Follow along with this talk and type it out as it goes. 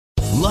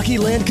Lucky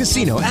Land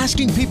Casino,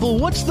 asking people,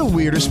 what's the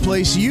weirdest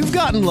place you've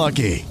gotten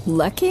lucky?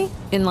 Lucky?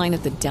 In line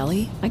at the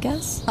deli, I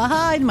guess?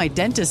 Aha, in my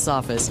dentist's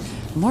office.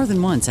 More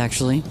than once,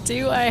 actually.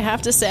 Do I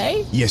have to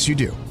say? Yes, you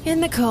do. In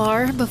the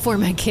car before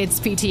my kids'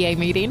 PTA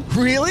meeting.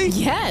 Really?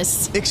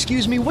 Yes.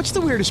 Excuse me, what's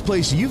the weirdest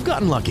place you've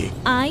gotten lucky?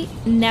 I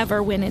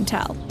never win and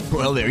tell.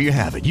 Well, there you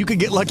have it. You can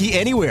get lucky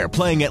anywhere,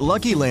 playing at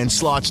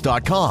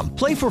LuckyLandSlots.com.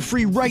 Play for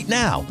free right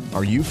now.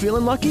 Are you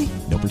feeling lucky?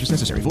 No purchase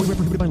necessary. Void where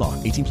prohibited by law.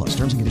 18 plus.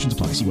 Terms and conditions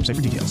apply. See website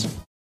for details.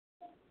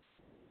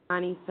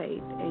 Bonnie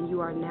Faith, and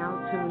you are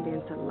now tuned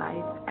into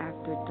Life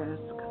After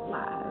Dusk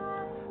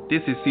Live.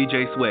 This is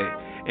CJ Sway,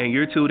 and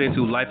you're tuned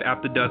into Life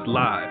After Dusk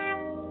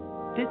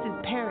Live. This is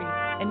Perry,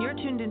 and you're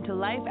tuned into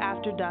Life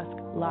After Dusk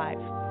Live.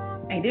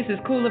 Hey, this is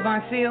Kula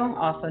Von Seal,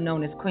 also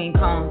known as Queen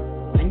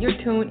Kong, and you're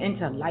tuned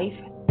into Life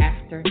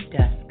After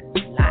Dusk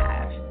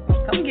Live.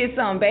 Come get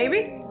some,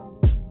 baby.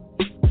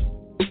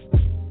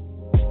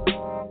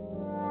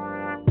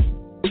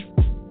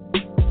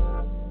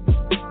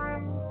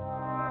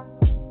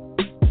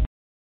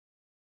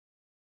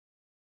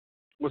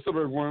 What's up,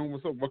 everyone?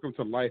 What's up? Welcome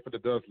to Life After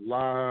Dusk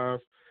Live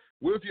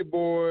with your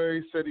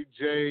boy, Seti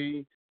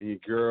J, and your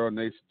girl,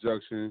 Nation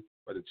Junction.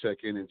 About to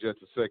check in just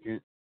a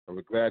second. And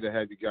we're glad to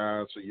have you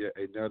guys for yet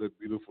another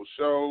beautiful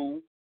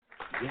show.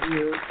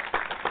 Yeah.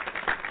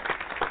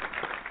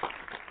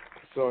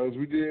 So as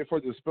we did for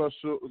the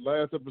special,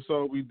 last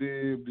episode we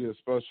did the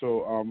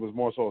special, was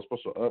more so a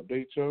special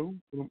update show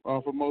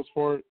for the most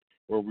part,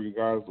 where we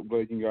guys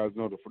letting you guys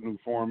know the new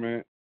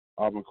format.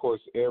 Of course,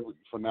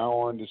 from now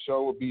on, the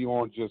show will be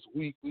on just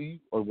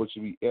weekly, or which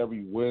will be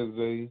every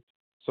Wednesday.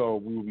 So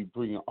we will be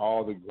bringing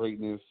all the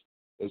greatness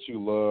that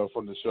you love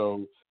from the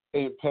show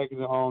and packing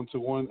it on to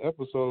one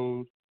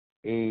episode.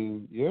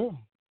 And yeah,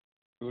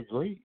 it was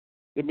great.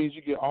 It means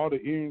you get all the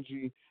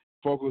energy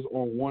focused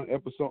on one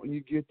episode, and you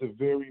get the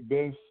very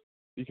best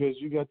because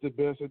you got the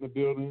best in the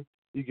building.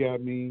 You got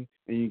me,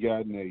 and you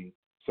got Nate.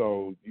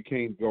 So you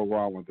can't go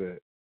wrong with that.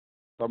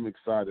 I'm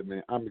excited,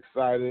 man. I'm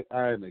excited.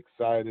 I am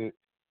excited.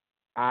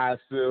 I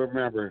still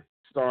remember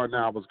starting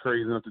out was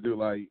crazy enough to do,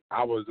 like,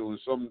 I was doing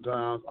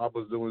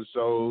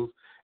shows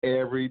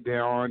every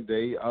darn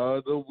day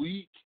of the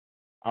week.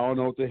 I don't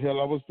know what the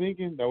hell I was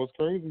thinking. That was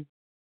crazy.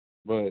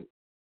 But,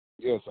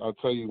 yes, I'll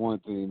tell you one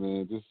thing,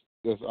 man. Just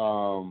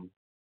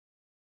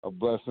a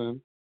blessing,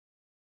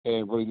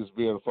 and really just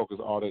be able to focus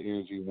all the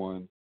energy in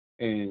one.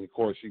 And, of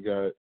course, you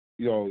got,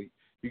 you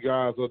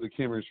guys are the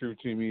chemistry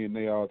to me and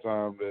they all the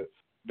time.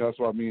 That's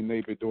why me and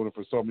Nate been doing it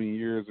for so many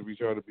years of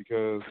each other,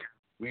 because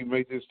we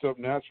make this stuff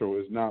natural.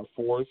 It's not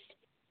forced.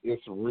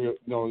 It's real.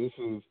 This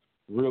is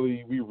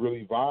really, we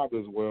really vibe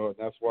as well. And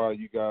that's why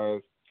you guys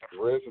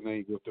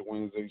resonate with the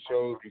Wednesday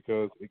shows,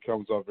 because it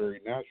comes out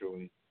very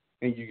naturally.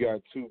 And you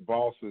got two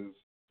bosses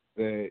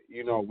that,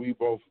 we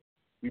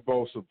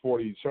both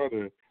support each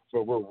other,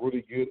 but we're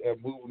really good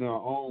at moving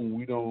our own.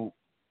 We don't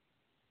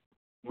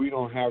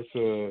have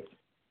to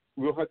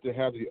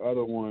have the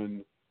other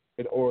one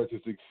in order to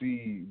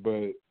succeed,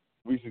 but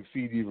we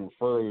succeed even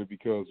further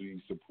because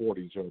we support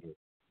each other.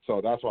 So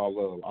that's what I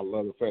love. I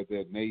love the fact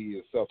that Nate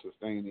is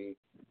self-sustaining.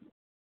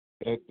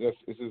 It's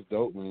just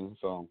dope, man.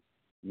 So,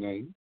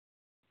 Nate,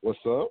 what's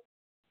up?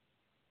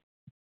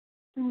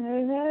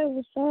 Hey,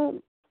 what's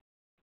up?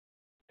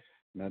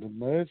 Nothing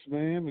much,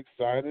 man. I'm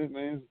excited,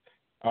 man.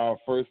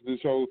 First new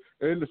show,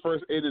 and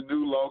the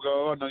new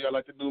logo. I know y'all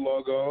like the new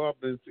logo.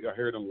 I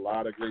heard a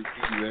lot of great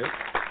feedback.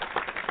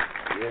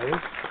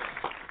 Yes.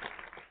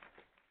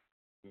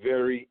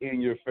 Very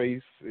in your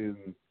face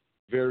and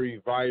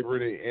very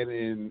vibrant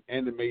and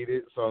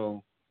animated.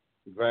 So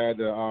glad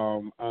to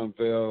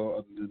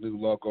unveil the new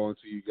logo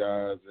to you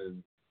guys.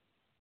 And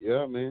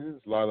yeah, man,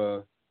 it's a lot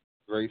of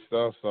great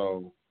stuff.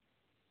 So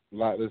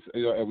and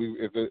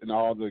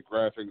all the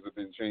graphics have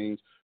been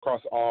changed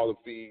across all the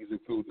feeds,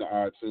 including the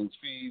iTunes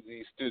feed,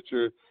 the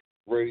Stitcher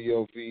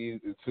radio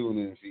feed, the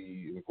TuneIn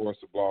feed, and of course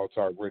the Blog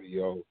Talk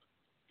Radio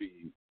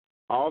feed.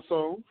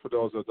 Also, for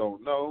those that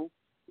don't know,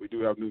 we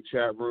do have new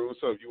chat rooms.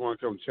 So if you want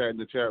to come chat in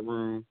the chat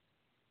room,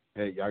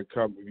 hey, y'all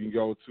come. You can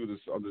go to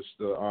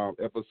the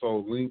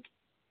episode link.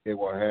 It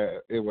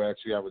will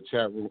actually have a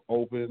chat room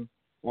open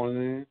on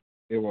there.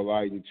 It will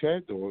allow you to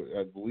chat. Or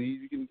I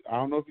believe you can. I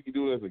don't know if you can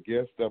do it as a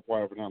guest. That's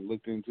why I've not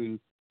looked into,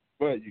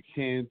 but you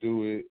can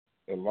do it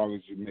as long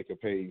as you make a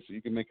page. So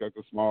you can make like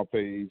a small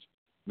page,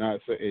 and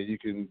you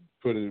can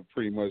put it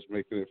pretty much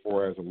make it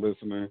for as a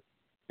listener,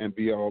 and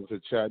be able to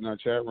chat in our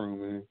chat room,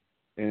 man.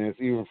 And it's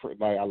even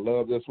I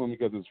love this one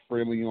because it's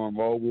friendly on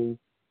mobile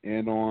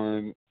and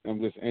on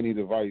just any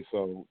device.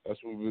 So that's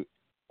what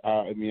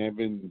I've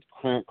been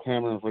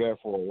clamoring for that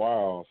for a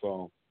while.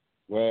 So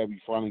glad we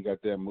finally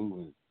got that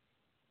moving.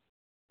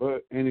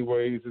 But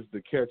anyways, it's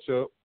the catch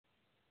up.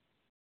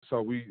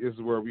 So this is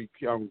where we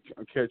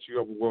catch you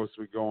up with what's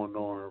been going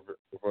on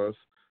with us.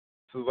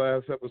 So the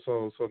last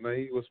episode. So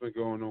Nate, what's been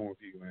going on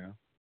with you, man?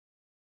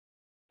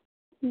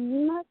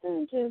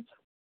 Nothing, just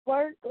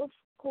work, of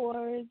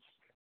course.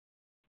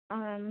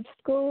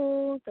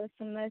 School, the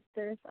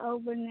semester's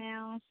over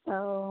now,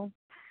 so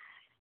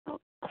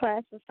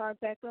Classes start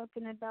back up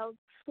in about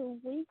 2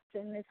 weeks,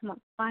 and it's my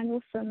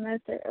final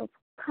semester of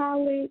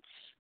college.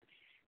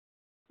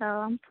 So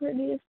I'm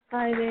pretty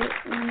excited,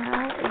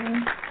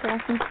 and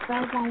got some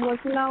stuff I'm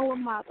working on with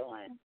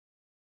modeling.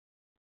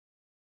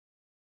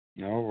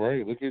 All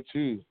right, look at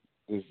you.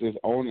 Just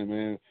own it,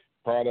 man.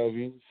 Proud of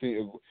you.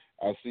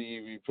 I see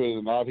you be putting.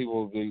 A lot of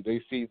people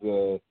they see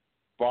the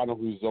final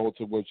result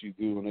of what you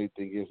do and they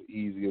think it's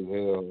easy as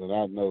hell. And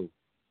I know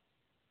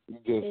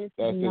that's just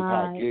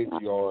how good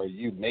you are.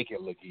 You make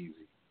it look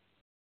easy.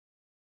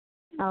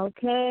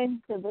 Okay,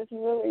 because it's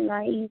really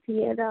not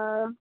easy at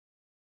all.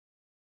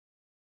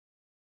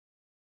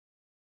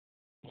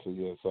 So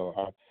yeah,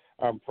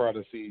 I'm proud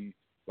to see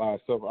a lot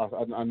of stuff.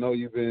 I know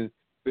you've been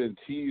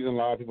teasing a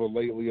lot of people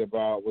lately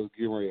about what's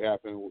getting ready to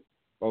happen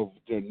of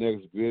their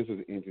next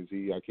business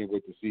entity. I can't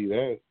wait to see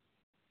that.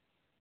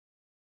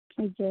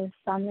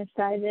 I'm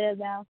excited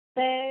about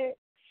that.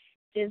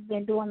 Just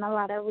been doing a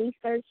lot of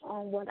research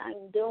on what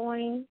I'm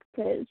doing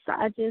because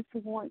I just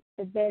want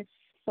the best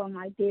for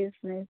my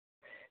business.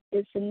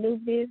 It's a new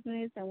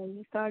business, and when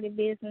you start a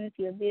business,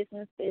 your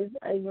business is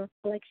a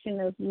reflection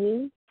of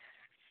you.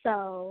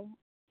 So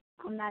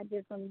I'm not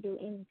just going to do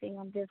anything.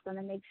 I'm just going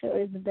to make sure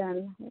it's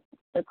done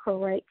the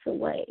correct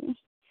way.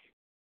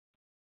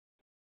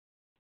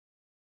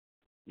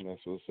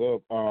 That's what's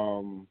up.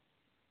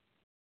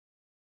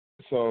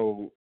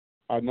 So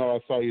I know I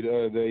saw you the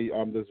other day.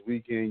 This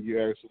weekend you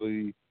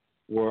actually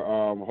were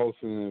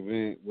hosting an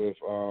event with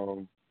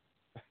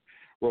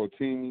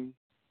Rotini.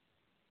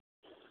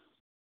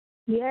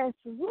 Yes,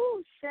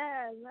 woo,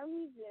 Chad. Let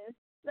me just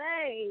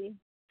say,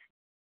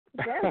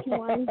 that's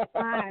one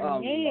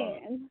fine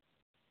man.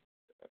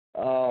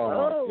 Oh,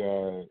 my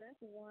God.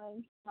 That's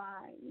one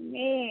fine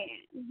man.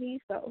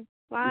 He's so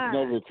fine. It's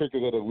never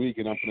Cricket of the Week,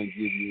 and I'm going to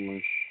give you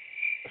one.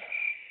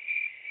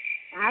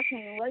 I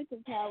can't wait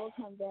till power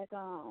come back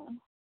on.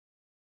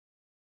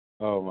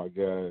 Oh, my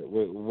God.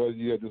 What do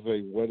you have to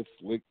say? What a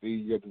slick thing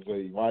you have to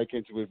say. Why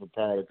can't you wait for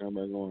power to come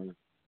back on?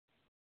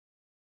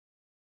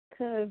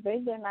 Because they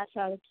better not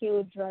try to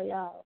kill Dre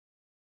out.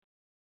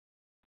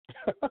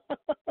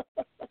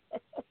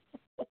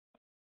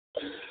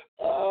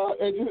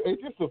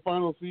 It's just the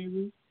final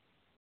season?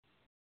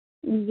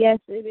 Yes,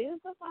 it is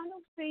the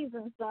final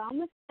season, so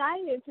I'm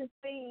excited to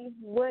see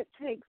what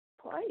takes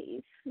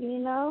place,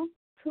 2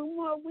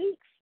 more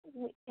weeks,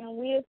 and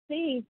we'll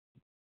see.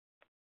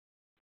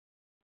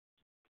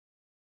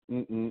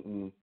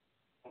 You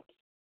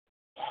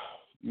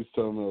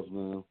something else,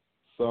 man.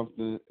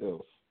 Something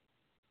else.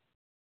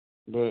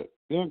 But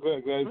yeah, I'm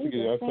glad to get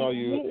you. I saw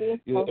you.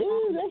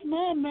 Oh, that's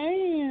my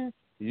man.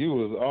 You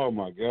was, oh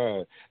my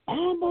God.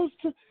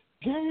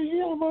 Gary,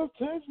 you almost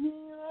touched me.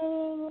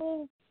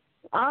 Oh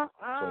my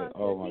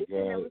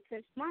God. Never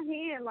touch my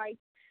hand like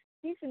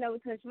he should never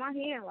touch my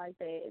hand like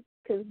that.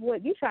 Cause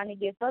what you trying to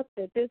get fucked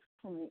at this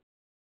point?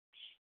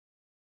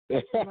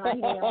 My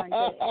hand like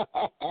that.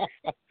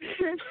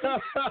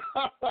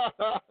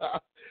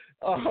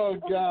 Oh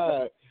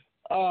God.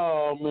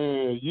 Oh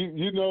man.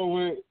 You know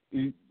what?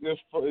 This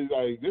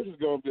is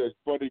gonna be a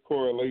funny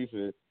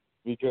correlation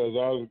because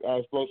I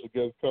was supposed to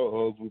guest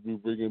co-host we'll be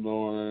bringing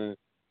on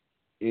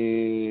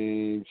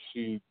in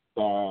 8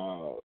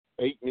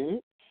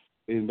 minutes.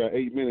 In about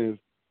 8 minutes,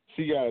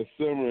 she got a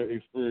similar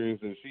experience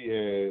that she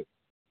had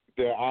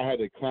that I had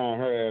to clown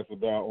her ass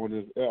about on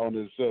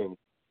this show.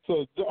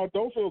 So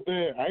don't feel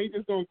bad. I ain't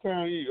just gonna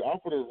clown you. I'm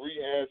gonna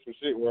rehash some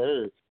shit with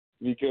her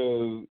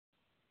because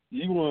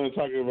you want to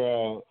talk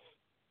about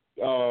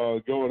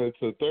going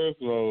into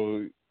thirst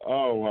mode.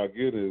 Oh my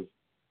goodness,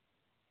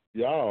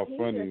 y'all are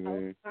funny,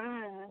 man.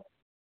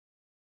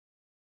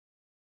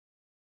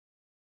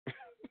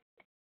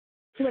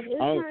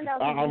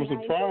 I'm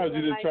surprised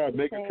you didn't try to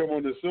make her come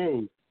on the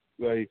show.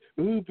 Like,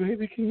 ooh,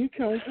 baby, can you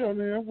come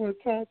in? I want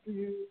to talk to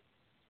you.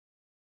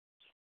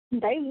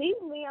 They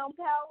leave me on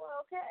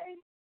power, okay?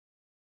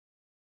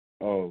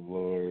 Oh,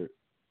 Lord.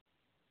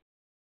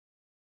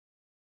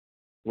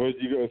 What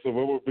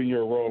would be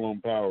your role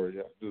on Power?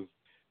 Yeah, just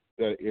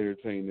that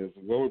entertain this.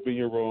 What would be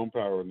your role on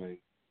Power,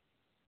 Nate?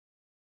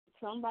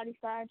 Somebody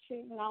side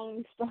chick and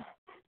only stuff.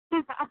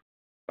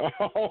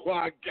 Oh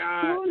my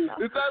God!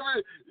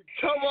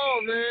 Come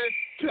on, man!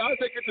 Can I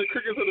take it to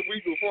Crickets of the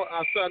Week before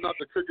I sign out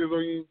the Crickets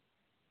on you?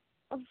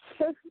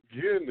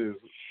 Goodness,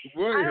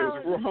 what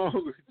is wrong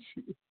with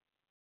you?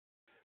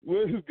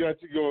 What has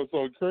got you going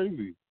so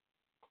crazy?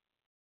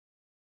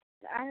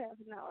 I have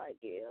no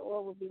idea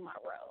what would be my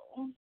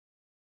role.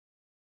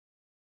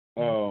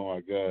 Oh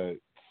my God,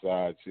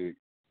 side chick.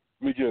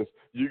 Let me guess,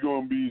 you're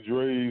gonna be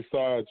Dre's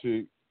side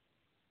chick.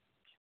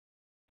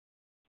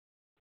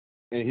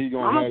 And he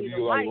gonna have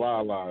you like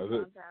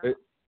Lala.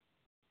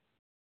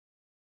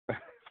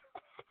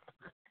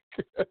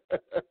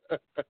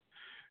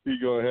 He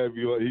gonna have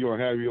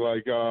you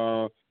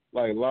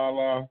like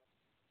Lala.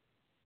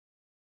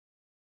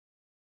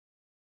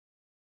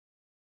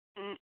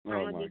 I'm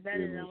gonna be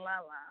better than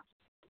Lala.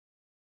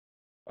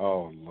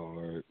 Oh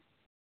Lord,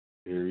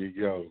 here we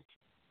go.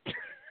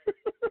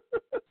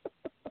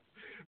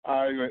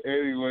 All right,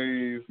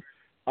 anyways,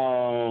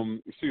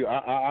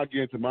 I'll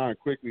get into mine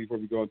quickly before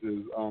we go into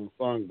this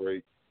song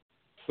break.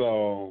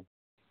 So,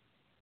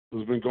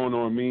 what's been going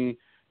on with me?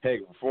 Hey,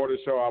 before the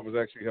show, I was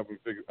actually helping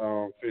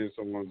finish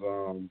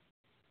someone's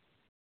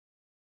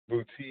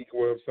boutique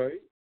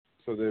website,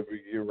 so that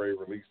we get ready to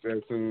release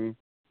that soon.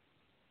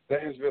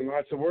 That has been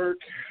lots of work.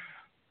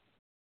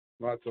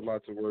 Lots of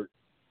work.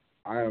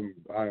 I am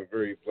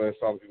very blessed.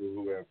 All the people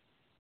who have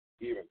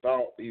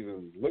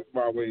even looked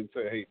my way and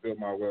said, "Hey, build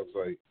my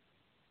website."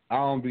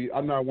 I'm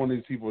not one of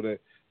these people that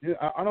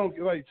I don't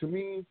like. To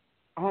me,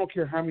 I don't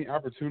care how many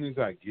opportunities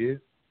I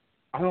get.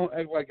 I don't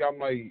act like I'm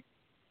like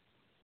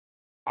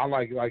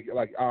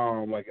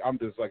I'm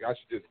just like I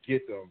should just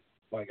get them.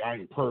 Like I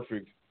ain't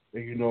perfect,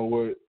 and you know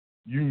what?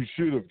 You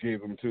should have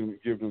give them to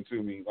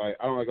me. Like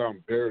I don't like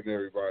I'm better than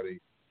everybody.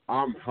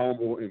 I'm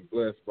humble and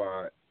blessed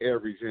by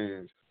every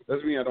chance.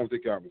 Doesn't mean I don't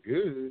think I'm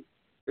good.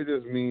 It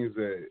just means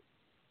that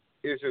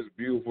it's just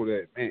beautiful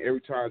that, man,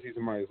 every time I see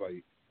somebody's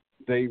like,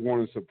 they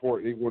want to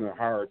support, they want to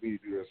hire me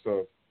to do their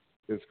stuff.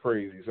 It's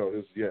crazy. So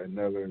this is yet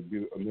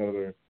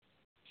another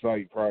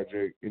site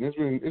project, and it's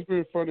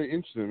been fun and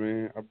interesting,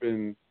 man. I've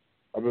been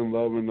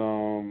loving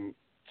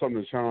some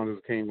of the challenges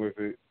that came with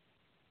it,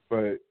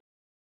 but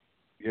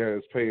yeah,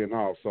 it's paying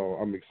off. So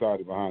I'm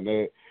excited behind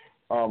that.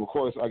 Of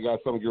course, I got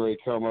something getting ready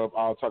to come up.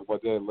 I'll talk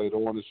about that later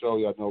on the show.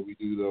 Y'all know we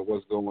do the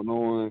what's going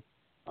on.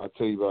 I'll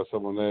tell you about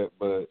some of that,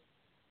 but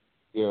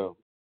yeah,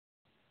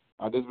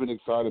 I've just been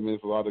excited, man.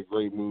 It's a lot of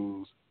great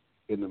moves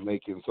in the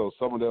making. So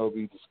some of that will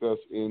be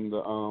discussed in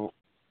the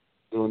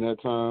during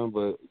that time.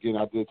 But again,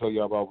 I did tell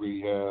you about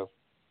we have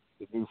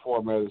the new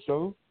format of the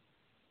show,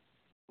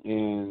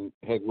 and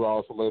heck, we'll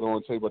also later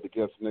on tell you about the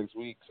guests next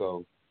week.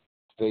 So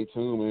stay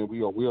tuned, man.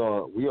 We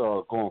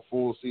are going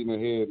full steam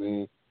ahead,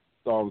 man,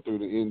 starting through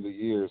the end of the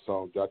year.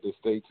 So got to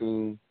stay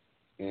tuned,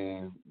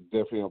 and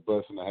definitely a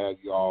blessing to have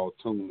you all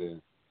tuned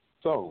in.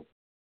 So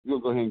we'll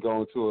go ahead and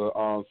go into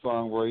a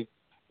song break,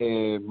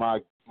 and our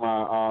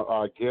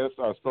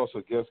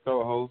special guest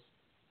co-host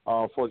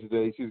for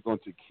today, she's going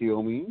to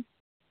kill me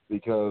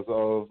because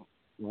of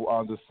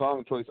the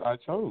song choice I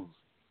chose.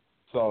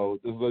 So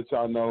just to let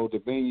y'all know, the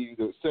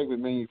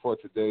segment menu for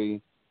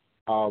today,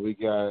 we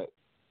got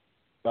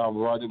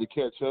right in the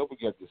catch up. We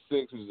got the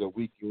 6, which is a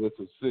weekly list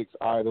of 6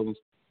 items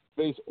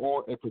based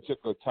on a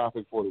particular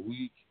topic for the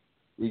week.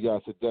 We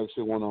got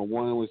Seduction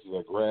 101, which is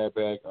a grab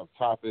bag of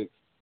topics,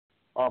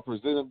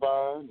 presented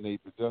by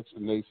Nate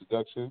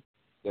Seduction,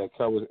 that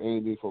covers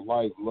anything from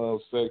life, love,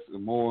 sex,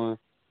 and more.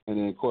 And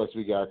then, of course,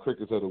 we got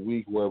Crickets of the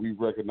Week, where we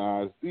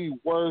recognize the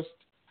worst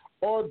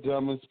or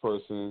dumbest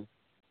person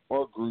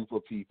or group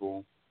of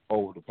people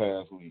over the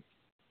past week.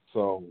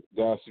 So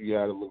that's what you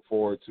got to look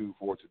forward to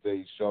for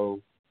today's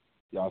show.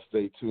 Y'all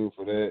stay tuned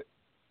for that.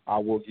 I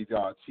will give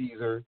y'all a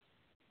teaser.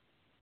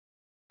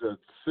 The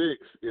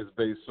 6 is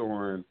based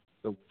on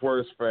the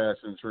worst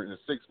fashion trend, the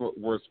 6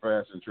 worst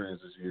fashion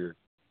trends this year.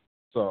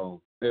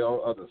 So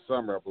of the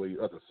summer, I believe,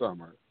 of the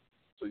summer.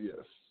 So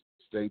yes,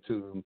 stay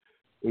tuned.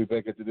 We'll be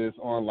back into this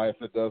on Life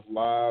After Dusk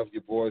Live.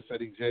 Your boy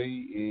Cedric J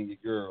and your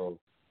girl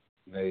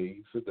Nay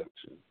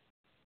Seduction.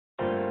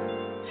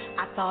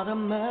 I thought a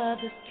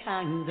mother's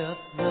kind of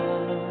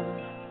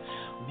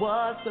love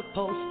was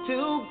supposed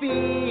to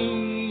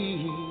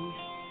be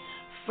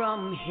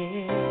from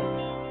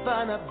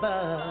heaven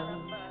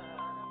above.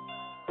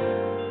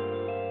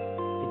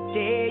 The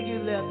day you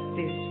left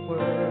this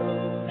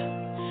world,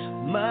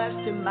 much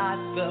to my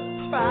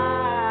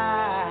surprise,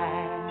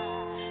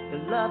 the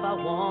love I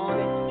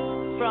wanted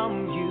from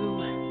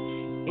you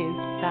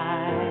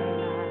inside,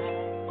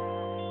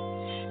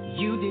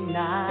 you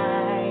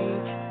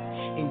denied,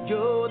 and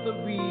you're the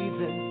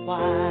reason why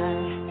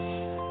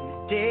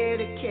I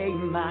dedicate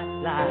my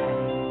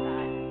life.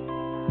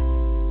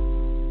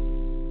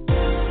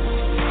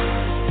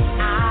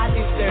 I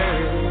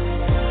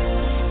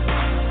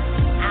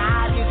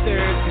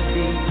deserve to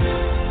be.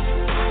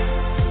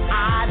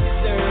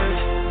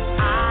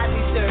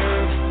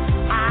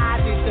 I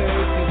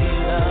deserve to be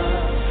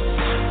loved.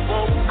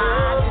 Oh, I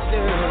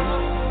deserve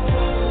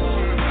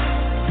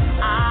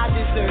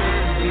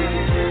to be.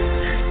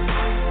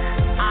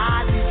 I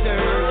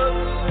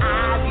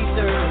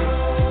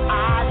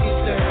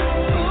deserve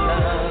to be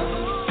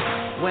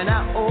loved. When I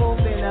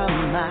open up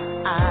my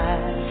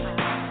eyes,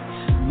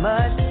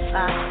 much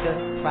like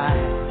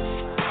surprise,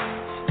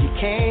 you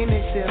came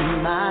into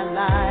my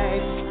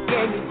life,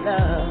 gave me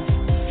love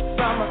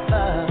from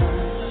above.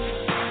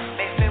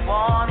 Makes me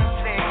wanna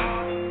sing.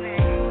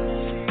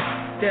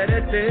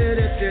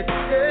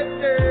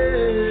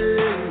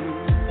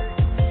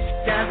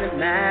 Doesn't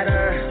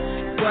matter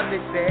what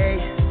they say,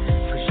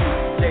 'cause you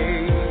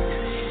stayed.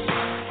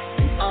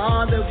 And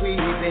all that we've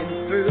been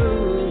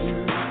through,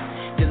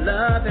 your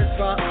love has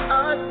brought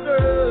us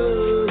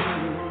through.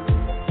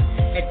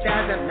 It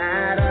doesn't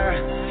matter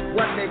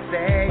what they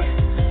say,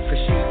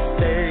 'cause you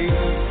stayed.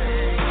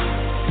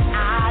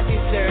 I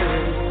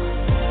deserve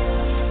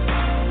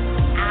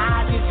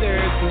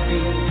to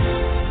be.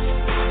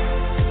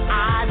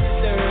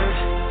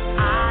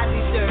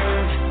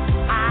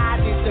 I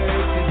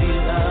deserve to be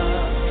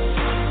loved.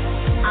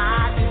 I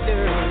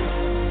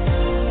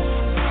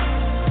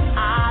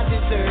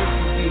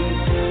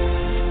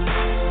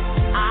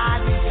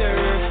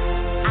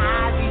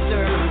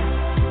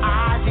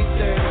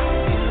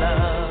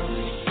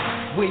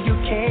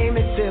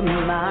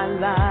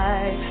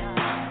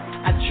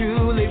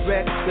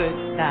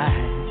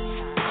recognize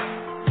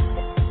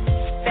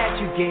that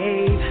you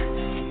gave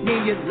me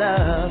your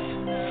love.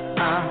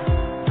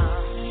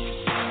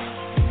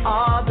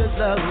 All the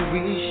love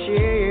we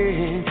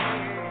share,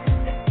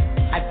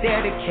 I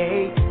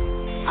dedicate,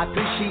 I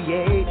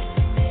appreciate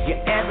you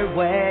every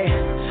way,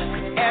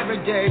 'cause every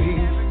day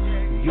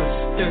you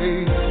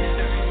stay.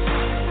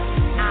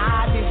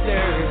 I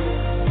deserve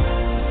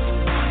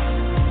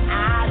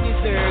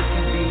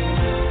to be.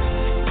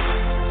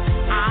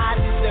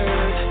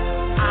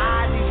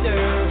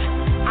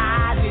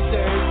 I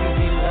deserve to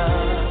be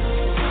loved.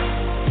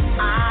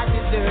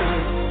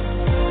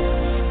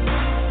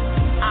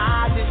 I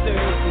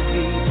deserve to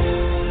be.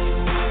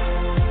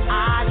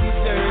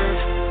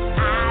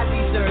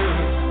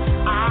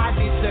 I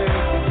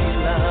deserve to be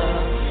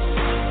loved.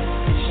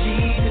 And she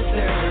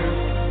deserves,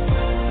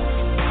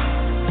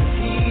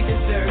 he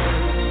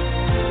deserves,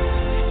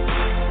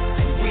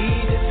 and we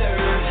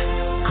deserve.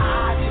 I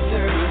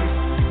deserve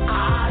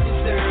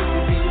to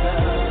be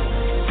loved.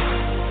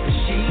 And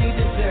she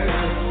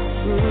deserves,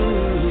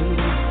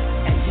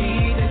 and he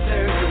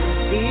deserves,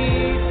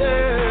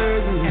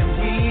 and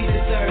we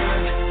deserve.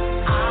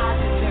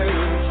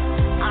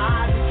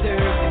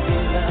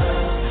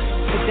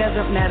 It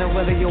doesn't matter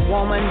whether you're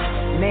woman,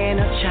 man,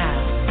 or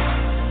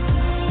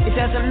child. It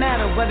doesn't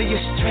matter whether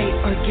you're straight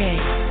or gay.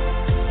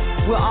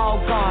 We're all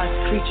God's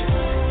creatures.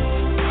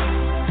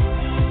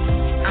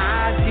 I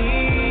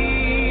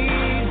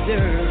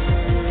deserve.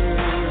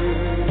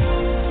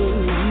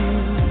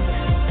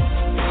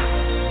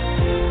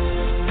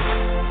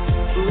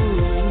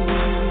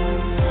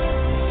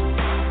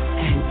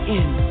 And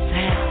in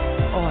that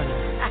order.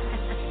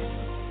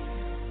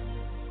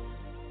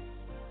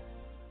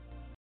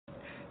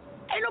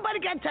 Ain't nobody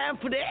got time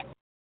for that.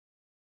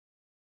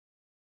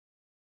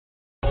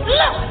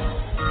 Look!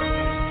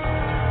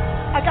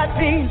 I got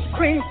beans,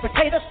 cream,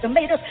 potatoes,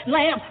 tomatoes,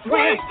 lamb,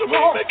 ram,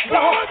 raw,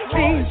 dog,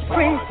 beans,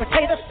 cream,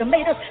 potatoes,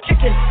 tomatoes,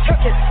 chicken,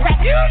 turkey, rat,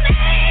 you name it!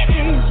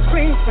 Beans,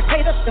 cream,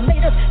 potatoes,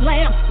 tomatoes,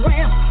 lamb,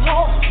 ram,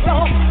 raw,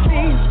 dog,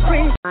 beans,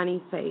 cream.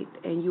 Bonnie Faith,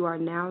 and you are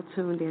now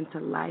tuned into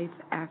Life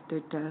After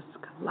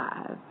Dusk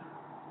Live.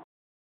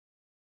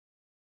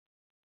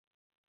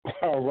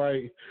 All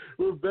right,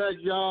 we're back,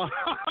 y'all.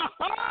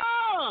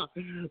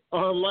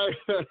 On Life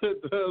After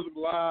Dusk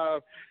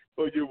Live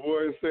for your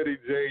boy Ceddy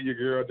J and your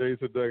girl Day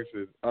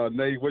Seduction.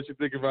 Nate, what you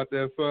think about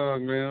that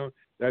song, man?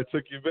 That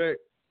took you back?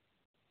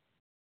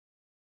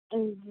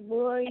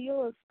 Boy, you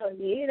was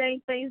funny. It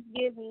ain't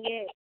Thanksgiving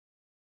yet.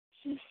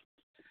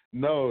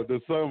 No,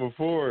 the song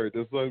before it.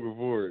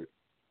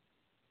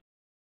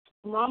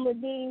 Mama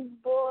D's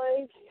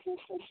boys.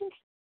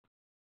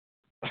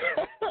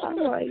 I'm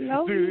like,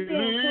 no, you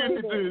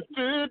didn't play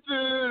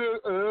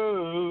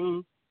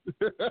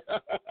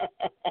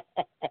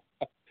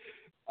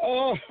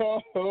Oh,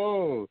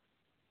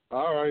 all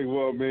right.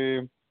 Well,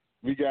 man,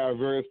 we got a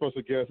very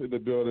special guest in the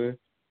building.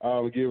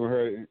 Giving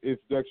her an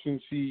introduction.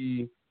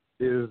 She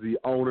is the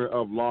owner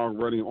of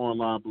long-running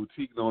online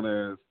boutique known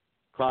as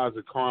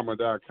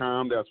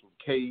ClosetKarma.com. That's with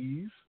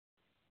K's.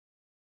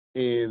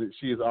 And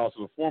she is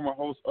also the former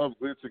host of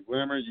Glitz and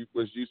Glamour,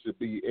 which used to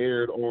be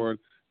aired on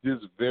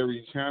this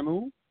very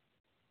channel.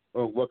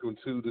 Welcome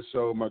to the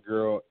show, my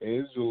girl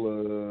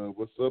Angela.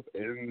 What's up,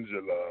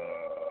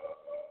 Angela?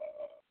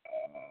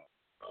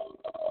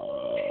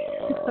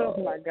 Oh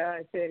my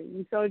God, Teddy,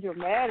 you so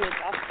dramatic.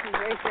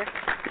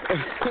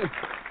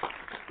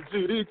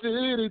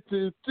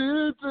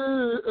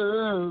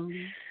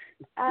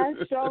 I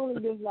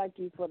strongly dislike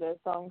you for that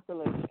song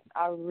selection.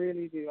 I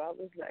really do. I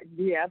was like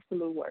the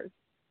absolute worst.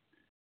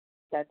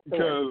 That's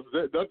because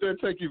don't that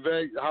take you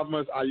back? How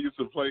much I used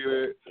to play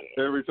that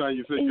every time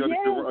you said you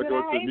go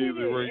to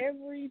music ring?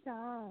 Every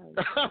time.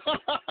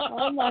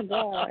 Oh my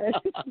God.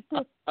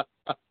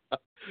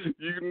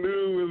 You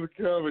knew it was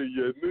coming.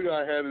 You knew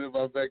I had it in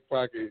my back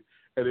pocket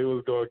and it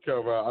was going to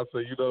come out. I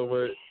said, you know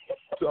what?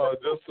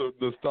 Just for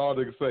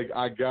nostalgic sake,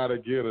 I got to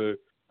get her.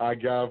 I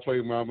got to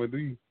play Mama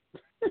D.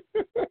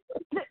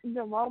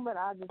 The moment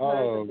I just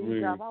heard the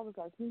beat drop, I was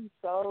like, he's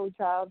so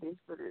childish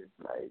for this.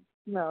 Like,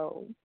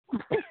 no.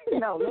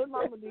 No, let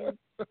Mama D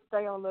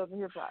stay on Love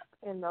and Hip Hop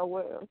and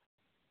nowhere else.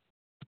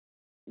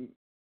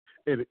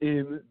 And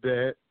in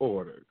that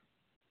order.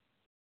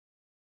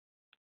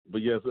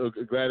 But yes,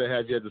 glad to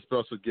have you as a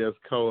special guest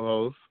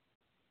co-host.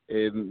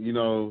 And, you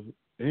know,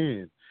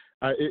 man,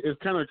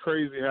 it's kind of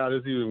crazy how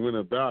this even went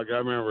about. I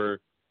remember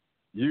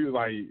you,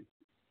 like, you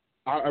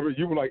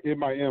were, like, in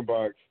my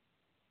inbox.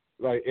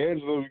 Like,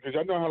 Angela, because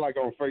I know how, like,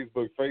 on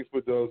Facebook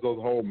does those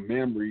whole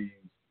memories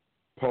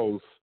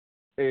posts.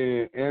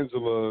 And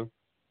Angela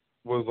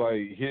was,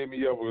 like, hitting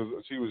me up.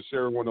 She was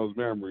sharing one of those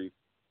memories.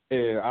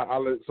 And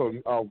Angela,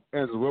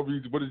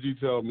 what did you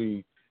tell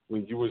me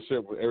when you would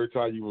share every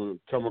time you would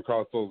come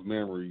across those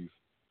memories?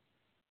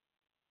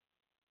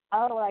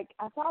 Oh, like,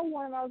 I saw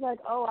one and I was like,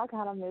 oh, I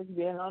kind of miss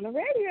being on the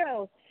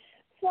radio.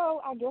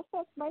 So I guess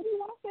that's maybe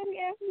why I said he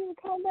asked me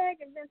to come back.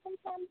 And then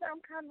sometimes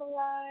I'm kind of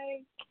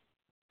like,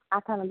 I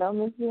kind of don't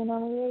miss being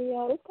on the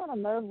radio. It's kind of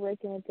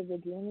nerve-wracking at the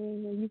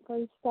beginning when you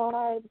first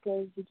start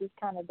because you just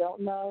kind of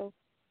don't know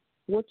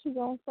what you're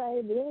going to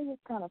say, but then it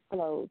just kind of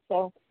flows.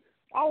 So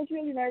I was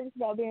really nervous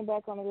about being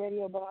back on the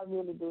radio, but I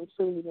really do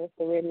truly miss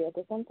the radio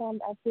because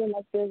sometimes I feel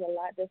like there's a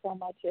lot that's on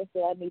my chest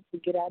that I need to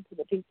get out to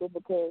the people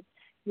because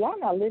y'all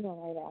not living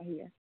right out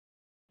here.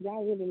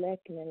 Y'all really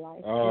lacking in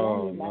life.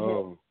 Oh,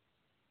 no.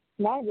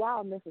 Not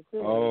y'all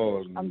necessarily.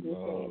 Oh, I'm just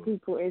saying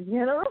people in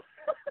general.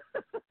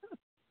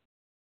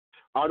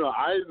 Oh, no,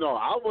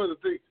 I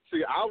wasn't thinking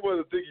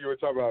you were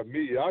talking about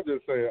me. I'm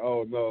just saying,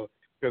 oh, no,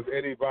 because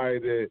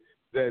anybody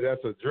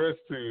that's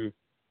addressed to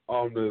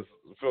this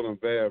feeling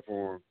bad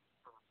for him.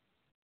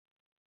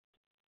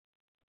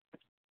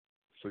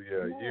 So,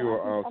 yeah, no, you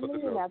are I mean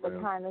it out of the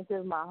kindness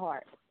of my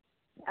heart.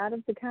 Out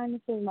of the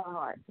kindness of my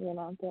heart, you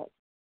know.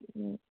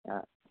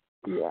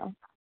 Yeah.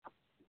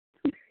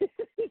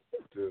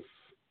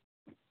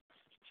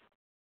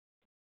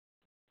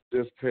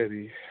 Just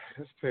petty.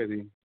 It's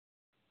petty.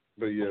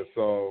 But, yeah,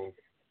 so.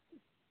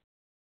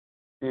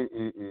 But,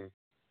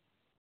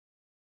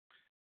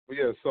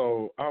 yeah,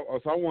 so I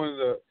wanted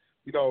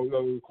to,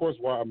 of course,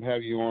 why I'm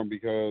having you on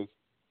because,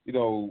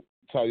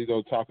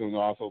 talking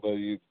also that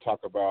you talk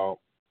about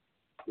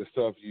the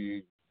stuff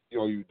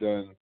you've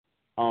done,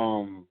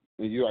 and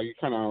you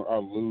kind of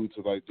allude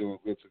to like doing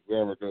glitz and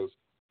glamour because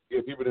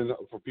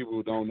for people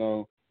who don't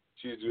know,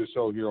 she used to do a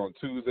show here on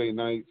Tuesday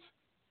nights.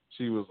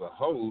 She was a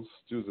host.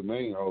 She was the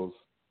main host,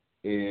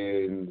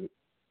 and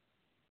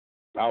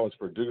I was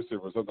producer,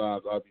 but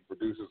sometimes I'd be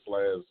producer /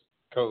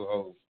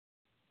 co-host,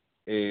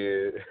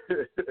 and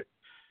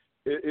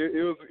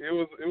it was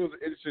an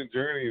interesting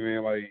journey,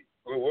 man. Like,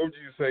 what would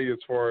you say as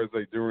far as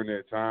like during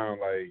that time,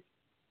 like?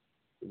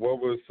 What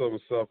was some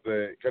stuff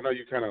that I know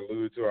you kind of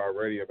alluded to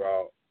already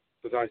about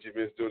sometimes you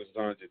miss doing it,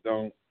 sometimes you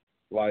don't.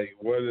 Like,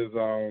 what did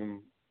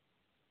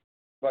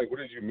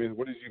you miss?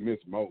 What did you miss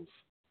most?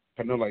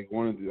 I know, like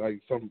one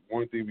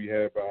thing we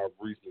had about our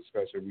brief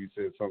discussion, we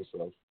said some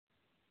stuff,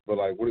 but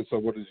like, what did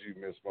you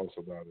miss most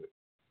about it?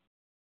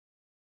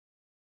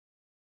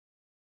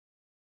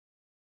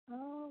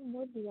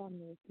 What did I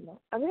miss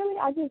most?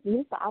 I just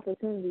missed the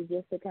opportunity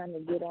just to kind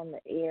of get on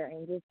the air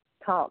and just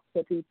talk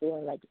to people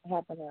and like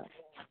having a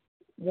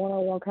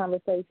one-on-one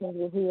conversations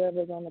with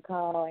whoever's on the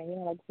call,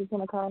 and like just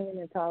want to call in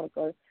and talk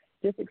or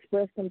just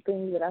express some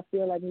things that I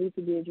feel like need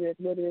to be addressed,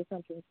 whether it's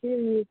something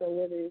serious or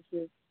whether it's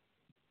just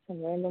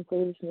some random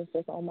foolishness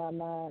that's on my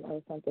mind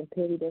or something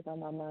petty that's on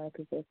my mind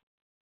because that's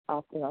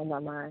often on my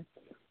mind.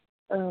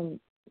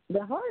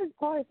 The hardest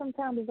part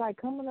sometimes is like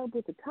coming up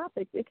with the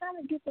topics. It kind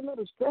of gets a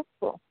little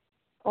stressful,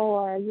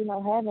 or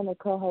having a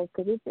co-host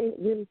because it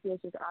really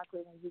feels just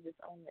awkward when you're just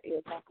on the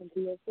air talking to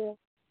yourself.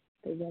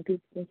 Because when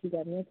people think you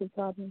got mental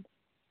problems.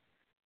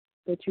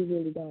 But you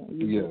really don't.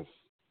 You just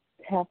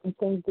have some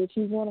things that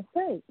you want to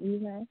say,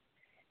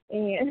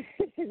 and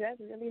that's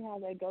really how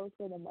that goes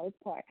for the most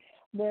part.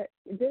 But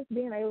just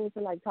being able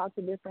to like talk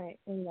to different,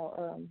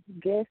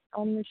 guests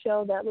on the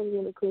show, that was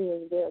really cool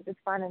as well. Just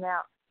finding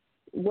out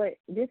what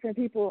different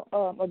people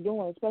are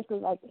doing, especially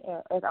like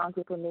as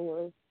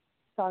entrepreneurs,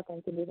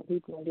 talking to different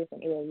people in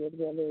different areas,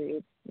 whether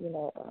it's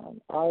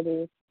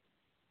artists,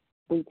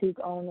 boutique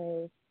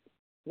owners,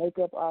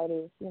 makeup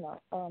artists,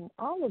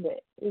 all of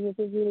it. It was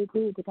just really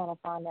cool to kind of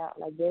find out,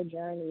 like, their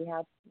journey,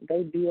 how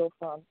they build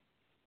from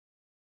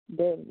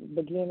their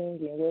beginning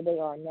and where they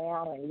are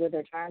now and where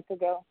they're trying to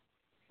go.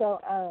 So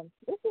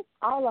it's just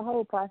all the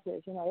whole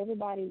process.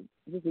 Everybody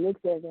just looks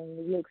at it and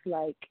it looks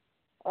like,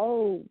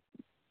 oh,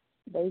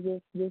 they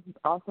just this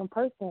awesome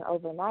person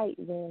overnight,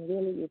 when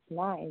really it's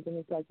not. And then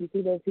it's like you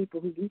see those people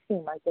who do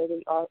seem like they're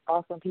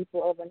awesome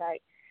people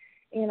overnight.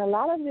 And a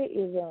lot of it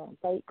is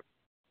fake.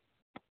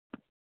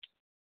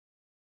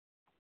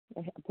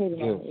 A petty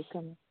moment is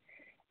coming.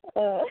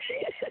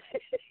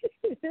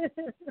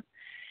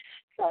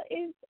 So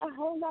it's a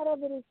whole lot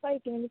of it is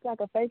fake, and it's like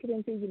a fake it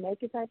until you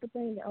make it type of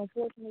thing. And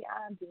unfortunately,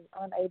 I'm just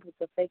unable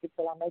to fake it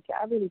till I make it.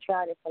 I really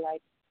tried it for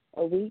like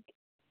a week.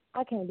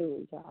 I can't do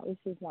it, y'all.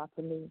 It's just not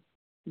for me.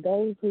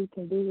 Those who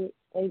can do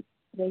it,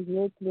 they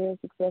look very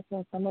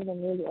successful. Some of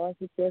them really are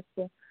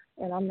successful,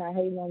 and I'm not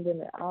hating on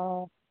them at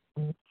all.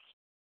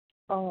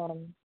 But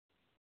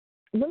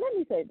let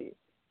me say this.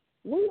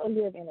 We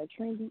live in a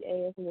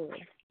trendy-ass world.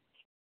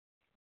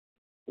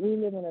 We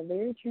live in a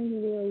very trendy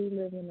world. We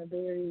live in a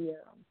very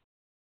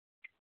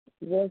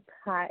what's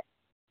hot,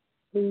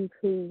 who's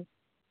who,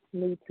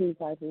 me too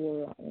type of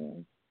world.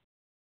 And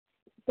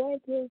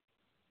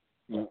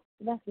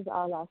that's just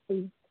all I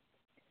see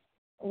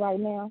right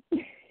now.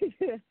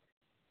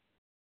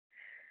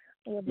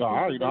 No,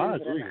 I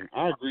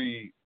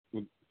agree.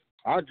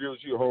 I agree with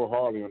you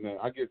wholeheartedly on that.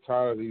 I get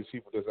tired of these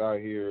people that's out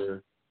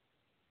here.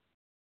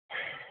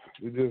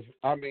 It's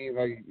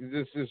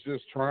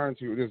just trying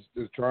too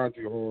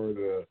hard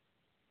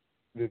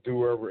to do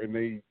whatever, and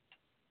they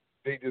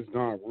just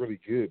not really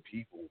good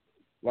people.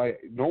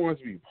 Like, no one has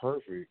to be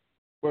perfect,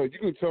 but you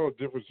can tell the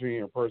difference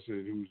between a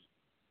person who's.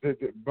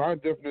 My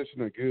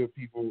definition of good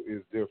people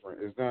is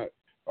different. It's not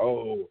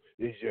oh,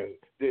 did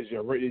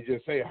you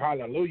say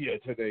hallelujah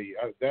today?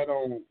 That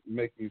don't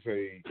make me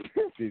say.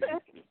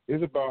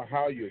 It's about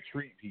how you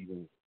treat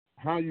people,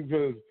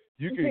 because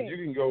you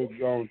can go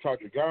talk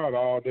to God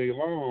all day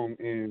long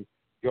and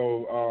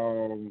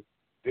go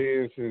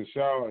dance and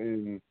shout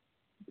and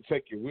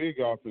take your wig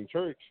off in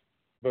church,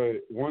 but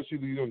once you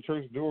leave them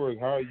church doors,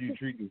 how are you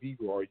treating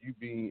people? Are you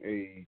being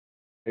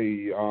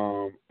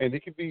and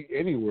it could be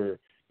anywhere.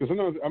 Because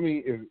sometimes, I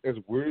mean, as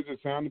weird as it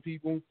sounds to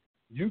people,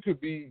 you can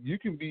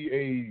be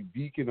a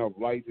beacon of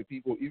light to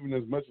people, even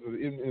as much as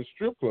in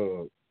strip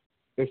clubs.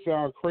 It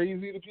sounds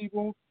crazy to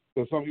people,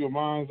 because some people's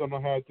minds don't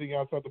know how to think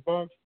outside the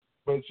box,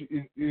 but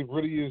it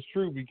really is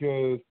true,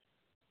 because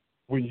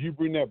when you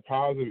bring that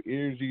positive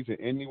energy to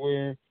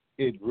anywhere,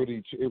 it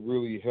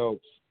really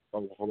helps a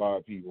lot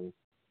of people,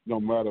 no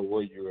matter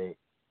where you're at.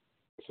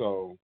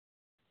 So,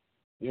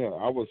 yeah,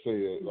 I would say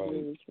that,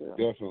 like,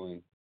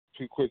 definitely.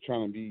 Too quick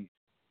trying to be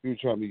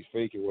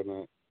fake and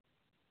whatnot.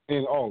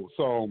 And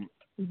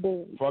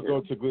before I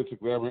go to Glitz to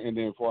Glamour, and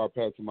then before I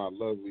pass to my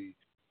lovely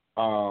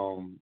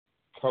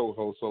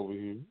co-host over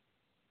here,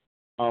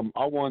 I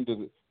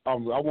wanted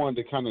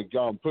to kind of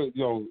put,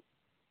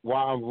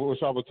 while I was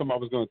talking, I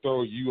was going to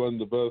throw you under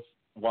the bus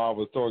while I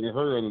was throwing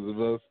her under the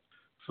bus.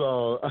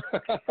 So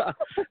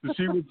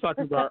she was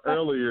talking about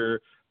earlier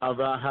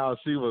about how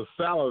she was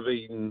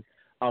salivating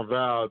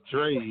about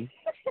Dre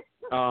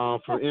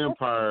from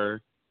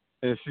Empire,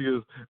 and she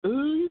was,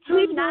 "Ooh, you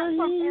touched my hand.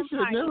 You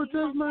should never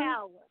touch my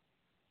hand."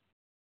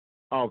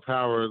 Oh,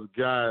 Power,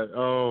 God!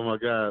 Oh my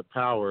God,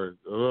 Power!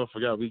 Oh, I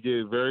forgot. We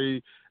get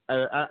very.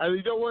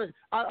 You know what?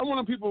 I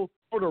want people,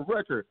 for the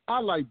record, I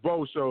like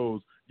both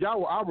shows.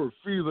 Y'all, I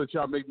refuse that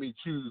y'all make me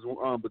choose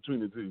between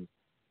the two.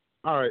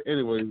 All right.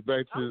 Anyways,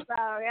 back to the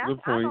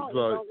point. I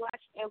don't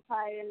watch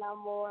Empire no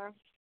more.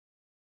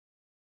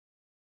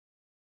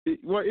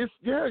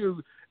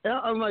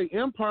 I'm like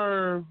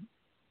Empire.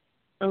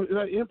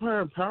 Like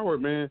Empire and Power,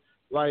 man.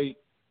 Like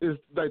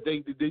it's like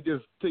they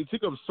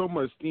take up so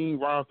much steam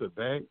right off the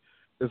bat.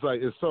 It's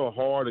like it's so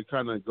hard to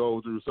kind of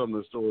go through some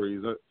of the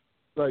stories.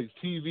 Like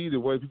TV, the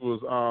way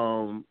people's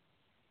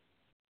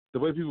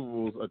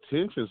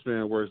attention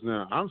span works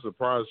now. I'm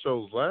surprised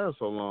shows last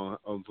so long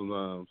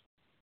sometimes.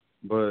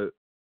 But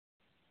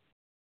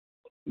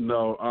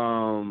no,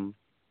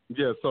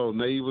 yeah. So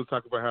Nate was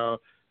talking about how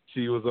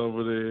she was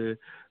over there.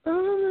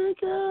 Oh my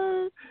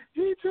God,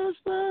 he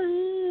touched my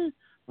hand.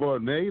 Well,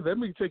 Nate, let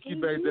me take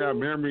you back down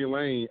memory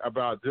lane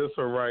about this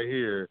one right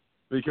here,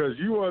 because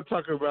you want to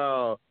talk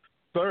about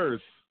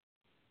thirst.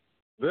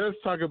 Let's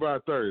talk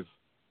about thirst.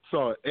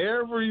 So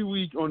every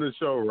week on the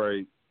show,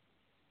 right,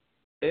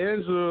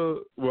 Angela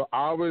will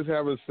always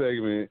have a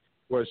segment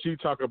where she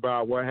talk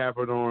about what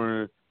happened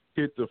on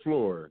Hit the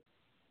Floor.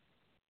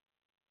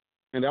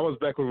 And that was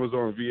back when it was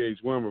on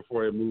VH1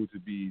 before it moved to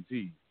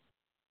BET.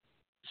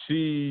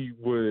 She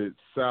would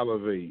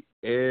salivate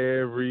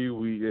every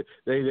week.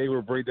 They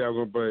would break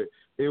down, but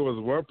it was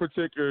one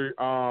particular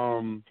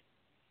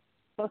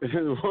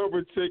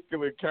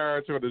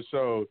character of the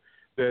show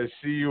that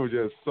she was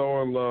just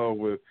so in love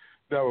with.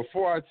 Now,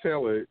 before I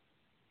tell it,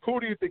 who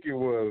do you think it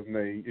was,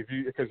 Nate?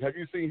 Because have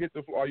you seen Hit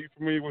the Floor? Are you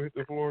familiar with Hit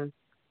the Floor?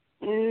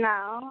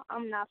 No,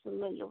 I'm not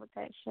familiar with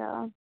that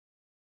show.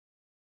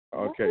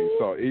 Okay,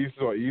 so it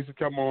used to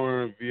come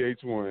on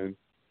VH1,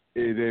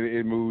 and then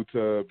it moved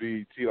to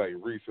BET like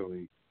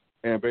recently.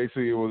 And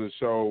basically it was a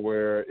show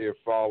where it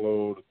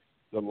followed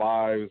the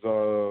lives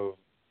of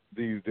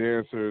these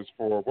dancers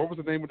for, what was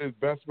the name of this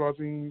basketball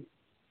team,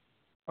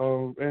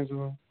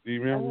 Angela? Do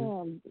you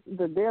remember?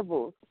 The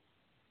Devils.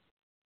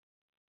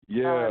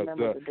 Yeah,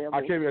 the Devils.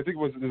 I think it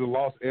was the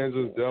Los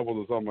Angeles Devils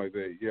or something like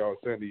that. Yeah, or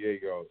San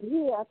Diego.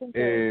 Yeah, I think.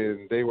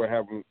 And they were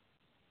having.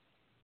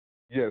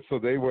 Yeah, so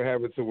they were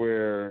having to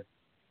where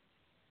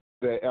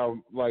that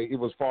like it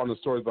was following the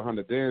stories behind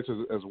the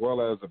dancers as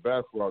well as the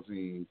basketball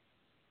team,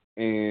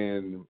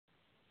 and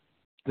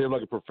they were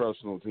like a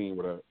professional team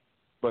with that.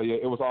 But yeah,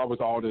 it was always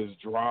all this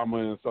drama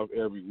and stuff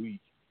every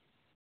week.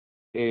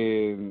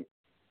 And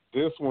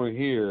this one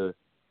here,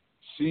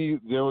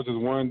 there was this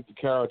one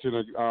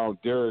character,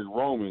 Derek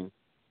Roman,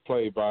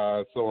 played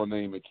by someone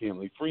named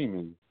McKinley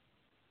Freeman.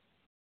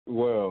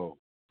 Well,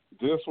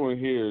 this one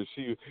here,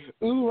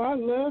 I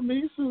love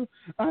me some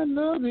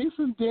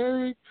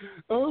Derek.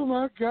 Oh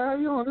my God,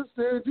 you don't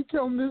understand? You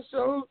come to this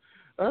show.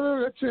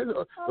 She didn't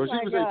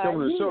say come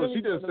to the show.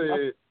 She just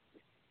said,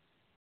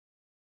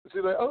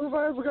 she's like, if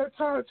I ever got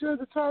chance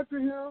to talk to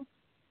him,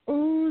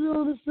 you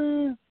don't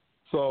understand?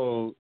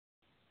 So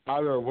I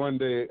remember one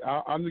day,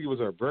 I think it was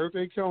her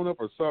birthday coming up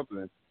or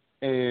something,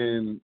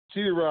 and she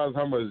didn't realize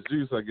how much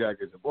juice I got,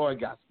 because the boy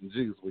got some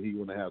juice when he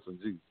wanted to have some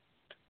juice.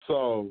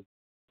 So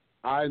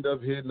I ended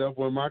up hitting up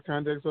one of my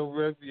contacts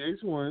over at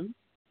VH1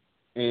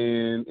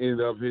 and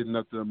ended up hitting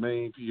up the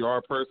main PR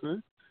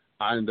person.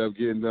 I ended up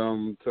getting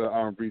them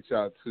to reach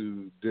out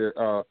to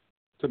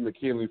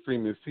McKinley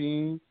Freeman's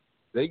team.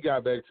 They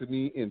got back to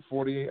me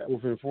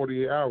within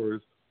 48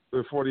 hours.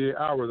 Within 48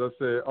 hours, I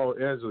said, "Oh,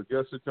 Angela,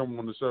 guess who's coming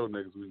on the show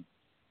next week?"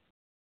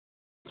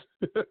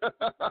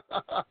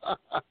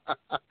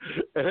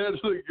 Angela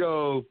Angela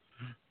goes,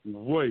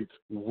 wait,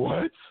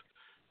 what?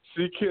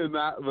 She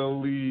cannot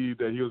believe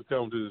that he was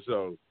coming to the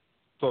show.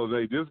 So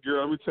this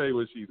girl, let me tell you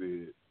what she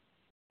did.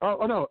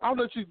 Oh no, I'll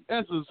let you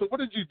answer. So what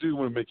did you do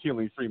when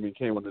McKinley Freeman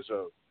came on the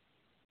show?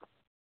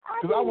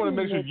 Because I want to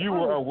make sure you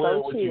were aware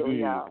of what you did.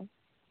 Y'all.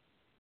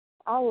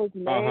 I was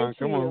mad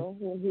chill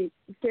when he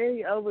said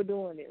he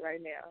overdoing it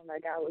right now.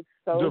 Like I was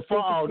so.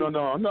 No,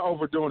 I'm not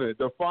overdoing it.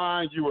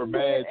 Define you were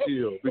mad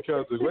chill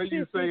because the way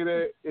you say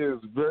that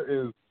is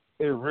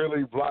it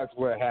really blocks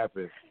what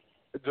happened.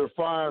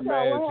 Define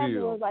mad what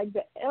chill. Was like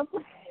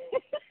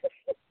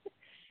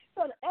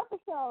so the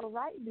episode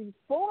right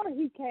before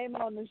he came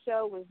on the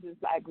show was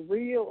just like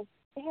real.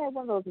 It had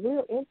one of those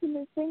real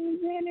intimate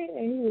scenes in it,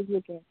 and he was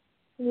looking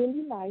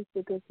really nice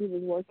because he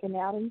was working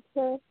out and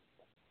stuff.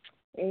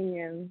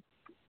 And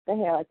they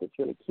had like this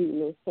really cute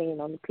little scene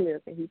on the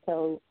clip, and he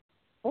told,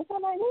 what's the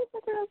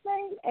girl's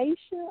name?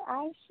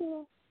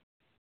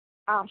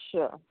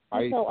 Asha.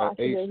 He told Asha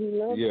that he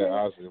loved her.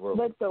 Asha.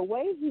 But the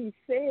way he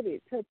said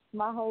it touched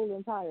my whole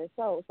entire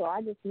soul. So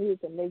I just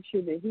needed to make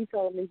sure that he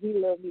told me he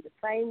loved me the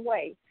same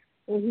way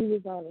when he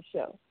was on the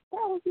show.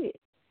 That was it.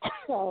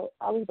 So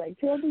I was like,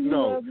 tell me you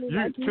love me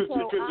like you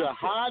told because you're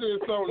hiding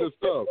some of the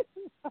stuff.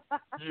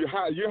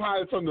 You're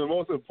hiding some of the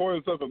most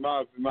important stuff in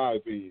my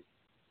opinion.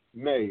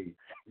 Nay,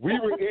 we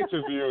were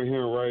interviewing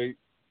him, right?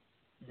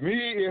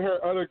 Me and her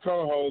other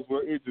co-hosts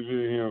were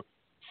interviewing him.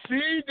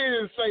 She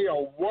didn't say a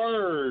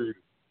word.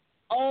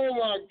 Oh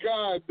my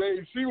God,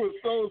 Dave! She was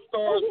so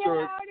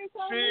starstruck.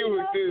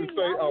 Didn't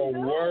say a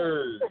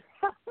word.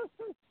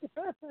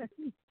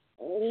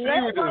 She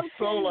was just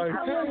so like,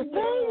 oh my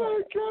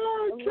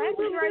God,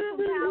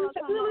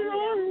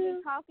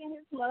 he's talking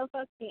his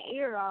motherfucking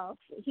ear off.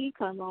 He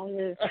come on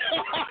this.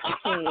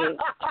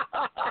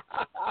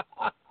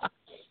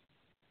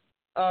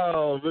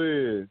 Oh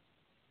man.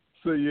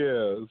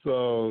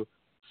 So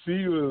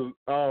she was,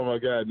 oh my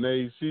God,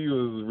 Nate, she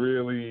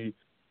really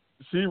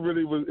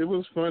was, it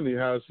was funny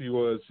how she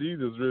was. She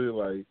was really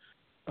like,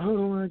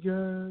 oh my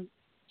God.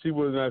 She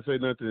would not say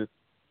nothing.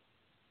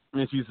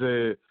 And she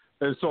said,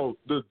 and so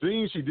the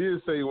thing she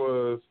did say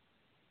was,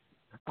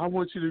 I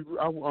want you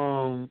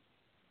to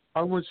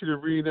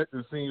reenact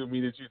the scene with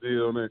me that you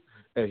did on there.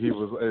 And he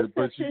was,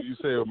 but you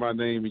say my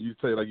name and you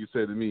say like you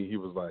said to me, he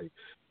was like,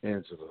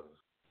 Angela,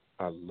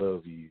 I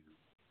love you.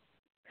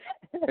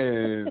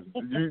 And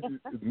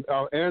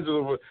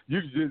Angela,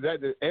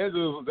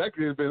 that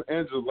could have been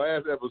Angela's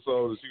last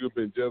episode, and she would have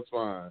been just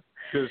fine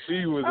because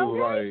she was just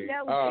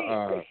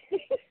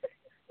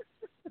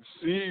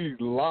she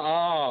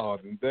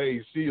lost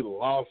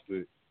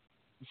it.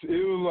 It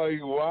was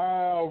like,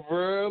 wow,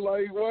 bro,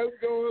 like what's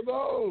going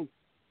on?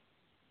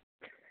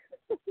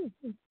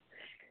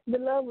 The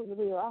love was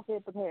real. I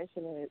felt the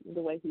passion in it,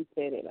 the way he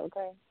said it.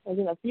 Okay, and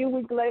then a few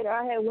weeks later,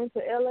 I had went to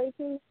LA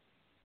too.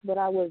 But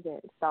I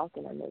wasn't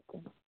stalking or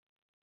nothing.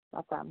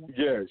 I promise.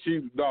 Yeah,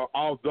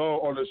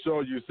 although on the show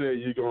you said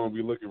you're gonna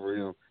be looking for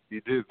him,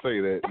 you did say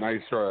that.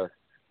 Nice try.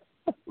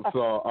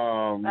 So,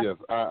 yes,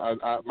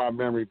 I my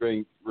memory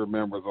bank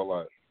remembers a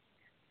lot.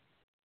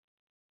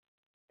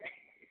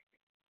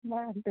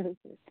 Mine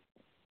doesn't.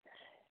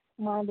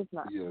 Mine does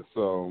not. Yeah.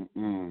 So.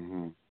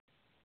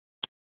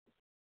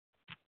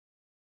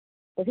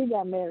 But he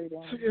got married.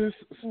 Yes.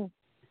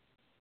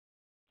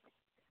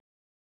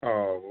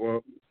 Oh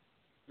well.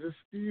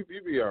 You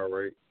be all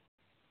right.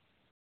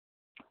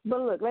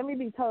 But look, let me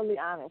be totally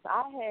honest.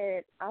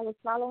 I was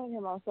following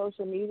him on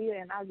social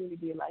media, and I really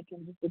did like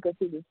him just because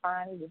he was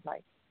fine. He was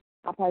like,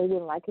 I probably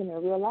wouldn't like him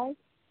in real life.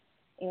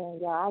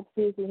 And I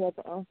seriously had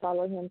to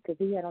unfollow him because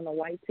he had on a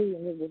white tee,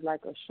 and it was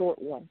like a short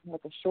one,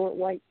 like a short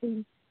white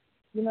tee.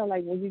 You know,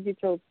 like when you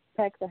get your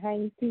packs of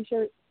Hanes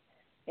T-shirts,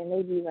 and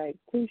they be like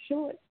too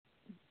short.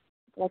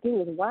 Like it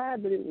was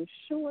wide, but it was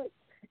short,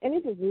 and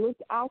it just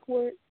looked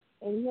awkward.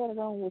 And he had it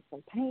on with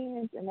some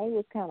pants, and they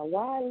was kind of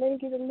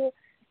wide-legged a little.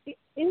 It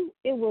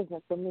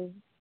wasn't for me.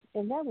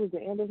 And that was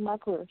the end of my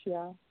crush,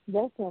 y'all.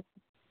 That's simple.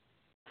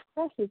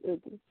 That's just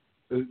ugly.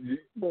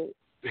 But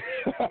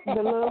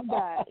the love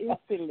died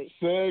instantly.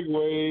 Segue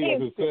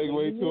to it.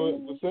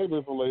 The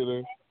segment for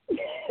later.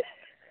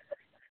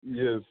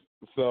 Yes.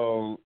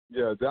 So,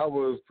 yeah, that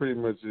was pretty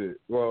much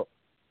it. Well,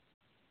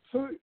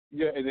 so,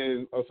 yeah, and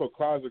then, so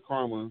Closet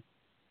Karma.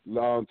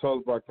 Tell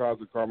us about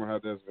Closet Karma, how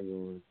that's been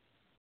going.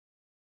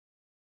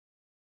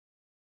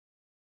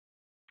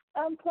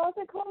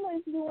 Closet Karma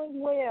is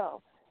doing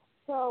well.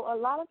 So a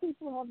lot of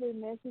people have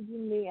been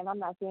messaging me, and I'm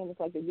not saying it's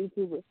like the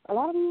YouTubers. A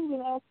lot of people have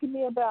been asking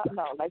me about,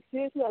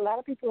 seriously, a lot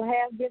of people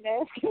have been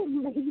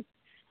asking me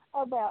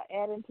about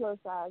adding plus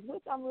size,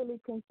 which I'm really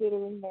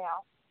considering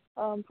now.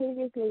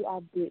 Previously, I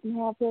didn't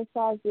have plus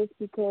size just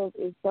because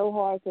it's so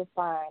hard to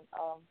find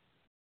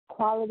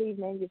quality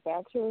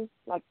manufacturers,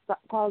 like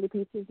quality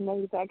pieces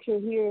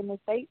manufactured here in the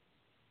States,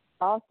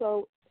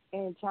 also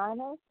in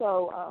China.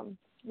 So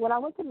when I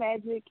went to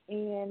Magic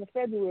in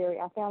February,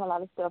 I found a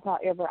lot of stuff.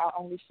 However, I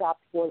only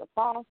shopped for the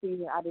fall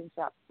season. I didn't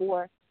shop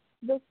for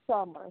the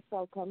summer.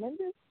 So coming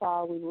this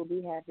fall, we will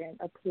be having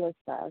a plus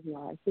size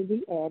line to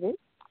be added.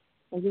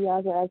 And you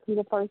guys are actually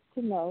the first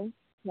to know.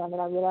 Now that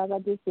I realize I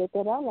just said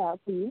that out loud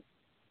to you.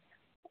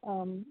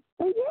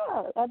 But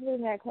yeah, other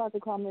than that,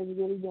 Closet Karma is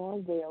really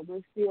doing well.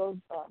 We're still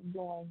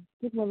doing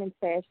just women's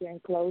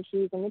fashion, clothes,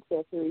 shoes, and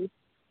accessories.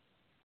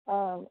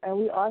 And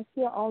we are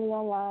still only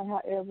online.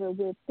 However,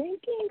 we're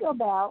thinking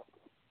about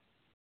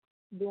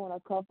doing a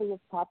couple of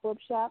pop-up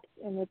shops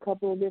in a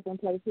couple of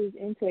different places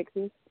in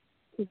Texas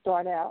to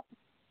start out.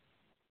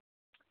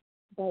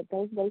 But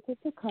those dates are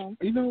to come.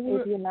 You know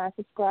what? If you're not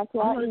subscribed to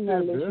our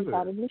email list, you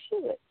probably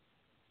should.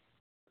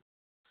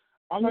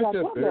 I like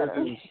that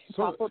better.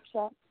 Pop-up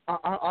shop.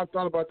 I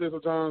thought about this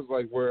sometimes,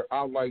 like where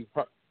I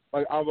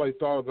I've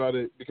thought about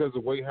it because of the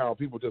way how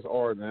people just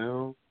are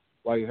now,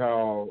 like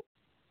how,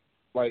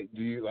 like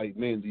do you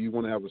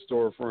want to have a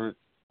storefront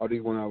or do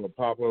you want to have a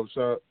pop-up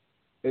shop?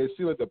 It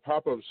seems like the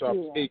pop-up shop,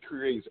 it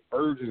creates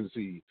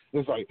urgency.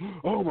 It's like,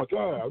 oh my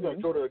God, I gotta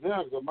go there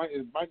now because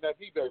it might not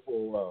be back for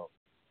a while.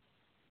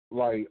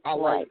 Like I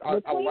like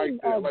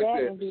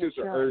that sense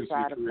of urgency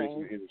creates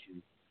in the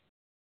industry.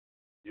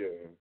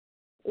 Yeah.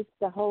 It's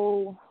the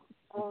whole.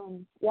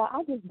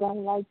 I just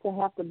don't like to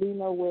have to be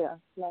nowhere.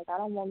 Like, I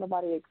don't want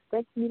nobody to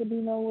expect me to be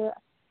nowhere.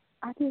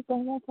 I just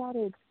don't want y'all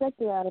to expect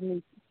it out of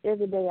me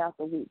every day out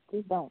the week.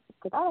 Just don't.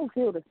 Because I don't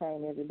feel the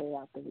same every day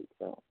out the week.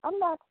 So I'm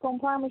not going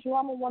to promise you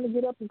I'm going to want to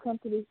get up and come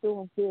to this store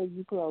and feel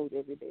you clothes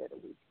every day of the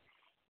week.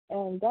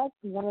 And that's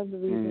one of the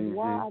reasons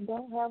why I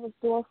don't have a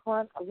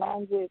storefront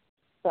along with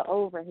the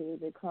overhead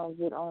that comes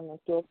with owning a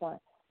storefront.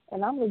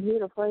 And I'm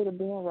legit afraid of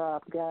being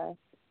robbed, guys.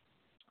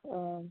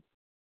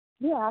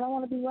 I don't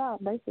want to be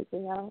robbed,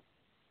 basically.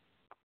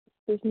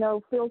 There's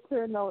no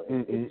filter, no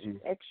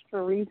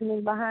extra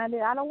reasoning behind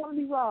it. I don't want to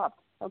be robbed,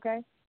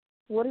 okay?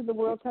 What is the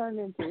world turned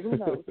into? Who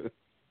knows?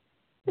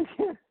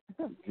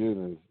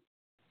 Goodness.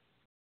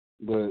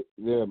 But,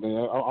 yeah,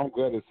 man, I'm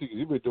glad to see you.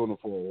 You've been doing it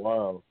for a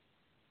while.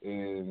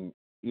 And,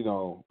 you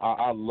know,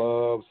 I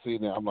love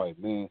seeing it. I'm like,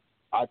 man,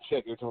 I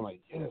check it. I'm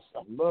like, yes,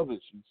 I love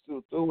it. She's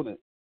still doing it.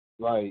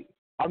 Like,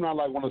 I'm not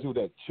like one of those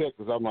people that check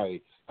because I'm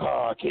like,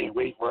 I can't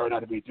wait for her not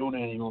to be doing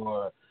it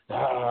anymore.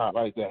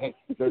 Like that.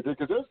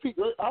 Because there's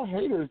people, our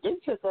haters, they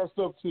check our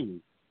stuff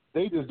too.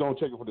 They just don't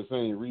check it for the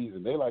same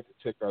reason. They like to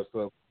check our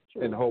stuff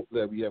in hope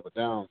that we have a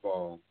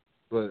downfall.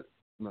 But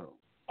no,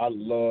 I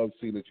love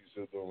seeing that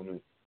you're still doing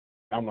it.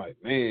 I'm like,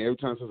 man, every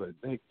time I say,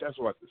 dang, that's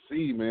what I can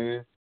see,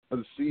 man. I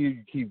can see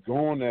you keep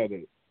going at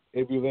it.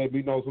 If you let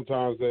me know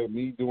sometimes that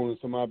me doing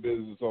some of my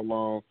business so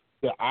long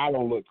that I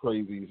don't look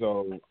crazy.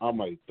 So I'm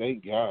like,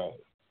 thank God.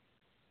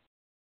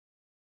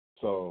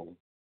 So,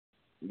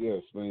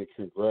 yes, man,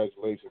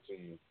 congratulations to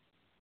you.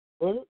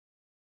 But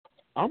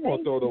I'm going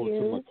to throw it over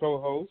to my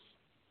co-host,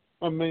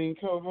 my main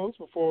co-host,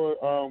 before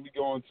we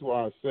go into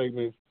our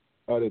segment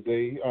of the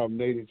day.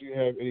 Nate, did you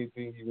have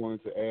anything you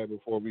wanted to add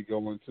before we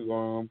go into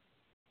our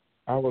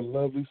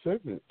lovely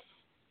segments?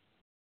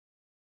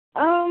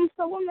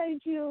 So what made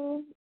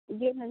you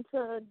get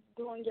into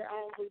doing your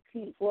own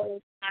boutique? What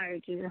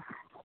inspired you?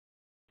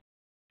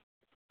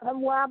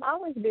 Well, I've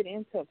always been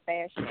into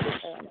fashion.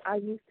 I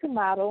used to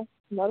model.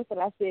 Notice that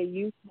I said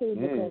used to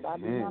because I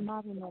do not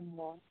model no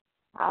more.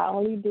 I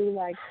only do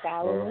like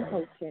styling and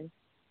coaching,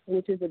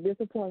 which is a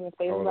disappointment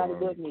for everybody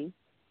but me,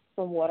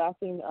 from what I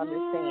seem to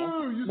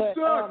understand.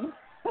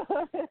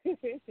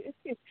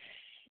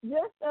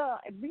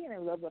 Just being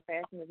in love with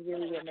fashion is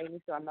really what made me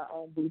start my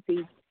own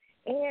boutique.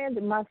 And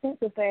my sense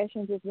of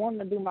fashion, just wanting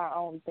to do my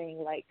own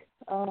thing. Like,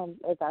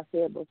 as I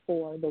said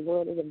before, the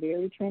world is a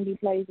very trendy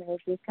place, and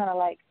it's just kind of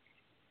like,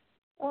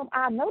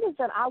 I noticed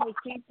that I would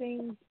see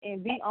things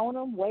and be on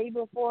them way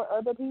before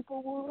other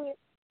people would.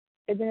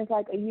 And then it's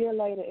like a year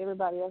later,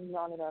 everybody else is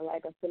on it, or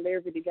like a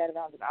celebrity got it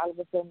on it. All of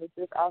a sudden, it's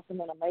this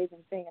awesome and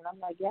amazing thing. And I'm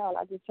like, y'all,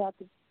 I just tried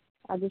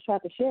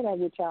to share that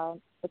with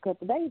y'all a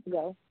couple years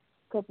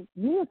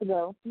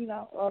ago, you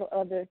know, or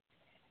other.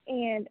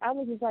 And I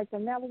was just like, so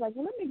now I was like,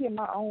 well, let me get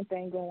my own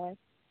thing going.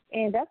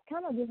 And that's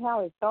kind of just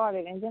how it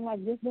started. And then,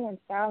 like, just doing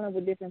styling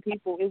with different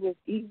people, it was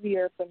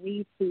easier for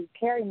me to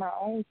carry my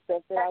own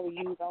stuff that I would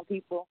use on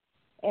people.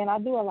 And I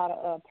do a lot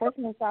of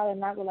personal styling,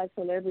 not with, like,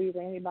 celebrities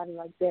or anybody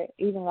like that,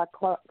 even, like,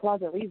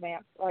 closet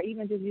revamps, or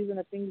even just using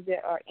the things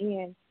that are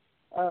in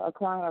a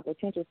client or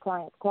potential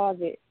client's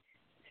closet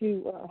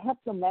to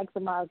help them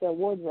maximize their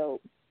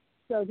wardrobe.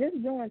 So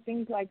just doing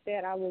things like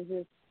that, I was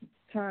just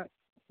turned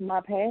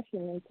my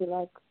passion into,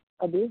 like,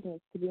 a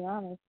business, to be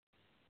honest.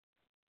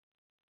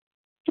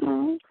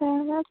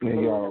 Okay, that's cool.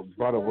 And y'all,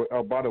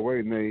 by the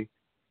way, Nay,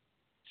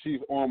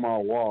 she's on my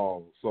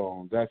wall,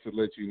 so that's to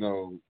let you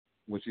know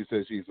when she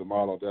says she's a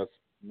model.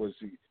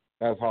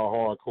 That's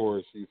how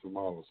hardcore she's a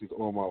model. She's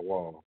on my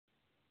wall.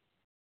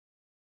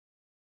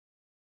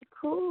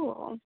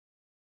 Cool.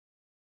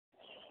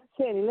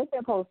 Teddy, let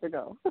that poster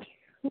go.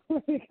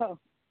 Let it go.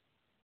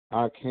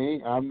 I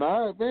can't. I'm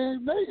not,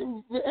 man. Angela,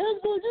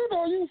 you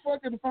know you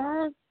fucking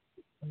fine.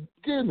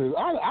 Goodness,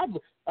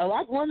 I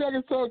like one thing I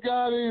can tell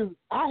God is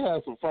I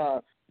had some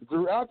fine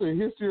throughout the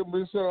history of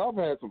this show. I've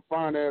had some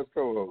fine ass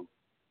co-hosts.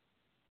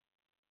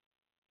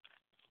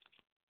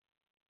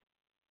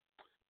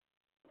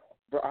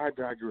 But I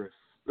digress.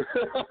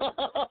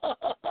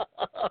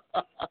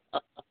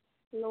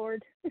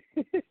 Lord.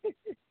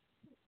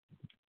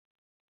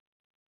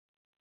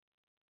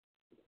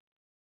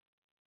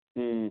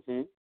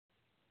 Mm-hmm.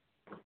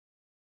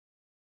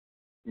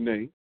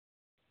 Nate.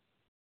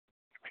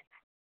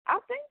 I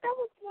think that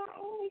was my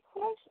only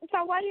question.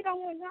 So why you don't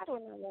want to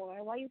no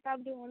more? Why you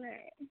stop doing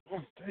that?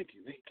 Oh, thank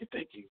you, Nate.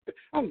 Thank you.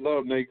 I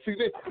love Nate. See,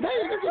 Nate is my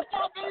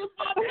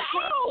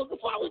house.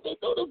 That's why we been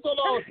doing this so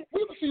long.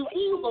 He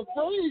was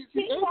afraid.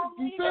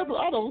 He said, but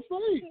I don't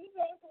say. He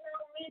doesn't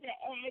want me to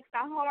ask a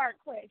hard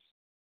question.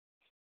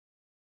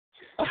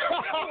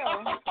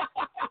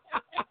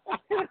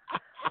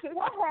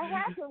 What had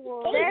happened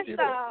was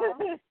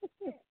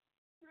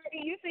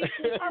you see,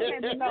 okay,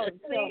 but no,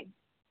 see,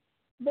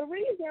 the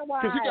reason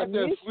why you got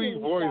that sweet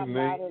voice, Nate.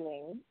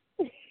 modeling,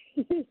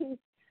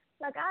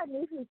 like I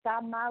initially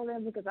stopped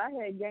modeling because I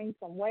had gained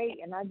some weight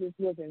and I just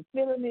wasn't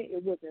feeling it.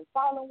 It wasn't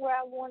falling where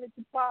I wanted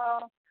to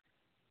fall.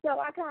 So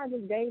I kind of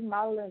just gave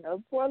modeling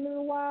up for a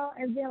little while,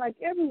 and then like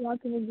every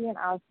once and again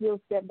I'll still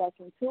step back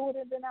into it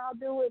and then I'll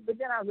do it. But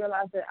then I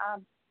realized that I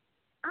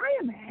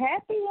am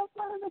happy in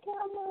front of the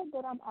camera,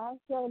 but I'm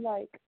also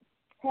like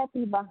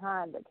happy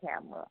behind the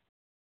camera.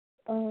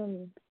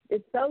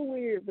 It's so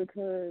weird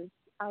because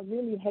I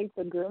really hate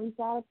the girly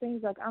side of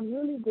things. Like I'm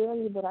really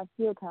girly, but I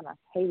still kind of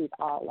hate it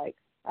all. Like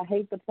I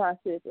hate the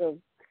process of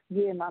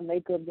getting my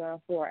makeup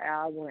done for an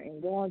hour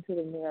and going to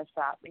the nail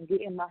shop and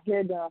getting my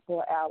hair done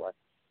for an hour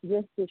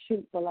just to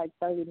shoot for like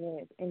 30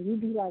 minutes. And you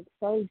be like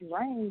so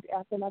drained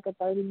after like a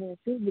 30-minute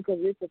shoot because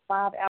it's a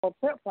 5-hour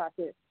prep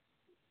process.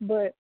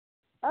 But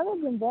other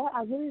than that,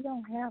 I really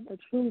don't have a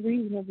true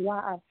reason of why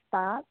I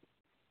stopped.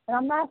 And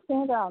I'm not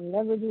saying that I'll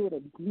never do it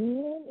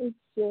again. It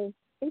just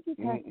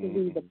has to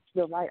be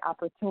the right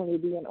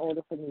opportunity in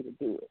order for me to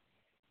do it.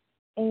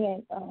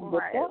 And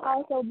with that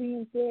also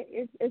being said,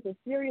 it's a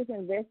serious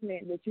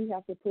investment that you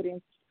have to put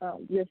in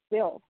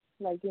yourself,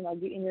 like, you know,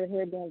 getting your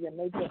hair done, your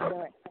makeup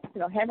done,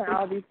 you know, having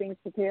all these things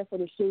prepared for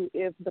the shoot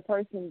if the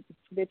person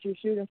that you're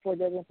shooting for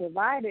doesn't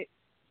provide it.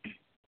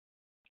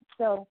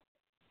 So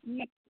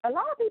a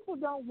lot of people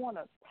don't want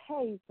to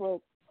pay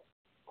for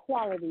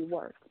quality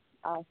work.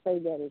 I'll say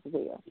that as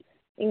well.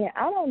 And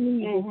I don't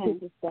need just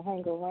pictures to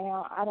hang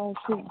around. I don't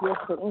shoot just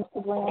for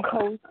Instagram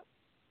posts.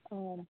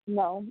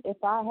 No,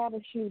 if I have a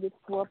shoot, it's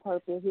for a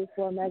purpose. It's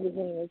for a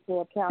magazine. It's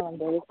for a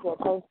calendar. It's for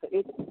a poster.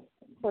 It's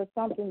for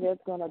something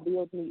that's going to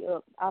build me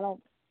up.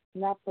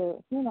 Not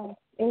for, you know,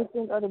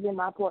 anything other than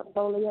my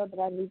portfolio, but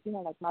I need, you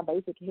know, like my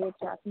basic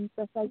headshots and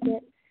stuff like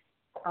that.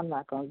 I'm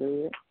not going to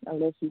do it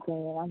unless you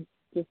can. I'm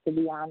just, to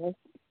be honest,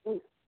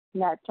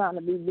 not trying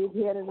to be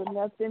big-headed or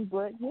nothing,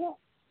 but yeah.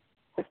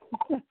 I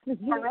feel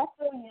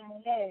you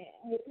on that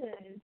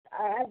because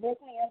I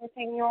definitely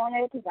understand you on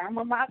that because I'm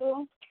a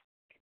model.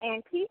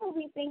 And people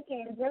be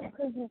thinking just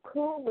because you're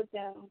cool with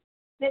them,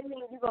 that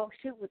means you're going to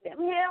shoot with them.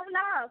 Hell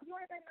no. If you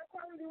ain't got no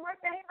quality work,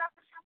 they ain't about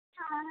to shoot with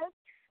you.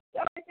 The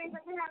only thing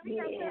that you have to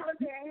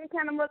look at any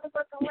kind of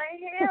motherfucking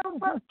way, hell,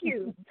 fuck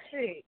you.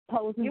 Shit.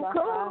 You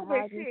cool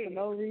with shit. For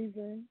no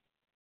reason.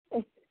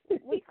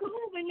 We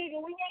cool, but nigga,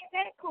 we ain't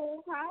that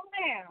cool. Calm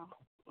down.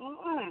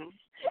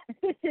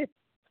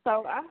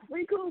 So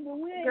we cool, but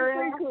we ain't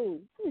pretty cool.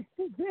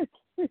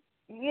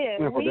 Yeah.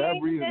 For that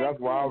reason, that's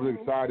why I was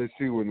excited to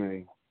shoot with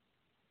me.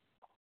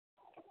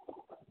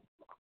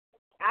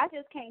 I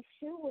just can't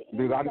shoot with you.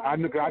 Because I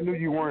knew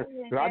you weren't.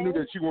 Because I knew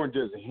that you weren't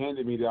just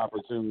handing me the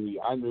opportunity.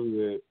 I knew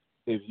that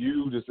if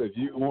you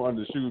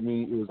wanted to shoot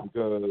me, it was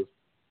because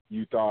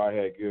you thought I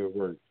had good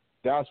work.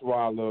 That's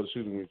why I love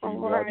shooting with you.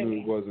 Right. I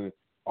knew it wasn't.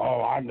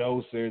 Oh, I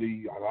know,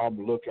 City. I'm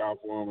gonna look out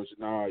for him.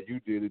 Nah, you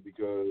did it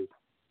because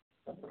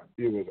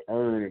it was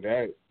earned,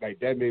 and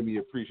that made me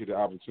appreciate the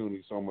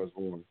opportunity so much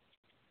more.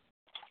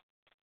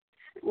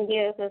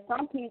 Yeah, because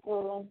some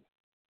people,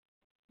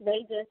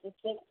 they just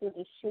expect to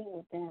the shoot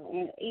with them,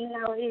 and you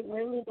know it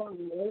really don't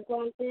work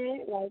like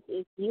that. Like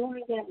if you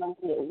ain't got no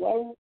good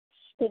work,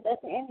 because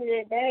at the end of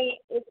the day,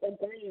 it's a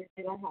brand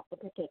that I have to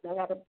protect. I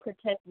got to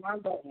protect my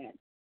brand.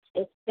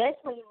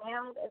 Especially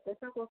now, as a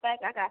simple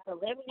fact, I got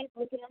celebrities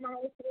looking at my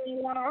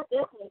Instagram now. I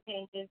definitely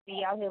can't just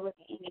be out here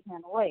looking any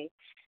kind of way.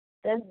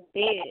 That's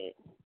dead.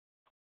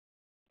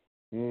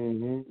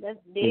 That's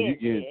dead. You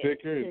getting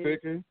thicker and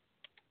thicker?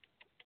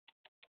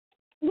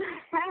 You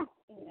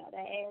know, that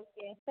ass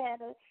getting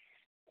fatter.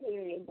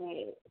 Period,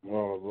 babe.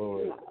 Oh,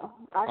 Lord. No,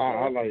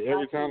 I like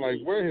every time,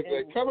 like, where is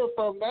that coming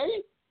from,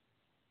 Nate?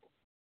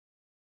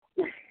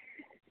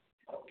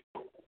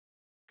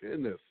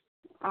 Goodness.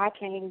 I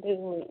can't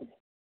do it.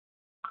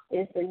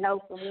 It's a no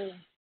for me.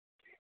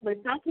 But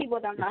some people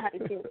don't know how to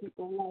tell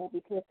people no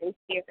because they're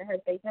scared to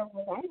hurt themselves.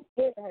 I ain't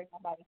scared to hurt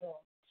nobody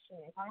else. Shit,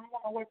 if I don't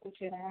want to work with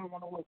you, then I don't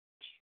want to work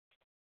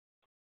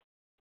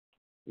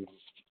with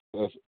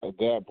you. That's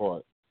that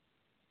part.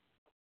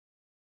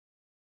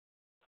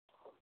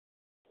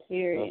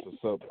 Period. That's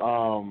what's up.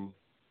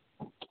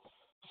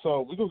 So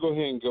we're gonna go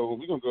ahead and go.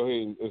 We're gonna go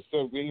ahead and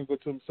instead we ain't go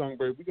to the song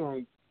break.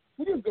 We're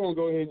just gonna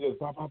go ahead and just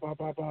pop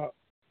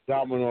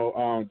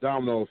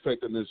domino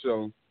effect in this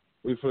show.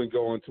 We're gonna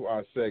go into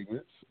our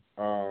segments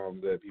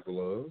that people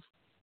love.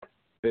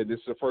 And this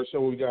is the first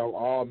show we got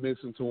all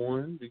mixed into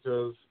one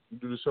because we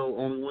do the show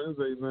only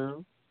Wednesdays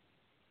now.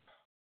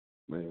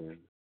 Man,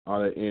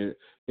 all that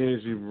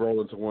energy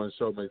roll into one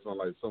show makes my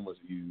life so much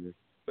easier.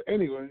 But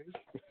anyways,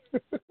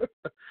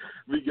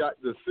 we got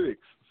the 6.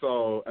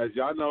 So as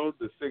y'all know,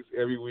 the 6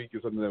 every week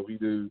is something that we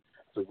do.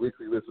 It's a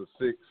weekly list of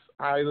 6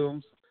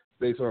 items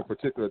based on a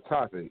particular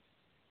topic.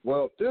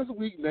 Well, this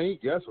week,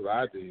 Nate, guess what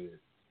I did?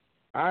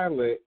 I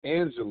let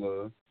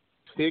Angela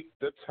pick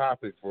the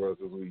topic for us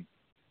this week.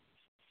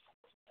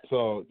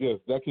 So yes,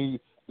 that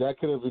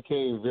could have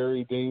became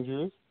very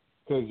dangerous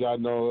because y'all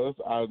know us.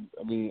 I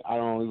mean, I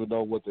don't even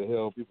know what the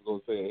hell people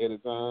gonna say ahead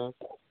of time.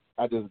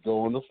 I just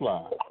go on the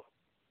fly.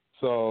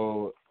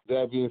 So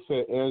that being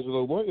said,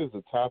 Angela, what is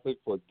the topic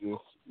for this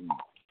week?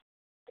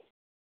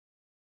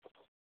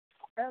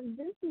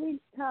 This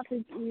week's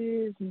topic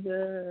is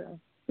the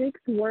 6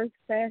 worst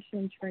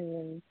fashion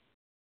trends.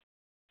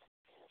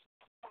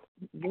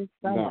 This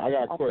summer, now, I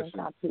got a question.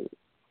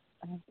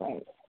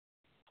 Okay.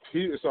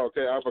 It's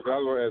okay. I was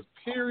going to ask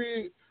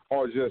period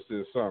or just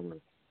this summer?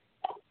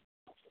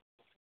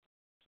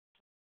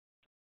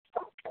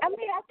 I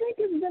mean, I think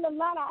it's been a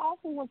lot of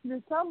awful ones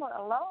this summer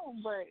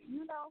alone, but,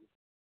 you know.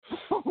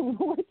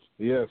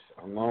 Yes,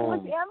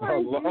 alone. Whatever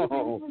is easy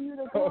for you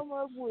to come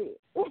up with.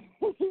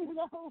 You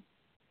know?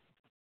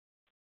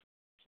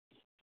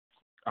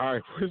 All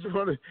right, which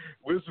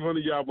one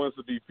of y'all wants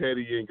to be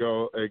petty and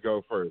go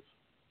first?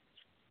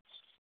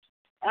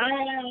 I'll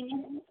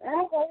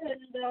go ahead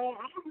and go.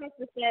 I have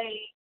to say,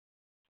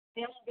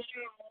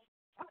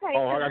 okay.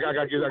 Oh, I got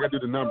to do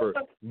the number.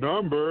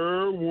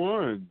 Number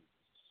 1.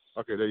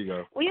 Okay, there you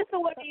go. We used to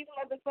wear these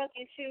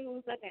motherfucking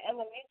shoes like in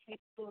elementary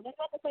school. The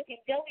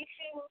motherfucking jelly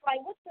shoes. Like,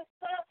 what the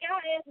fuck?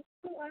 Y'all ass is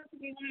too old to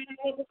be wearing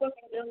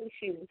motherfucking jelly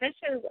shoes. That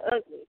shit is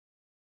ugly.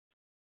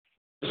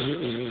 It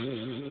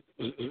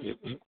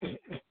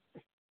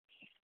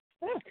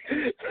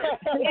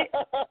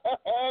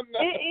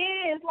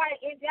is like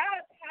if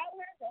y'all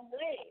powers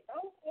away.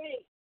 Don't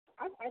wait.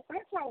 I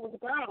thought y'all was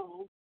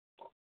grown.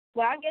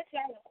 Well, I guess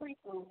y'all are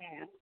preschool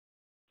now.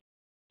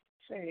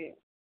 Shit.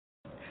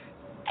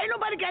 Ain't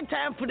nobody got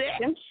time for that.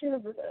 Them shoes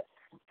was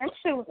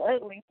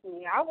ugly to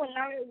me. I would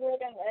not wear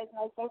them as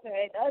no fucking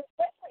age.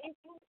 Especially if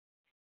you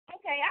I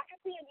can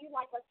see if you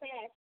like a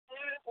size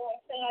 5 or a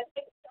size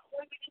 6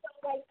 or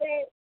something like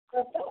that.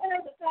 But don't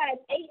have a size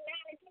 8, 9,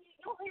 and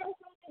 10. Don't have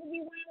something to be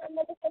wearing a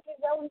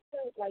motherfucking jelly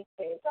suit like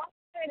that. So I'm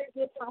saying it's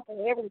just something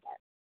for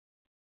everybody.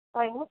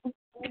 Like, what the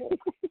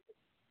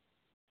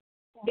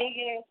big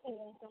ass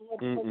shoes, some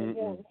motherfucking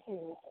jelly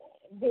shoes.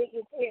 Big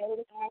as hell,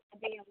 looking like a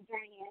damn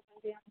giant,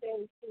 some damn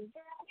jelly shoes.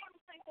 Girl, I never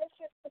take that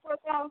shit the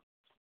fuck off.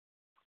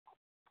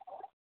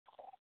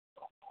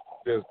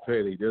 That's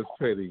petty.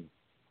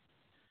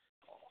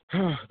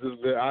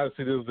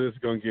 Honestly, this list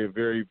is going to get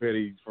very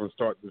petty from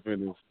start to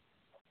finish.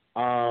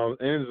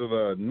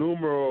 Angela,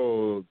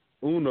 numero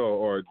 1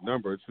 or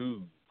number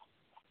 2?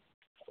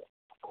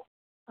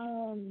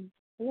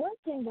 One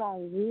thing that I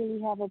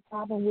really have a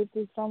problem with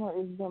this summer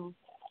is them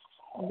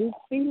big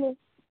feelers,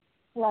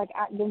 like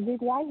the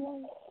big white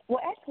ones. Well,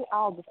 actually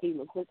all the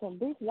feelers, but some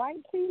big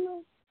white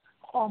feelers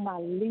are my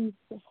least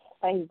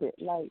favorite.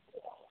 Like,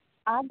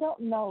 I don't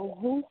know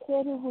who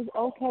said it was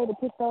okay to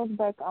put those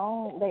back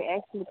on. They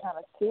actually kind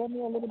of scare me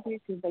a little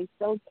bit because they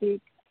so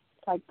thick,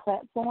 like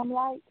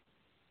platform-like.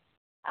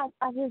 I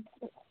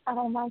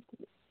don't like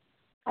it.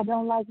 I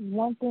don't like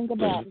one thing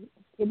about it.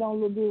 It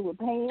don't look good with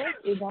pants.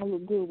 It don't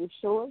look good with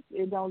shorts.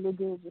 It don't look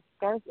good with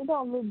skirts. It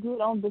don't look good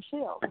on the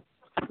shelf.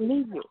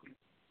 Leave it.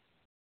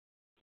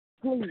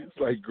 Please. It's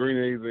like green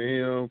eggs and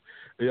ham.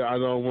 Yeah, I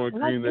don't want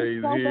green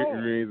eggs so here,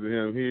 bad. green eggs and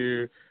ham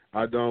here.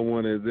 I don't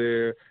want it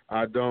there.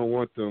 I don't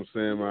want them,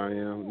 Sam. I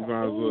am. You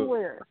might as well.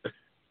 Anywhere.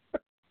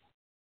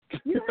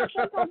 You know,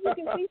 sometimes you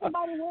can see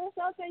somebody wearing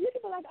something, you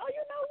can be like, oh,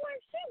 you know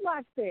what? She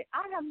likes it.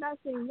 I have not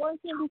seen one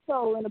single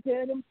soul in a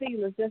pair of them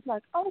feelers just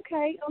like,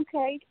 okay, I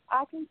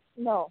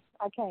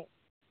can't.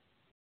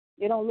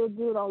 It don't look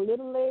good on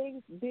little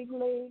legs, big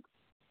legs,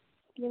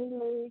 skinny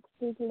legs,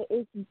 big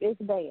legs.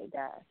 It's bad,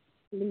 guys.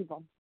 Leave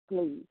them,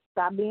 please.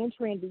 Stop being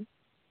trendy.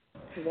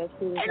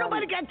 Ain't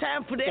nobody got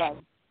time for that.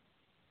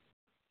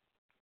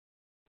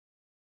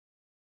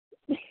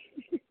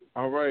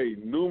 All right,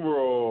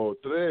 numero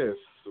 3,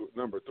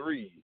 number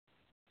 3.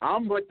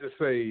 I'm going to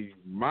say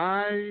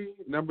my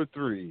number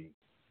 3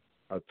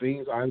 are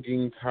things I'm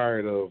getting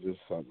tired of this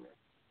summer.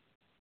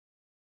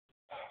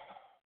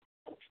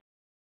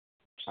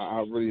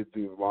 I really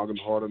think long and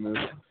hard on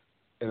this,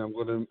 and I'm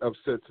going to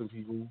upset some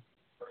people.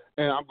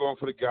 And I'm going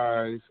for the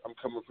guys. I'm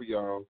coming for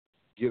y'all.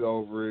 Get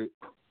over it.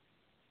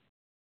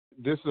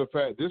 This is a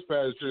fact. This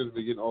fashion trend has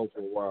been getting old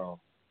for a while.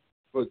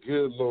 But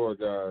good Lord,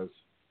 guys.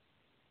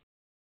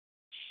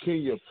 Can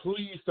you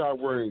please start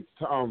wearing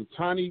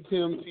Tiny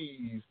Tim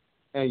tees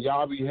and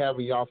y'all be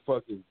having y'all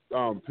fucking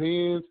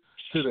pins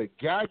to the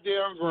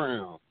goddamn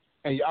ground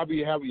and y'all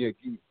be having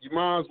you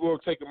might as well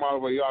take them all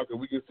the way out because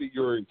we can see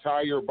your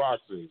entire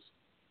boxers.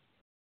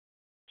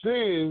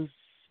 Then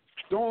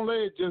don't let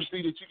it just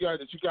be that you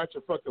got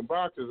your fucking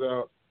boxers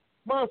out.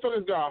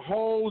 Motherfuckers got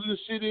holes and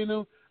shit in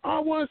them. I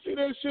don't want to see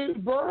that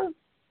shit, bro.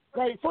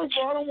 Like, first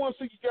of all, I don't want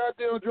to see your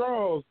goddamn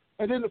drawers.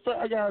 And then the fact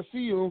I gotta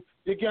see them,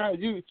 you got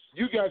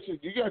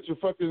your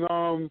fucking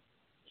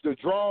the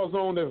drawers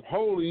on that's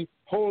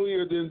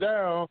holier than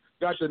thou.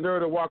 Got the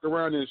nerve to walk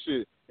around and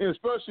shit. And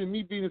especially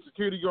me being a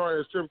security guard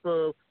at a strip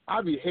club,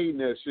 I be hating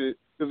that shit.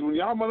 Because when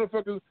y'all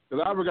motherfuckers,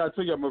 because I gotta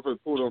tell y'all motherfuckers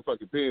pull on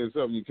fucking pants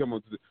up and you come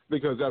up to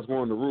because that's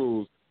one of the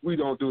rules. We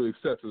don't do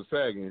excessive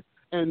sagging.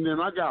 And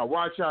then I gotta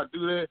watch y'all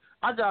do that.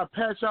 I gotta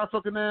pat y'all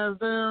fucking ass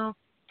down.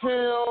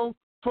 Hell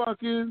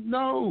fucking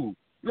no.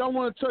 Y'all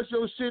want to touch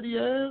your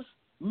shitty ass?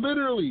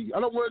 Literally, I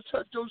don't want to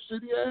touch your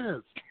shitty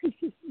ass.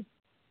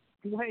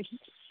 Wait.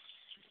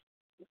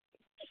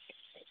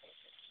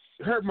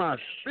 Hurt my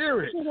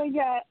spirit. What they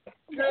got?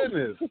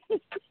 Goodness.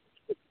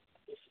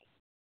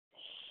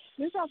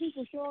 This how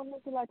people show them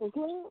looking like a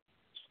club?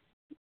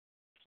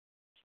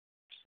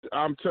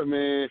 I'm telling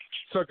man,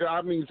 sucker.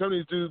 I mean, some of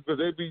these dudes,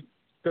 because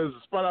the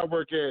spot I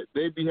work at,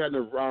 they be having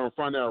to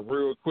find out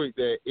real quick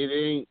that it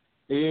ain't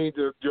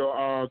your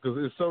because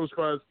there's some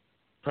spots,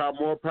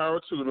 more power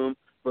to them,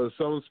 but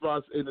some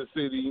spots in the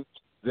city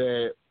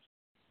that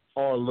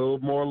are a little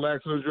more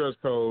lax on the dress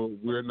code,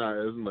 we're not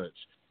as much.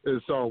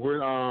 And so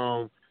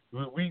we're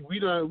we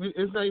don't.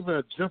 It's not even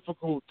a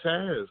difficult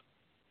task.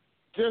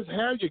 Just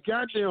have your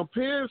goddamn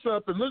pants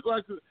up and look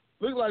like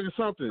it's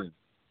something.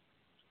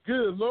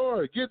 Good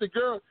Lord, get the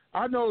girl.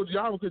 I know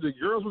y'all because the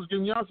girls was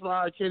giving y'all some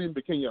eye candy,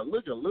 but can y'all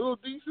look a little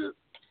decent?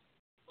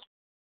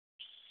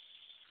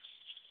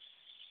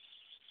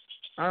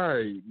 All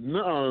right,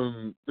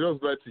 goes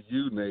back to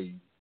you, Nate.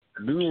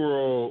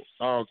 Numero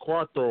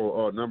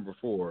cuatro, number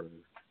 4.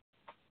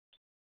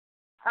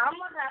 I'm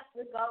gonna have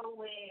to go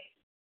with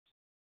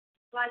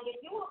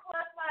if you a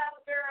plus size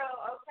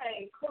girl,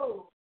 okay,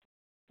 cool.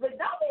 But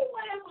don't be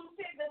wearing some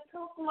shit that's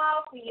too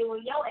small for you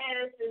and your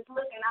ass is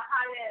looking a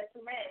hot ass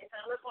mess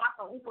and look like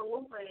a Oompa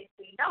Loompa and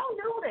shit. Don't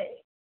do that.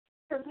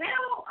 Because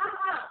now,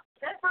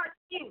 that's not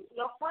cute.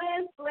 Your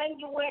friends letting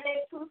you wear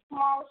that too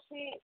small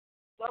shit.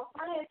 Your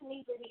friends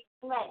need to be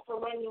smacked for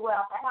letting you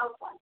out the house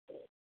like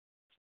that.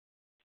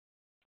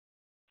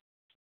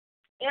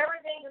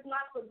 Everything is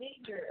not for big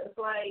girls.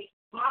 Like,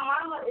 my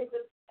mama is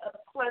a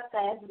plus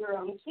size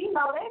girl and she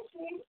know that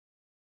shit.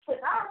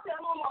 Because I'll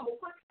tell my mama,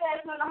 quick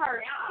fast in a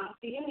hurry.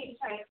 See, you need to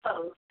change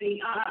clothes. See,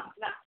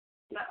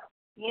 no.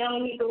 You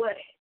don't need to wear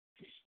that.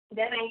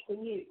 That ain't for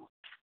you.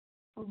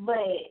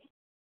 But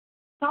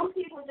some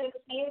people just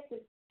scared to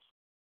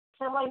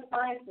tell their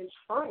friends the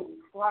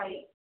truth.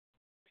 Like,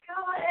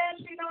 tell her ass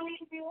she don't need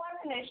to be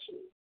wearing that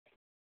shit.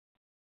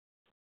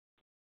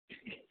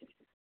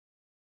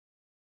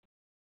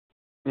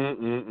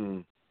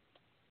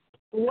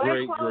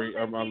 Great. I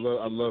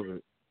love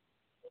it.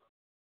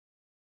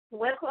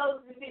 Wear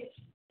clothes to bitch.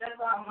 That's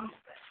all I'm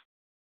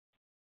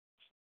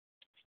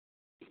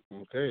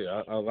saying. Okay,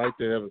 I like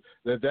that.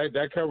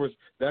 That covers.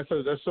 That's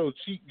so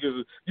cheap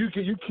because you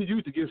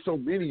can get so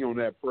many on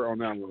that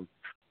one.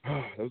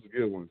 That's a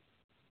good one.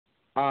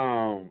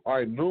 All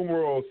right,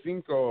 numero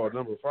 5,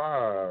 number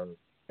 5,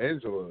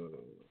 Angela.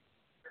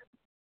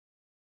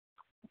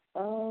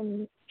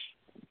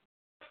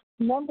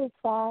 Number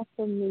 5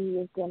 for me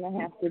is gonna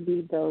have to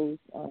be those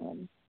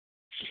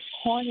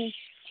harness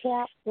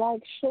chap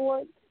like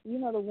shorts. You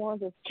know, the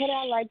ones that cut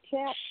out like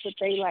chaps, but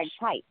they like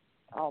tight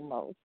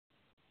almost.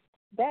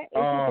 That is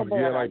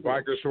like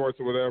biker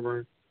shorts or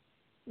whatever.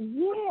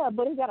 Yeah,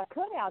 but it got a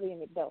cutout in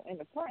it though, in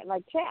the front,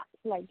 like chaps,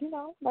 like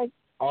chaps.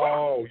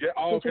 Oh yeah,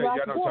 okay, yeah, I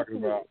know what you're talking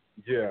about.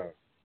 Yeah.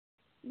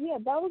 Yeah,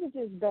 those are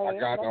just bad. I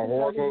got a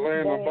horse in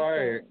the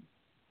bag.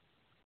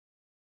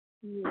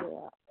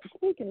 Yeah.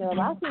 Speaking of,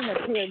 I seen a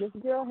pair. This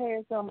girl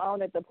had some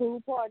on at the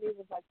pool party. It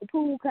was like the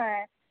pool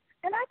kind.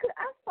 And I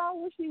saw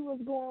where she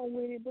was going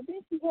with it, but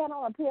then she had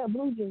on a pair of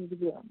blue jeans with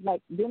them,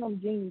 like denim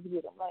jeans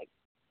with them. Like,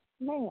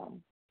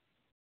 ma'am,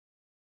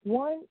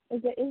 one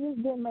is that it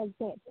just didn't make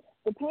sense.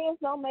 The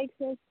pants don't make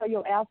sense, so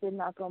your outfit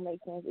not gonna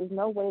make sense. There's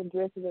no way of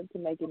dressing it to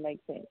make it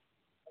make sense.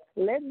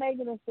 Let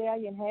Megan Thee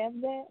Stallion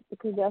have that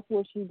because that's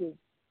what she do.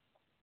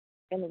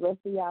 And the rest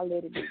of y'all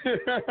let it be.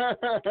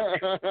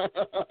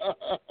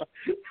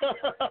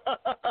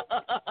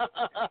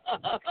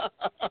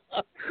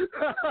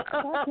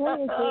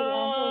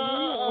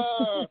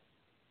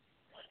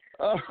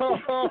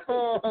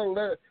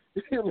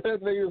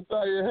 Let niggas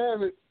tell you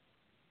have it.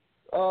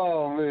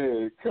 Oh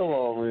man, come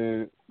on,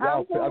 man.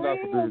 I'm because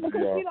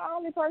she's the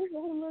only person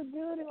who looks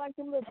good in like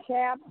them little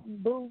chaps,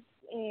 boots,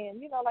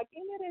 and like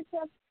any of that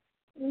stuff.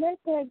 Let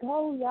that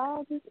go,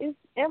 y'all. It's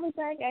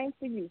everything ain't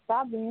for you.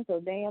 Stop being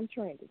so damn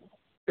trendy.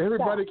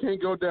 Everybody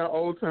can't go down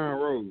Old Town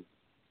Road.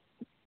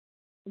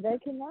 They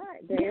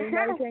cannot.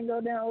 Everybody can't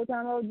go down Old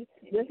Town Road.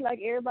 Just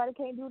like everybody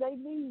can't do their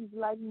knees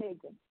like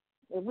Megan.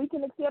 If we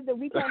can accept that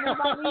we can't do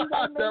our knees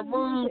like Megan, we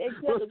can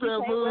accept that we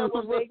can't wear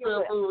what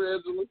Megan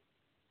wears.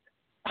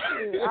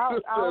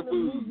 All the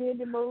knee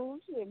bending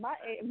moves.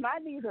 My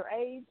knees are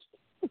aged,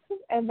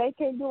 and they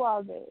can't do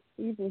all that.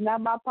 It's not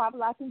my pop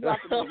lock and drop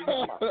it.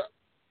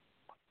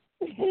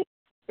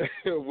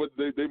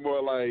 They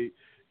more like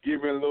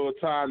give it a little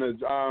time to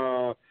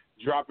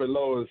drop it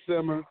low and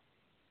simmer.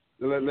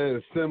 let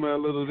it simmer a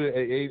little bit.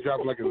 Ain't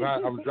dropping like it's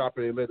hot. I'm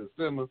dropping it, let it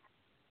simmer.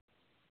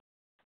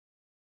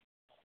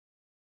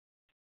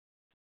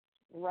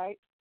 Right.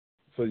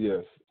 So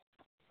yes,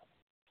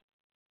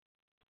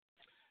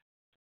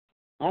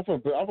 I'm gonna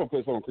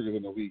put some crickets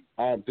in the week.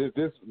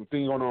 This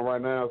thing going on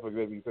right now, so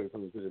let me say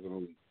some crickets in the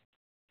week.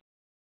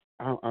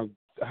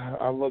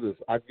 I love this.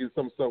 I get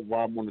some stuff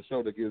while I'm on the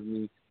show that gives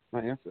me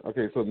my answer.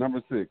 Okay, so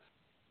number six,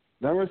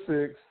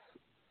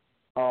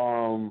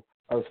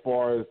 as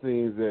far as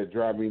things that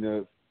drive me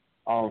nuts,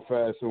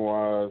 fashion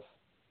wise,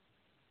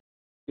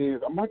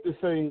 is I might just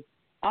say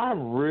I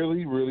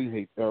really, really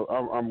hate.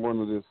 I'm one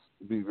of this.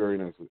 Be very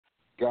nice with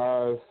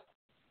guys.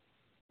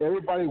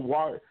 Everybody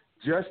walk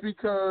just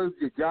because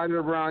you got it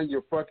around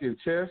your fucking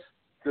chest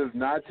does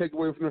not take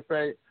away from the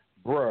fact,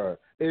 bruh,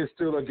 it's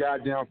still a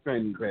goddamn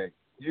fanny pack.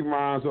 You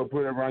might as well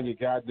put it around your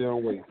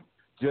goddamn waist.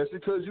 Just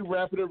because you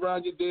wrap it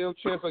around your damn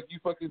chest like you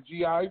fucking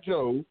G.I.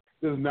 Joe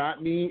does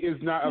not mean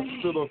it's not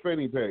still a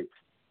fanny pack.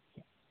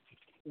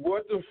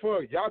 What the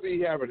fuck? Y'all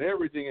be having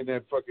everything in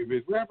that fucking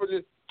bitch. What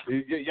happened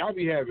to y'all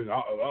be having,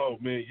 oh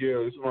man,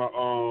 yeah, this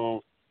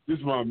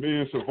is my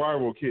men's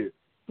survival kit.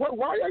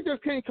 Why y'all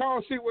just can't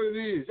call shit what it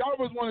is? Y'all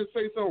always want to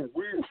say something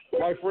weird.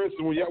 Like, for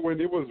instance, when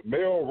it was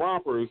male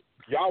rompers,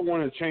 y'all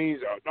want to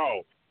change,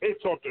 no,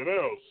 it's something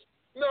else.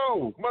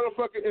 No,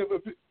 motherfucker,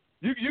 if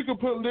you can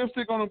put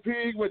lipstick on a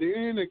pig with the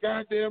end of the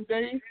goddamn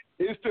day,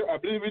 it's still,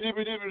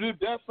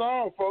 that's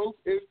all, folks.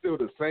 It's still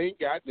the same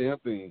goddamn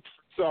thing.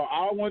 So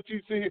I want you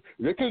to see,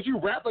 because you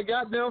wrap a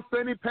goddamn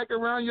fanny pack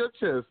around your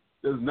chest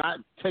does not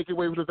take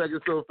away from the fact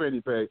it's still a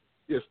fanny pack.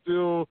 You're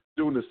still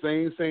doing the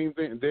same thing,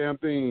 damn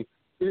thing.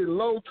 It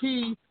low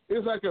key,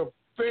 it's like a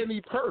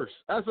fanny purse.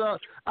 That's why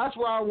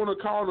I want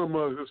to call them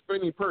a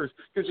fanny purse,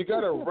 because you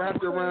got to wrap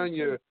it around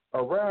you,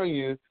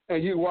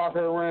 and you walk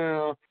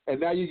around, and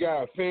now you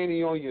got a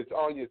fanny on your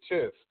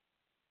chest.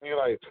 And you're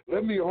like,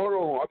 let me hold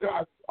on.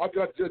 I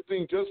got this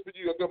thing just for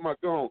you. I got my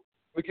gum.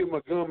 Let me get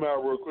my gum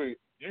out real quick.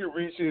 You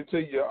reach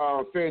into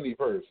your fanny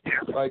purse.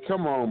 Like,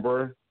 come on,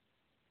 bro.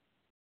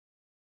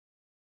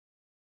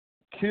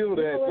 Kill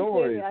that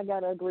noise. I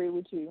gotta agree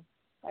with you.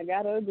 I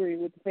gotta agree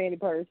with the fanny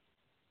purse.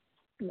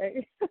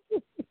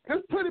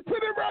 Just put it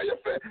around your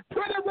face.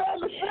 Put it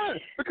around the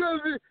front,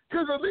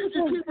 because at least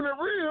you're keeping it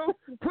real.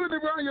 Put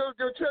it around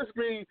your chest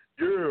means,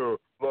 yeah,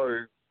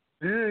 like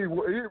it ain't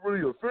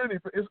really a fanny.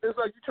 It's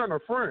like you're trying to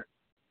front.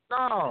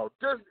 No,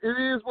 just it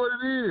is what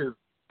it is.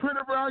 Put it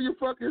around your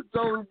fucking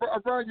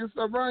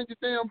around your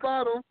damn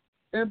bottom,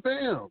 and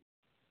bam.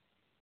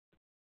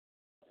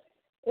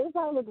 It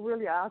probably look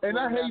really awkward. And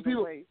I hate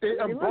people.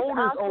 A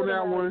bonus on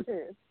that one.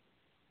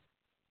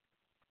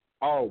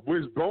 Oh,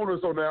 which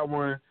bonus on that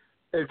one?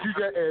 If you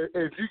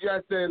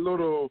got that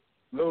little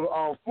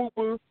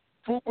fupas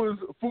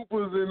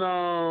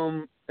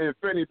and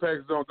fanny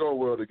packs don't go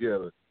well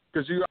together,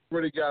 because you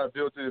already got a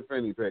built-in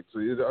fanny pack, so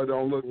it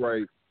don't look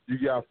right. You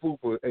got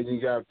fupa and you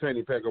got a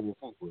fanny pack over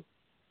fupa.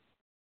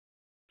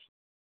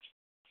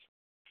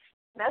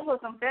 That's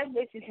what some fat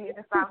bitches need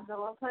to stop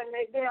doing, putting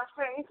their damn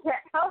fanny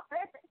pack over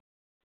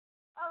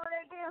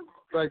their damn.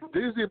 Like,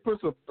 Disney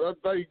puts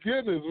like,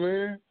 goodness,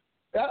 man.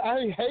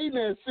 I hate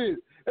that shit.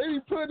 They be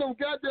putting them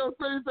goddamn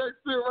fanny pack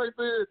still right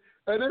there,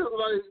 and it's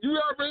like, you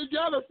already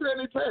got a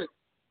fanny pack.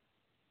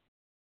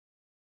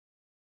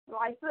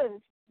 Like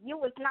this, you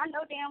was not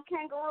no damn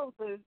kangaroo,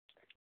 sis.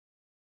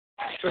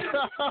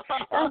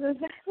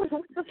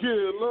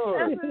 Good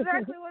Lord. That's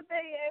exactly what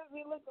they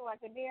be looking like,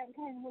 a damn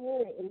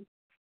kangaroo.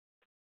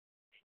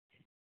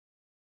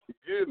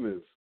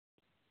 Goodness.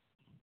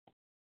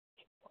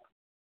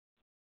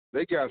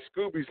 They got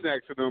Scooby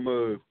snacks in them.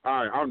 All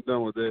right, I'm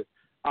done with that.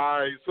 All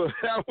right, so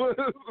that was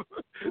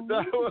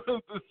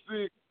the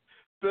sixth.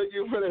 Thank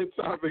you for that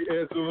topic,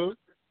 Angela.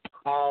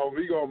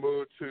 We're going to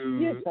move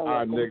to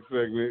our next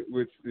segment,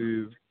 which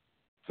is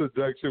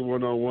Seduction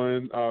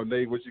 101.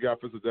 Nate, what you got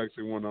for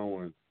Seduction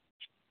 101?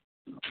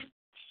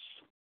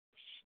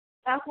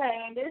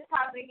 Okay, and this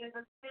topic is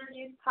a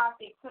serious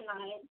topic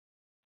tonight.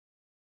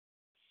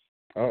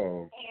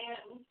 Uh-oh.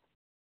 And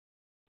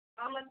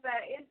I'm going to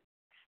say, it's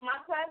my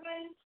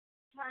cousin,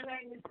 her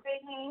name is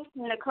Sydney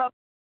Nicole.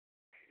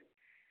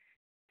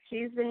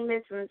 She's been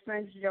missing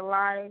since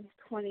July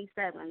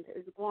 27th.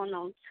 It's going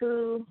on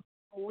 2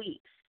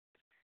 weeks.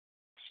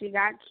 She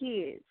got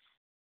kids.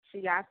 She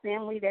got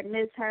family that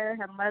miss her.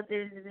 Her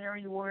mother is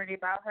very worried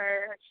about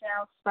her. Her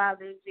child's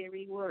father is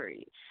very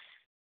worried.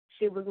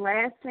 She was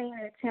last seen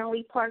at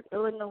Tinley Park,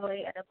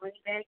 Illinois at a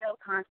Winnebago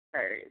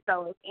concert.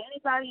 So if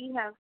anybody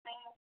has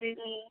seen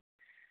Sydney,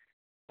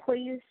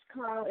 please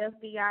call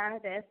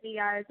FBI. The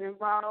FBI is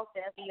involved.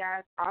 The FBI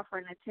is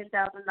offering a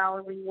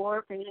 $10,000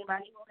 reward for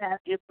anybody who has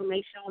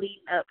information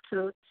leading up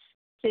to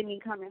Sydney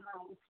coming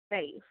home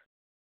safe.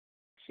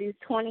 She's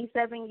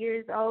 27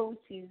 years old.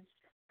 She's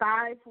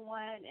 5'1"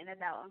 and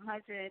about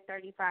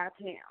 135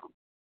 pounds.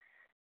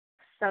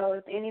 So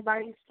if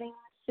anybody's seen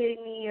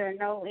Sydney or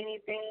know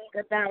anything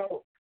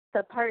about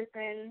the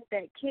person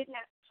that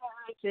kidnapped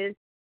her, just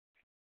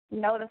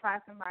notify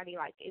somebody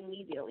like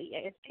immediately,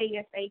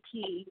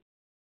 ASAP.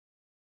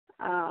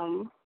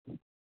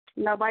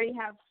 Nobody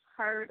has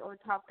heard or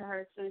talked to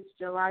her since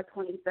July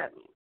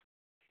 27th.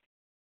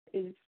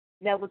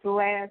 That was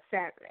last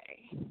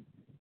Saturday.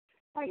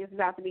 Like, it's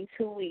about to be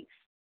 2 weeks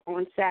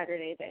on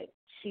Saturday that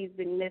she's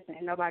been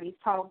missing. Nobody's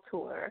talked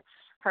to her.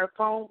 Her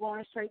phone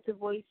going straight to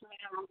voicemail.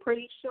 I'm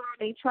pretty sure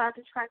they tried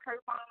to track her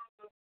phone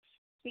to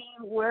see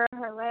where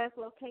her last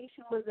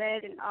location was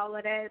at and all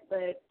of that,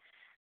 but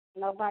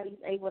nobody's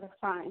able to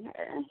find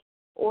her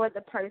or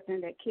the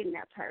person that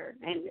kidnapped her.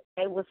 And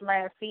they was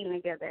last seen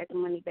together at the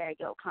Moneybag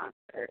Yo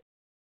concert.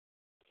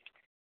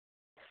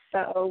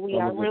 So we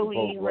are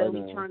really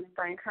trying to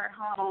bring her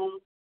home.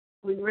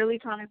 We're really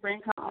trying to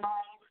bring her home.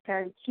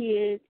 Her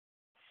kids.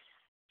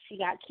 She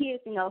got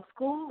kids.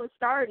 School is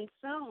starting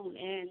soon,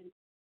 and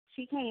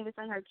she can't even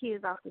send her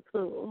kids off to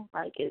school.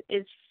 Like, it's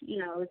it's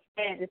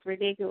sad. It's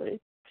ridiculous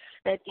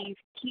that these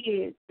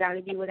kids got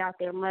to be without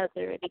their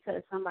mother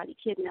because somebody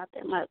kidnapped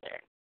their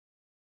mother.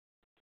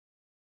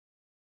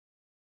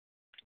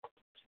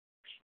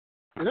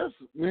 That's,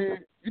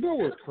 man, you know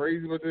what's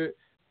crazy with it?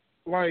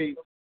 Like,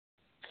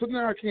 something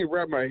I can't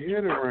wrap my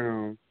head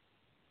around.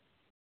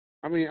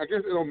 I mean, I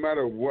guess it don't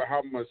matter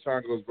how much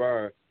time goes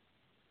by.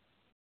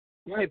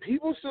 Like,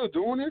 people still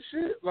doing this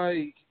shit?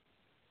 Like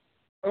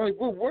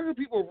what do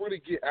people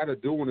really get out of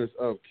doing this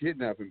of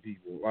kidnapping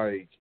people?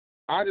 Like,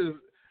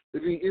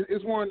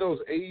 it's one of those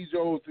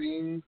age-old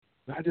things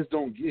that I just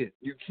don't get.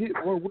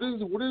 What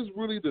is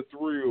really the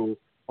thrill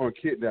on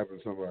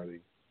kidnapping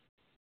somebody?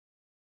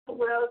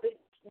 Well, the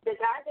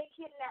guy that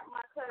kidnapped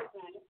my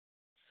cousin,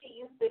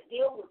 she used to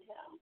deal with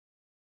him.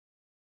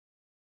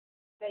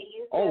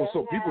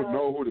 So people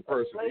know who the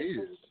person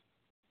is.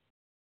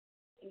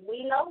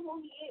 We know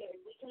who he is.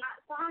 We cannot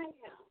find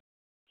him.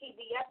 He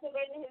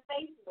deactivated his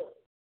Facebook.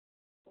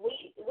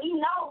 We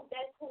know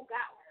that's who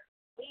got her.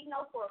 We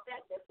know for a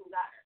fact that's who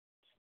got her.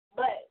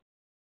 But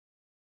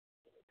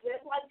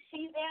just like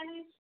she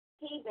vanished,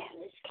 he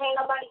vanished. Can't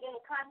nobody get in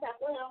contact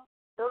with him.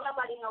 Don't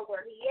nobody know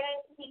where he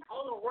is. He's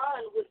on the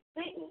run with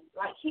Sydney.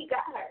 Like, he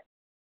got her.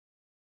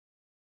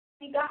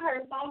 He got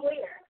her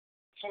somewhere.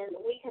 And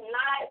we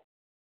cannot,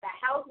 the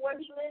house where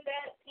he lived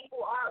at, the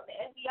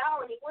FBI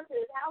already went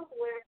to his house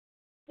where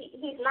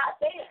he's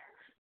not there.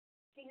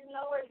 He's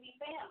nowhere to be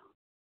found.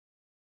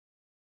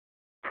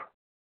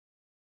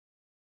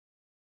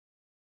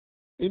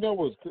 You know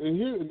what's, and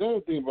here's another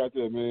thing about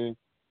that, man.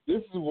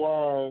 This is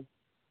why,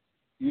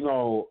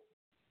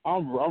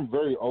 I'm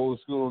very old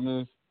school on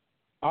this.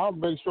 I'll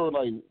make sure,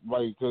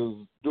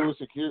 because doing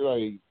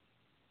security,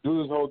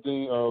 do this whole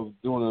thing of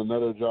doing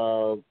another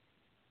job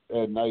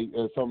at night,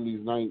 at some of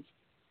these nights,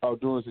 of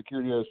doing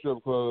security at a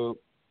strip club.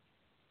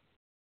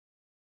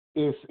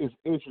 It's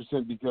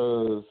interesting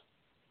because,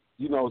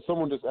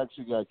 someone just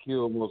actually got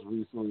killed most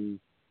recently.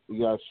 He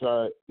got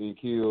shot and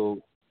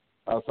killed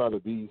outside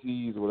of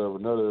BC's or whatever,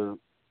 another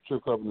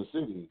strip club in the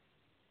city.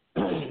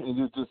 And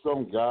it's just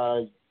some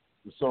guy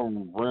with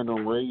some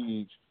random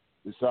rage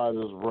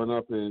decided to run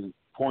up and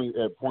point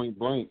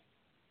blank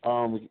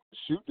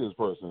shoot this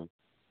person.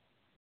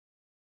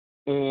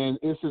 And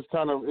it's just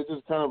kind of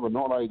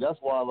annoying. Like, that's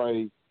why,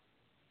 like,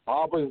 I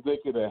always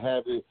make it a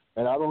habit,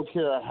 and I don't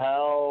care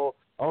how,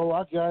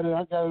 I got it.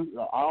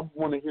 I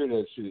want to hear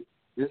that shit.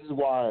 This is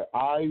why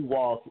I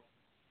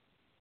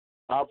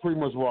pretty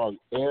much walk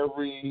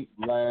every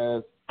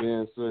last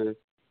Dancer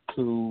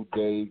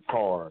 2-day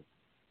card.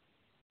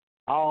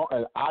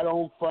 I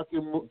don't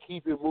fucking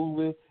keep it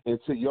moving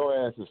until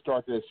your ass to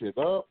start that shit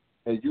up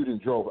and you done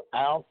drove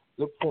out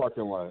the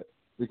parking lot,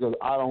 because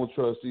I don't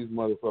trust these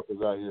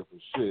motherfuckers out here for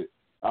shit.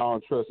 I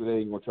don't trust that they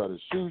ain't gonna try to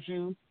shoot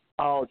you.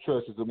 I don't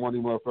trust that the money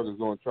motherfuckers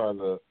gonna try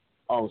to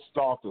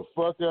stalk the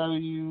fuck out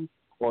of you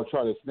or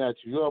try to snatch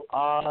you up.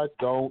 I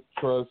don't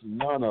trust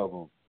none of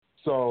them.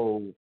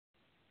 So,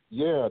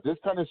 yeah, this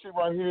kind of shit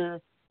right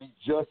here be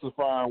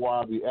justifying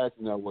why I be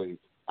acting that way.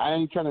 I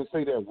ain't trying to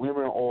say that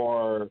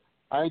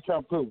I ain't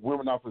trying to put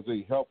women off as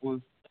they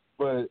helpless,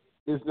 but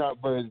it's not.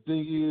 But the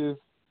thing is,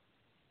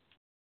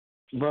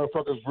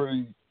 motherfuckers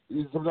really.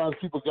 Sometimes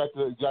people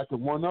got to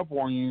one up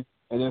on you,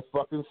 and it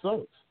fucking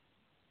sucks.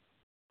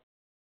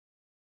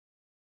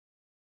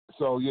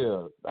 So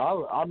yeah,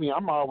 I mean,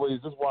 I'm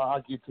always. That's why I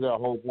get to that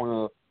whole point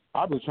of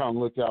I've been trying to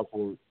look out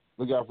for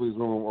these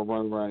women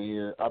running around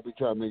here. I be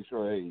trying to make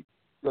sure, hey,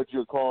 got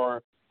your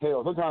car.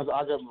 Hell, sometimes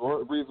I got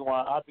the reason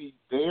why I be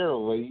there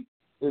late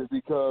is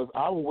because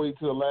I will wait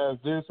till the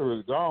last dancer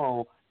is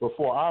gone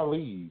before I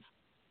leave.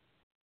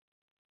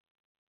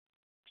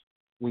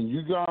 When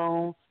you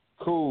gone,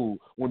 cool.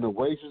 When all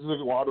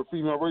the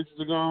female waitresses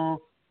are gone,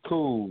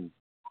 cool.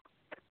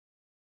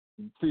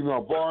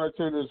 Female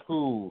bartenders,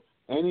 cool.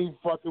 Any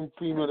fucking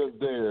female that's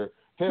there.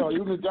 Hell,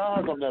 even the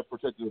guys I'm that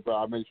protective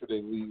about, I make sure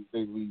they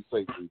leave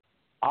safely.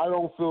 I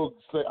don't feel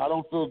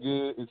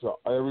good until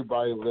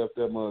everybody left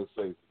that mother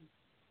safely.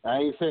 I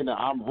ain't saying that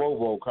I'm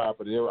RoboCop,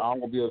 but I'm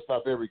gonna be able to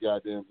stop every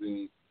goddamn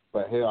thing.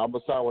 But hell, I'm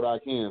gonna stop what I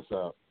can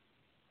stop.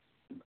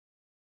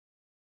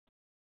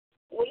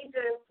 We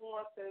just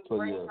want to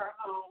bring her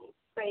home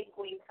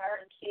safely.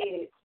 Her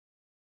kids.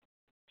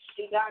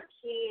 She got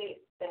kids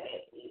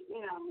that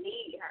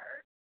need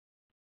her.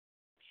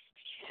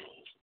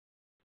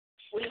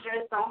 We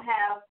just don't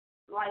have,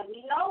 like,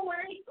 we know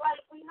where he, like,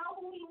 we know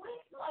who he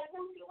with, like,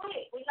 who he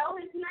with. We know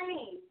his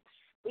name.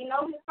 We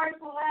know his first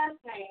and last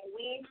name.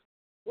 We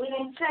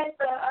didn't check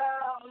the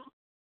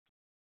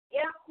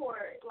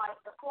airport, like,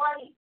 the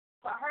flight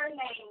for her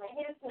name and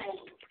his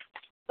name.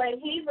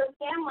 But he's a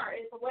scammer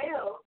as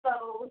well,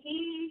 so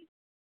he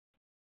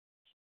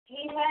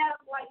has,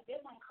 like,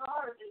 different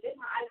cards and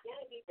different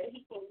identities that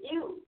he can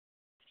use.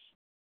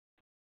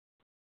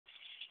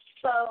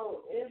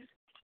 So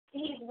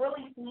he's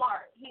really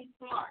smart. He's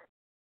smart.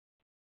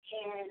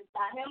 And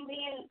by him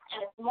being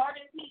as smart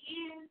as he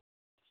is,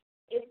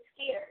 it's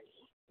scary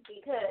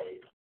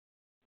because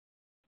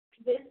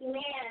this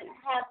man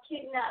have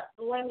kidnapped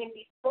women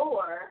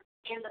before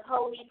and the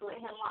police let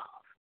him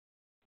off.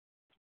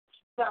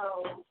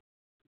 So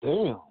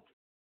damn.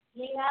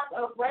 He has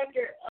a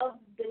record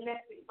of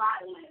domestic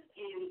violence,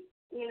 and,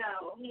 you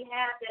know, he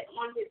has that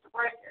on his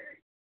record.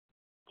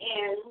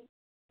 And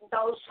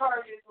those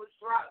charges were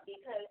dropped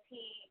because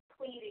he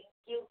pleaded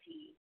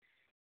guilty.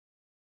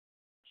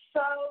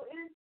 So,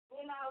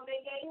 you know,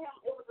 they gave him,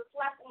 it was a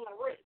slap on the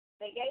wrist.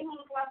 They gave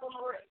him a slap on the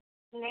wrist.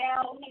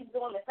 Now he's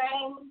doing the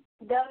same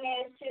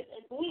dumbass shit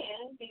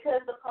again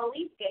because the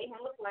police gave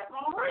him a slap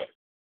on the wrist.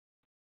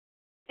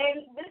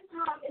 And this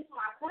time it's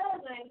my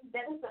cousin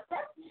that is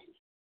affected.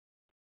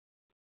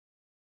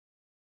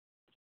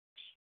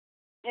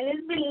 And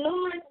there's been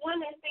numerous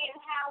women saying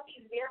how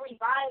he's very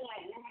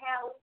violent and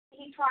how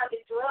he tried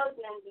to drug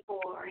them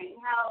before and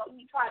how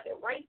he tried to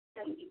rape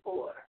them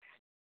before.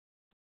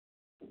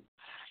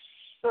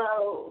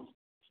 So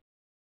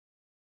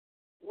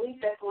we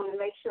just want to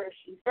make sure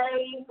she's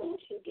safe and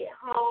she get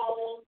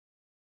home.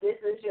 This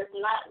is just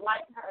not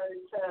like her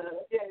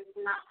to just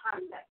not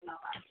contact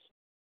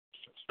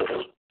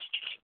nobody.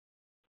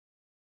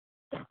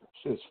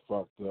 Shit's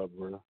fucked up,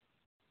 bro.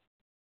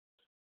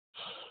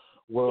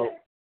 Well,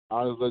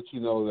 I'll just let you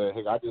know that,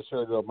 heck, I just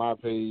heard it on my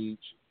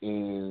page,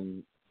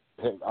 and,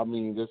 heck, I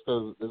mean, just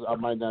because I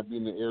might not be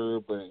in the area,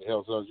 but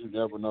hell, so you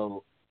never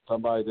know.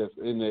 Somebody that's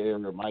in the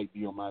area might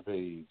be on my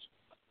page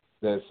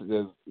that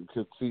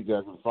could see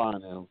that can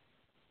find him.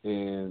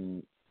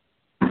 And,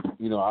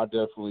 you know, I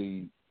definitely,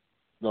 you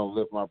know,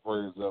 lift my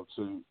prayers up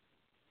to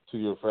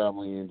your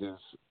family and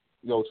just,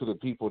 you know, to the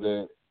people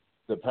that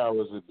the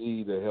powers that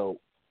be to help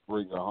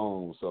bring her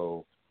home.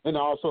 So, and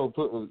I also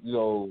put, you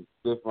know,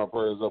 lift my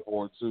prayers up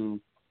on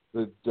to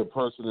the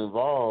person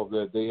involved,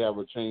 that they have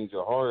a change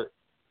of heart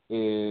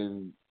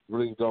and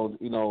really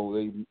don't, you know,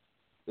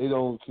 they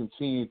don't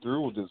continue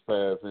through with this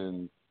path,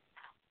 and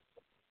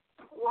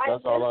like,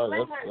 that's all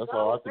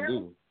I can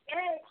do.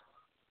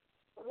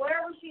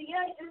 Wherever she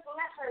is, just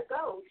let her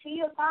go.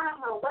 She'll find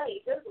her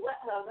way. Just let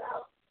her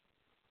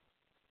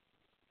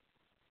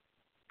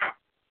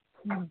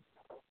go.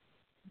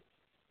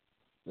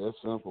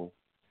 That's simple.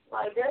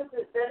 Like, that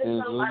is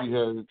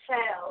somebody's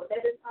child.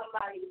 That is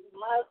somebody's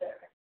mother.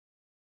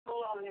 Come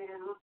on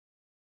now.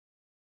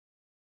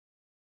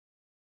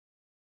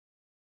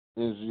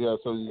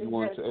 So you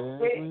want to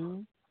add?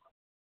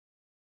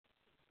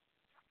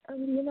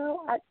 You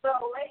know, I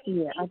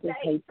just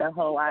hate the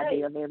whole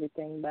idea of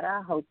everything, but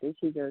I hope that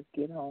she does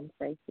get home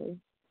safely.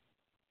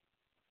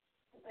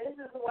 This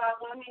is why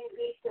women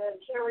need to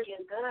carry a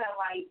gun,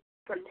 like,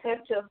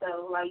 protect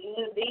yourself. Like, you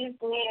know, these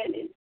men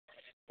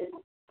is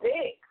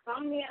sick.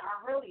 Some men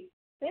are really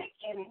sick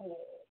in the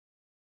head.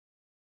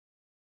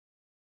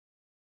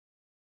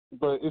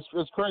 But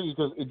it's crazy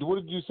because what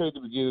did you say at the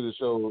beginning of the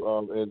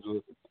show,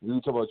 Angela?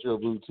 You talk about your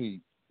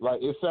boutique.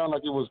 Like, it sounded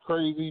like it was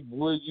crazy.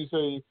 What did you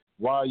say?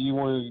 Why you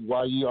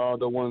all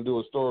don't want to do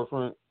a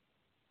storefront?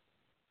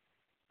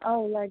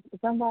 Oh, like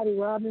somebody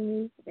robbing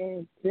me,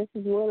 and this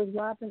is what is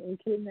robbing and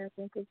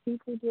kidnapping. Because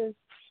people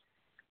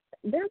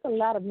there's a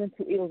lot of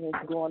mental illness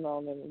going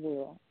on in the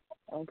world,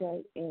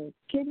 okay? And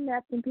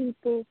kidnapping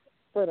people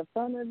for the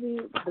fun of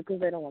it, because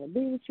they don't want to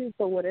be with you,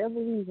 for whatever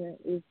reason,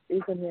 is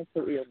a mental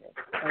illness.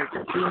 Like,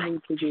 you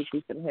need to get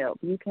you some help.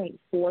 You can't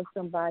force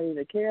somebody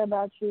to care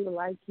about you,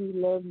 like you,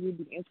 love you,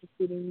 be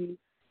interested in you.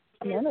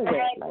 None of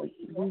that. Like,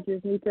 you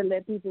just need to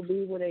let people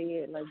be where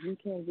they at. Like, you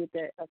can't get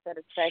that a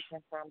satisfaction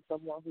from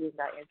someone who is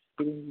not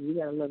interested in you. You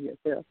gotta love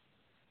yourself.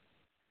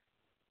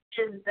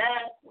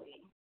 Exactly.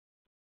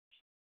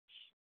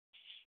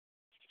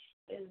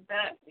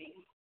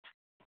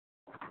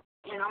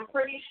 And I'm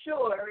pretty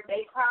sure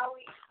they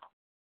probably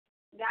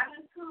got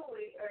into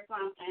it or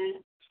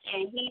something,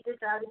 and he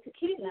decided to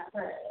kidnap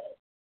her.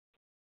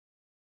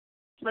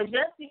 But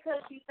just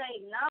because she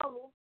say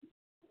no,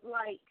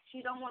 like,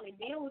 she don't want to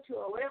deal with you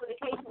or whatever the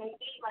case may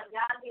be, like,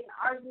 y'all get in an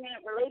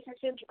argument,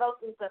 relationship, you go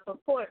through stuff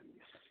important.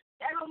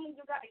 That don't mean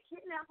you got to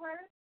kidnap her.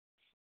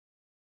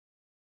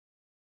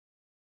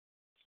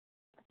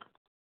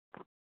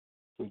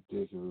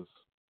 Ridiculous.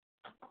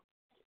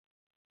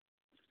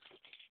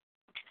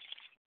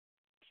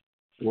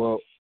 Well,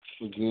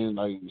 again,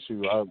 like,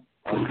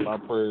 my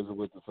prayers are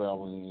with the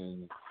family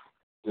and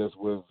just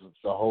with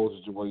the whole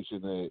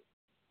situation, that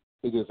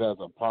it just has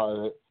a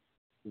positive.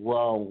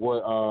 Well,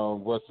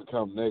 what's to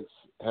come next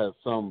has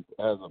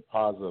a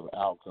positive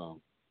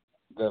outcome.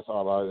 That's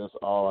all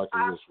I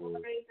can wish for.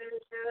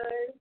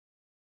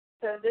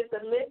 So there's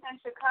a missing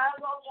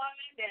Chicago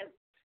woman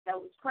that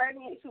was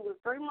pregnant. She was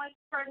 3 months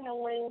pregnant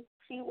when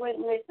she went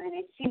missing,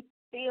 and she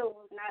still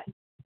was not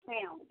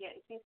found yet.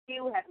 She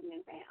still hasn't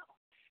been found.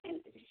 And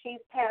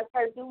she's past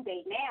her due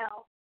date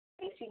now,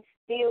 and she's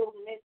still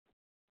missing.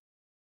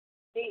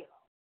 Still.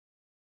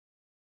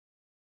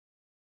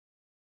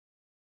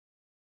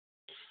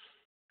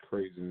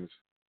 Craziness.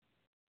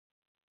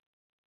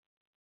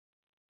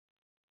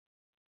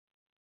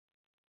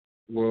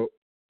 Well,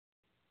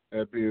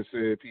 that being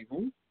said,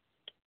 people,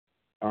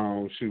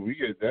 shoot, we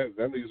get that.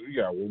 That means we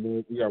got one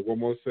more. We got one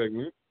more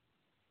segment,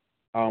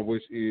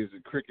 which is the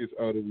crickets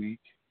of the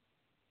week.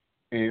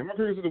 And my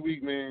crickets of the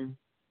week, man.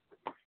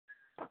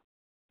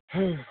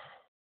 It's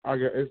got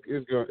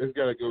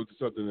to go to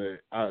something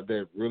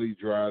that really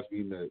drives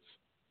me nuts,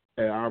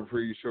 and I'm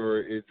pretty sure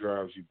it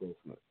drives you both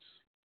nuts.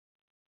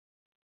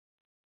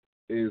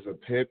 It is a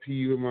pet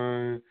peeve of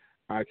mine.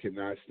 I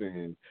cannot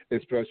stand,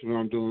 especially when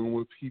I'm dealing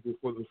with people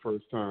for the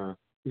first time,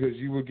 because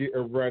you will get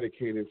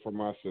eradicated from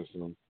my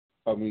system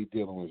of me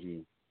dealing with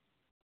you.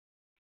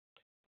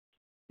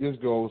 This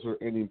goes for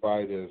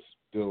anybody that's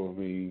dealing with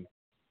me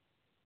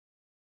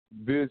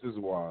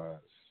business-wise,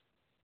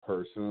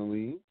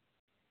 personally,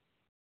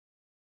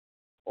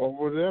 or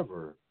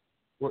wherever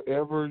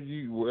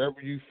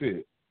you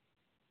fit.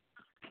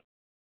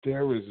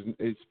 There is,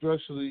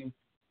 especially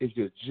if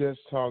you just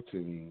talk to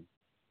me.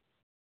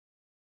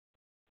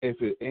 If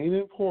it ain't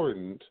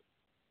important,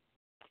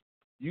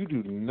 you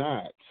do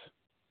not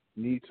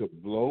need to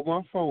blow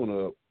my phone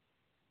up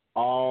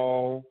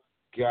all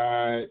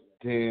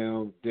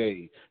goddamn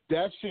day.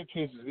 That shit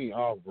pisses me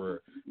off, bro.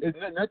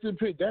 That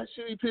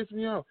shit pisses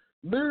me off.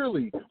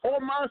 Literally, or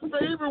my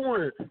favorite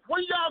one,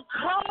 when y'all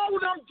call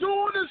when I'm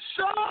doing the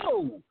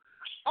show.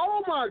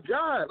 Oh my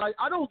God! Like,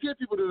 I don't get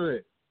people to do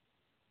that.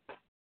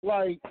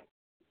 Like,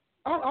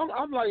 I'm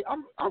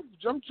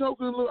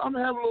joking a little. I'm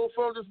having a little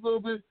fun just a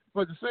little bit,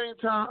 but at the same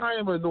time, I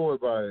am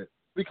annoyed by it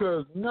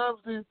because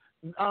nothing.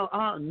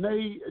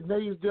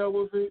 Nays dealt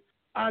with it.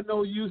 I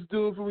know you used to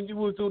do it when you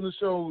was doing the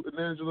show,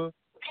 Angela.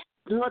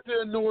 Nothing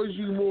annoys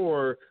you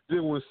more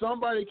than when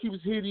somebody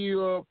keeps hitting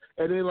you up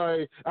and they're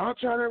like, "I'm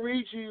trying to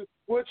reach you.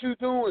 What you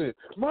doing,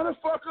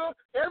 motherfucker?"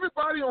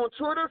 Everybody on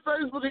Twitter,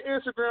 Facebook, and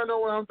Instagram know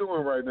what I'm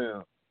doing right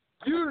now.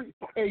 You're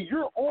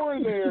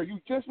on there. You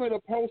just made a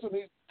post in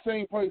these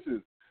same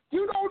places.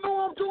 You don't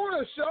know I'm doing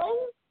a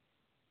show?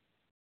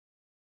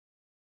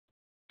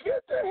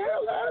 Get the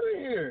hell out of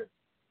here.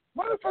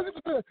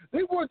 Motherfuckers,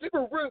 they were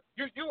real.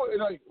 You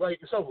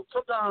like so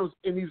sometimes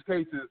in these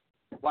cases,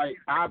 like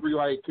I'll be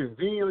like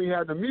conveniently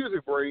having the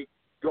music break,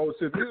 go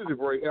to the music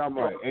break, and I'm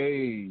like,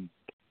 hey,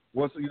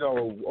 what's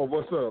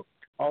up?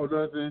 Oh,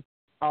 nothing.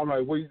 I'm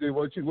like, what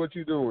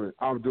you doing?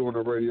 I'm doing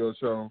a radio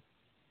show.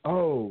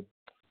 Oh,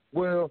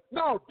 well,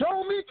 no,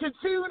 don't mean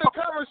continue the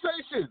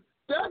conversation.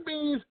 That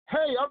means,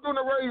 hey, I'm doing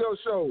a radio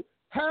show.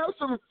 Have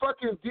some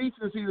fucking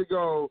decency to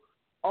go,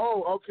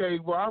 oh, okay,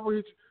 well, I will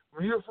hit you.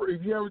 If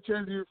you have a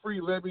chance to be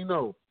free, let me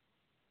know.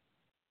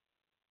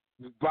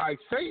 By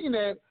saying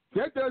that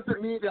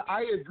doesn't mean that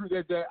I agree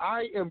that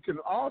I am. Can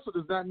also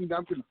does not mean that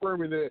I'm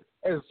confirming that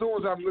as soon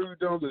as I'm literally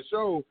done the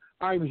show,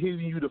 I'm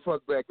hitting you the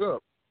fuck back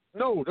up.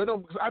 No, that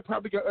don't. Because I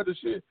probably got other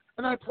shit,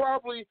 and I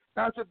probably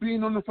after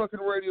being on the fucking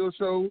radio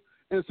show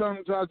and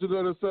sometimes do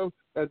other stuff,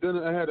 and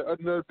then I had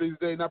another busy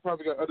day, and I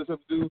probably got other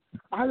stuff to do.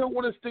 I don't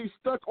want to stay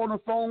stuck on the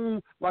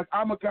phone like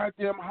I'm a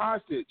goddamn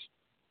hostage.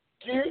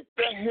 Get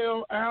the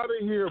hell out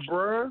of here,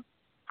 bruh.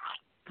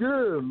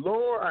 Good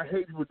Lord, I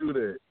hate people do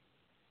that.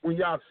 When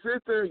y'all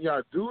sit there and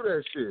y'all do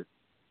that shit,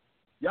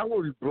 y'all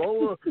want to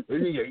blow up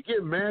and you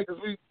get mad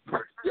because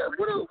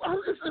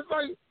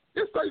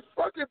it's like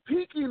fucking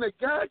peeking the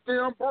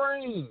goddamn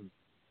brain.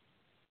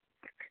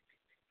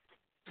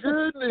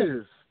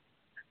 Goodness.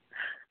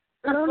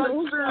 It's like,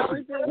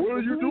 seriously, what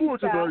are you doing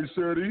tonight,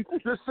 Sadie?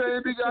 The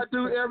same thing I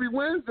do every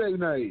Wednesday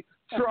night.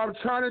 So I'm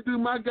trying to do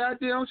my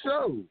goddamn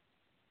show.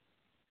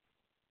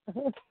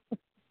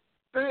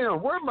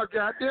 Damn, where's my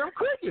goddamn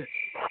cricket?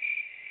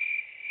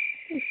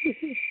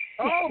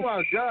 Oh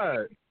my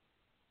God.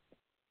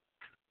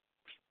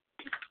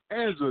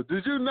 Angela,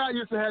 did you not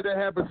used to have that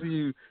happen to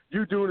you?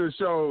 You doing the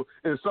show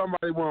and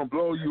somebody want to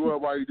blow you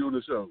up while you doing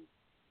the show?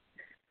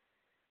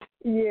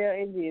 Yeah,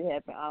 it did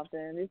happen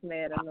often. It's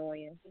mad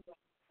annoying.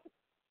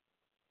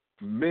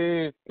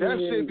 Man, that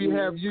shit be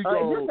having you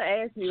go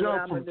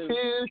jump from 10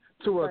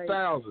 to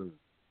 1,000.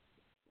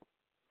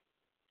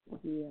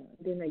 Yeah,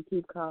 then they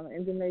keep calling,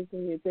 and then they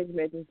send you a text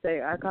message and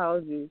say, I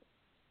called you.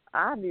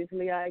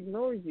 Obviously, I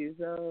ignored you,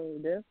 so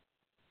that's...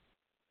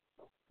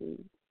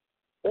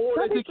 Or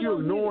they think you're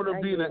ignoring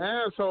them being an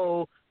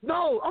asshole.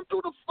 No, I'm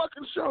doing a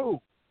fucking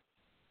show.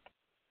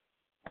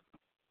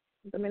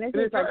 I mean, they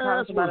just like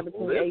calling somebody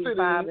between 8 and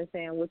 5 and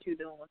saying, what you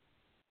doing?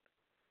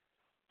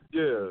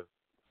 Yeah.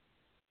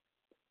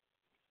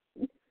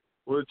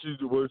 What you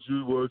do?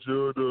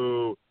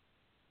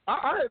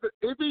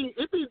 It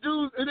be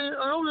dudes, and then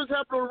I know this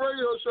happened on a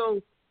radio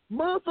show.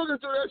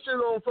 Motherfuckers do that shit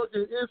on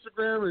fucking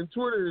Instagram and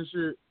Twitter and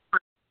shit.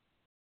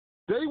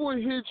 they would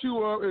hit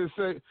you up and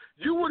say,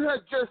 you would have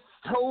just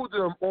told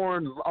them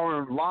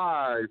on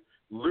live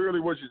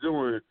literally what you're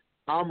doing.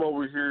 I'm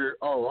over here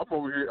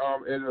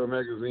editing a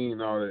magazine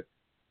and all that.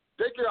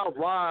 They get out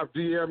live,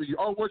 DM you,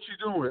 oh, what you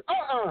doing?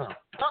 I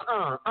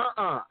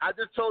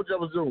just told you I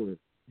was doing.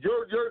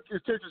 Your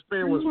attention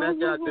span was that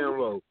goddamn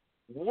low.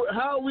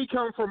 How we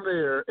come from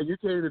there and you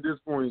came to this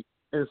point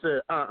and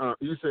said,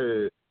 you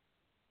said,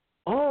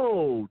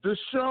 oh, the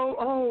show,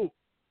 oh,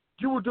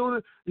 you were doing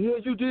it. Yeah,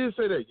 you did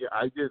say that. Yeah,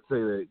 I did say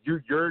that.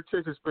 Your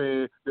attention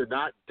span did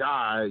not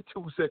die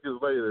 2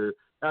 seconds later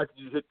after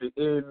you hit the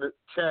end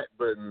chat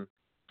button.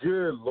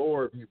 Good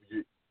Lord,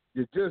 people,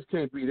 you just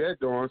can't be that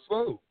darn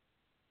slow.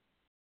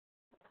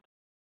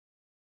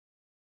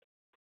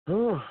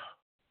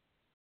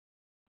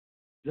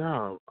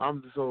 Yeah,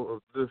 I'm just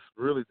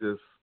really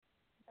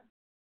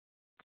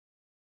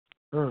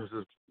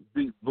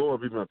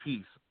Lord, be my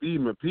peace. Be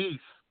my peace.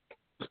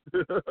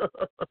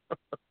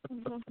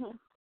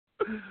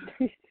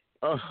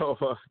 Oh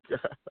my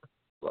God,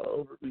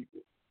 over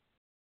people.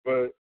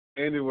 But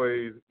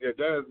anyways, yeah,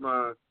 that's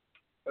my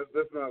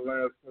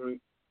last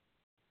point.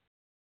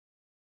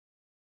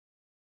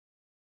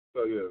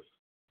 So yes,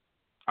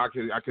 I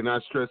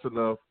cannot stress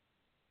enough.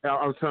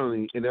 I'm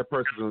telling you, and that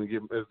person's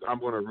I'm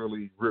gonna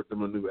really rip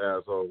them a new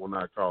asshole when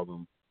I call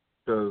them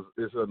because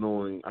it's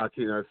annoying. I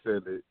cannot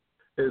stand it,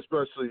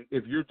 especially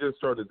if you're just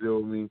starting to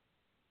deal with me.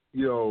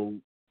 You know,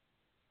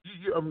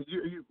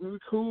 we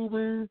cool,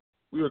 man.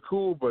 We were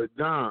cool, but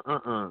nah,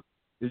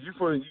 If you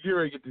funny, you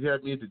already get to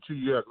have me into 2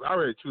 years. I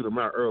already chewed them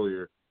out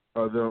earlier.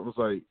 Then it was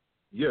like,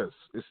 yes,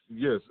 it's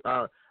yes.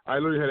 I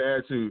literally had an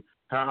attitude.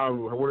 How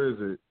what is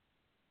it?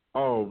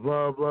 Oh,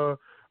 blah blah.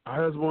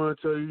 I just want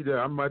to tell you that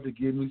I'm about to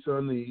give me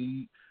something to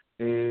eat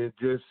and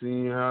just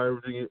seeing how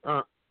everything is.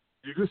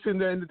 You can send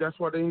that in. That's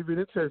why they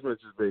invented text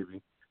messages,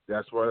 baby.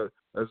 That's why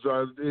they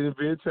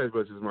invented text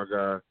messages, my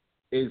guy.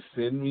 And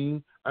send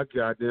me a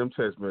goddamn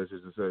text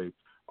message to say,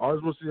 I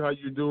just want to see how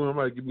you're doing. I'm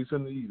like, give me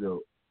something to eat,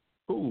 though.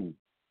 Cool.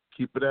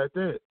 Keep it at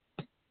that.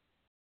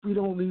 We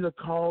don't need a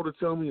call to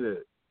tell me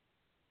that.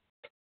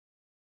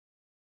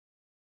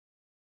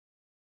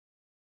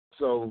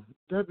 So,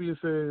 that being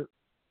said,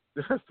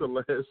 that's the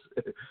last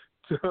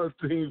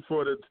thing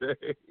for the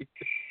day.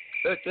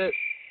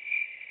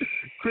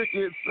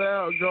 Cricket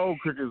sound, go,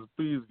 crickets,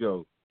 please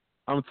go.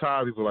 I'm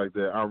tired of people like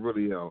that. I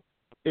really am.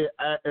 It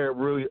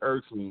really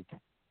irks me.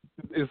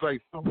 It's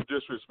like so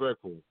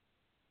disrespectful.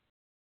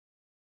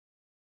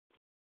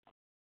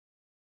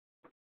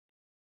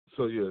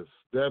 So yes,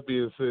 that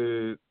being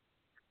said,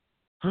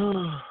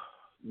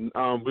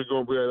 we're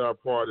gonna be at our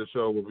part of the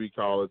show where we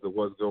call it the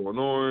What's Going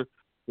On,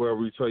 where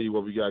we tell you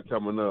what we got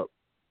coming up.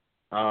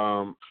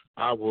 We'll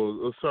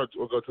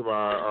go to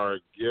our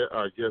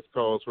guest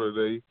calls for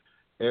today.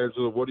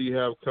 Angela, what do you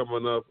have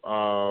coming up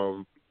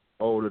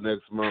over the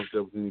next month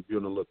that we need to be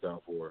on the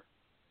lookout for?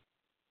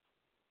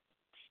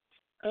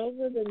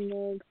 Over the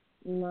next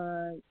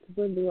month,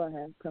 what do I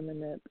have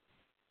coming up?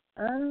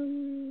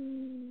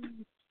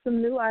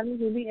 Some new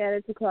items will be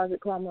added to Closet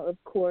Karma, of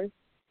course,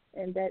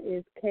 and that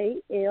is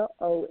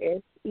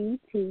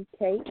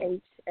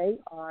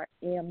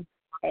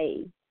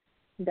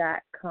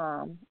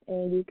KLOSETKHARMA.com.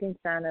 And you can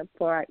sign up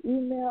for our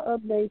email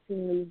updates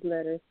and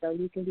newsletters so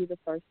you can be the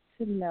first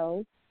to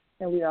know.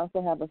 And we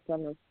also have a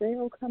summer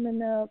sale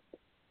coming up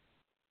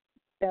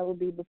that will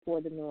be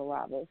before the new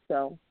arrival.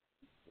 So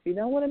if you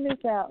don't want to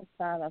miss out,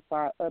 sign up for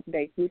our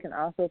updates. You can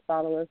also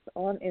follow us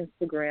on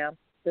Instagram,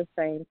 the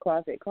same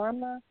Closet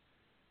Karma,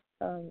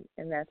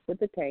 and that's with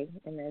a K,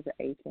 and there's an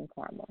H in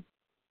Karma.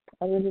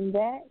 Other than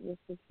that, it's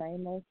the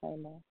same old,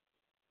 same old.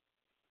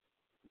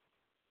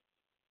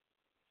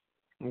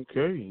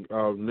 Okay,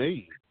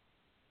 Nate.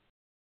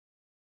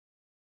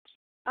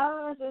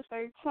 Just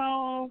stay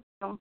tuned.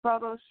 Some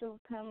photo shoot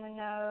coming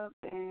up,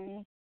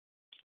 and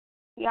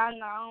y'all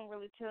know I don't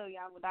really tell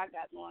y'all what I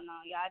got going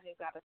on. Y'all just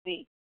gotta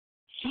see.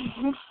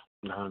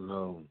 I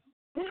know.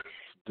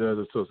 Does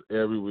it to us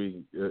every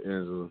week,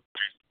 Angela.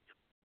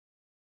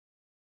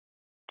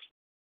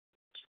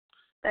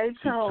 Stay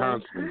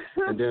tuned.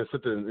 And then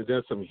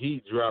some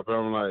heat drop. And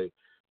I'm like,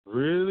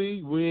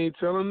 really? We ain't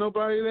telling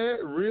nobody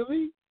that?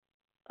 Really?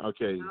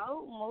 Okay.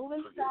 No,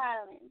 moving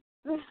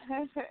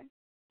silence.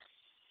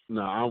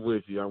 No, I'm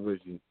with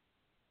you.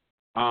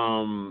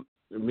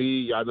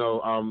 Me, I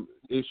know,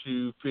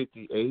 issue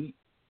 58.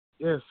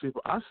 Yes,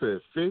 people, I said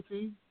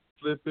 50,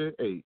 flip it,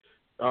 8.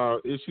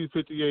 Issue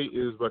 58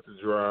 is about to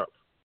drop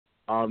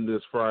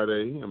this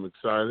Friday. I'm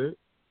excited.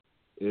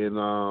 And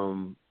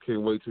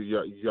can't wait till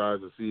you guys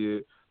to see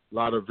it. A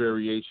lot of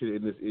variation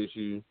in this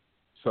issue,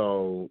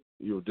 so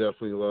you'll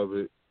definitely love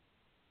it.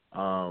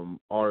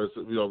 Artists,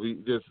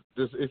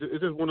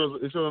 it's just one of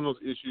those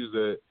issues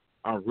that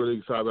I'm really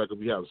excited about because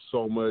we have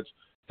so much.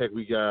 Heck,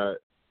 we got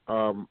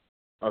a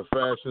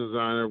fashion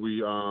designer.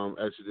 We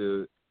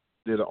actually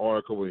did an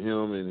article with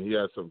him, and he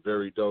had some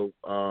very dope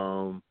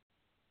clothing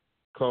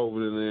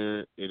in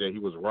there, and that he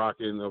was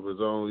rocking of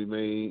his own he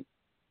made.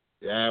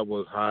 That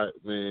was hot,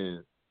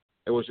 man.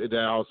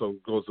 That also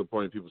goes to the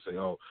point people say,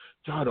 "Oh,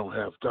 y'all don't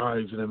have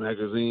guys in the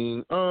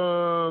magazine."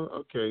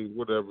 Okay,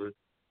 whatever.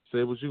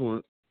 Say what you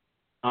want.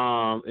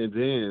 And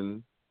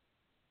then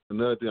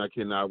another thing I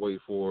cannot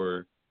wait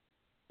for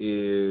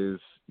is,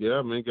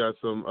 got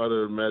some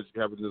other magic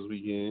happening this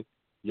weekend.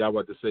 Y'all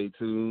about to stay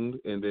tuned.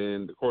 And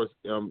then, of course,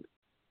 end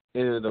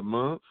of the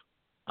month,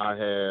 I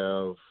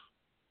have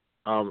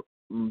the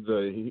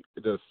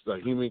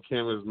Human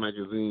Canvas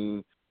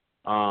Magazine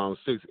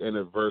 6th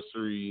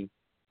anniversary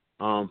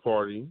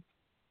party,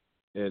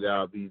 and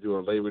I'll be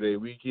doing Labor Day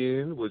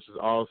weekend, which is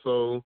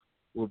also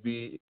will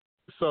be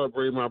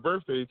celebrating my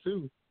birthday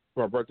too.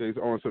 My birthday is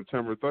on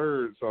September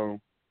 3rd,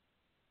 so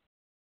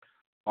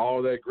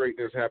all that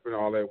greatness happened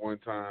all at one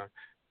time.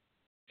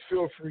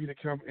 Feel free to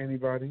come,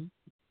 anybody.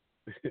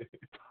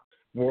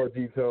 More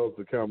details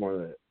to come on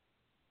that.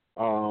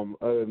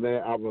 Other than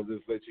that, I will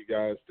just let you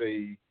guys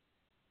stay,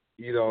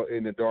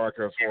 in the dark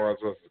as far as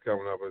what's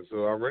coming up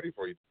until I'm ready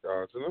for you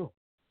to know.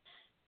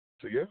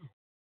 So yeah.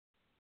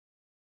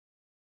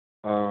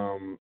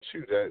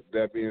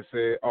 That being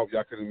said,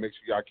 y'all can make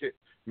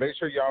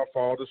sure y'all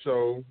follow the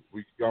show.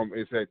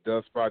 It's at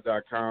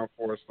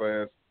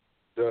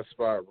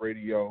dustspot.com/dustspot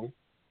radio.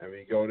 And when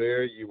you go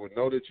there, you will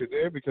know that you're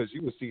there because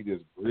you will see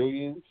this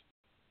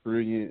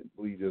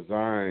brilliantly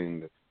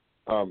designed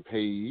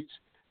page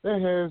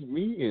that has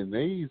me and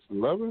these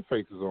loving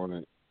faces on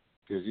it.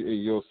 Because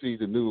you'll see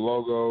the new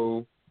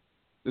logo,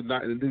 the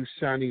new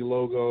shiny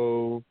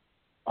logo.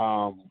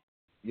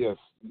 Yes,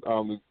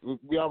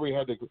 we already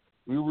had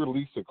we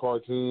released the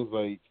cartoons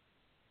like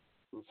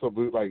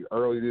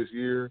early this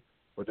year,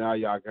 but now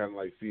y'all kind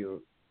of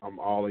feel I'm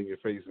all in your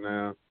face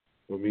now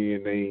with me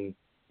and they,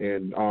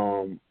 and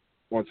on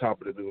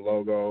top of the new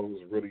logo, it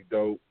was really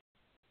dope.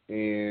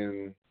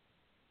 And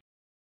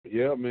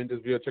yeah, man,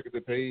 just be able to check out the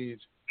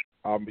page.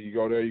 You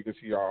go there, you can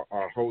see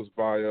our host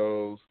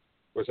bios,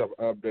 which I've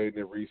updated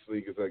it recently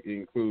because it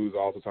includes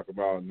also talk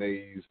about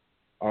Nay's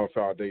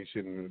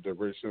foundation, the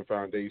Richmond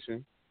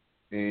Foundation.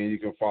 And you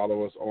can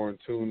follow us on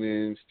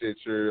TuneIn,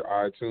 Stitcher,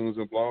 iTunes,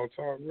 and Blog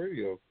Talk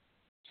Radio.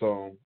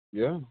 So,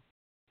 yeah,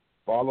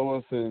 follow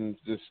us and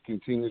just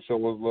continue to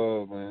show us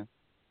love, man,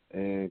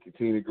 and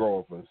continue to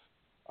grow with us.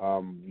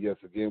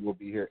 Yes, again, we'll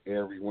be here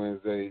every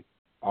Wednesday.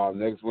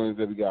 Next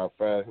Wednesday, we got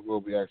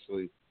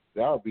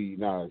that'll be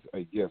not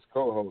a guest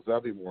co-host,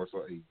 that'll be more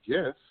so a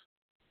guest.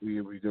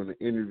 We'll be doing an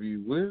interview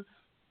with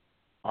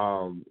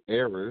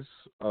Eris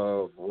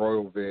of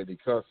Royal Vandy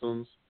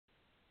Customs.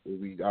 We'll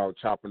be out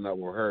chopping up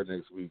with her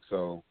next week,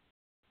 so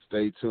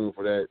stay tuned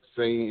for that.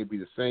 It'll be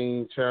the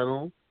same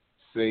channel,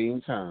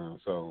 same time.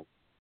 So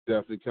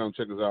definitely come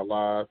check us out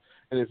live.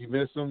 And if you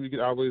miss them, you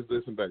can always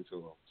listen back to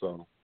them.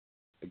 So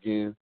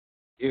again,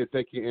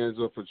 thank you,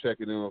 Angela, for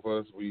checking in with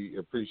us. We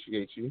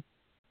appreciate you.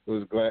 I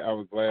was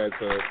glad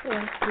to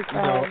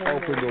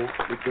open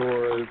the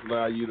doors,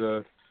 allow you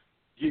to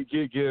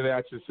get it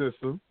out your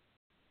system.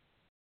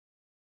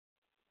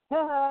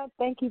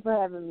 Thank you for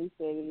having me,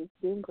 Sadie.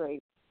 It's been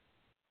great.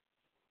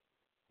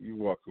 You're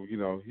welcome.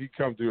 You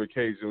come through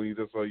occasionally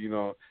just so you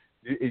don't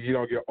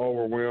get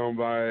overwhelmed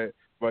by it,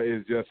 but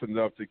it's just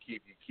enough to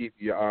keep you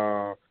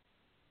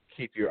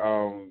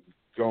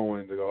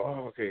going to go,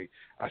 oh, okay,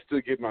 I still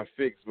get my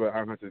fix, but I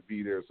don't have to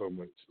be there so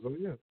much. So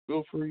yeah,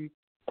 feel free,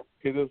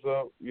 hit us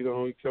up.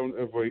 Come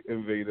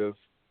invade us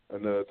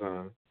another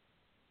time.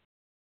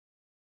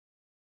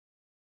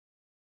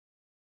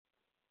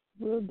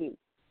 Will do.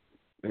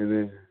 And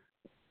then.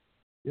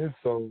 Yeah,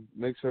 so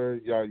make sure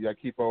y'all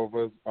keep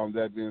over us.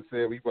 That being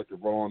said, we about to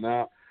roll on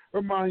out.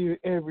 Remind you,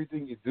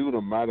 everything you do,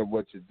 no matter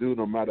what you do,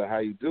 no matter how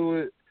you do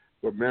it,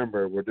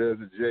 remember, where there's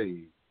a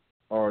J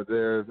or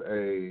there's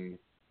a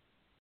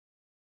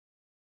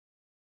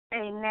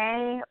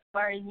nay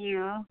or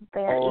you,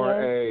 there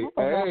or is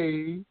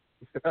a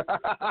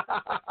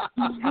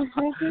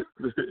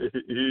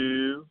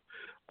is.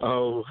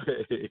 Oh,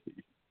 hey.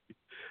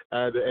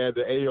 I had to add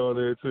the A on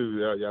there, too.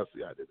 Y'all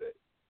see I did that.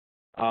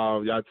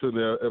 Y'all tuned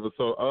in to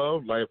episode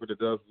of Life After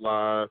Dusk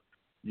Live.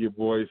 Your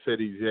boy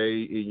Sadie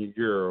J and your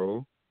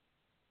girl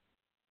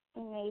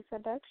Nay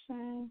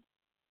Production.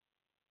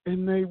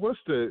 And Nay,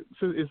 since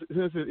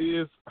it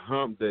is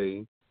Hump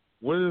Day,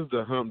 what is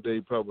the Hump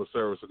Day public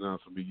service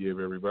announcement we give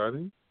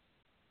everybody?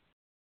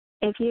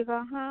 If you're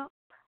gonna hump,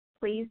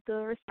 please do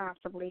it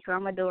responsibly. Because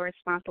I'm gonna do it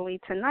responsibly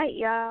tonight,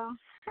 y'all.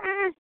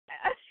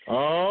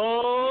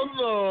 Oh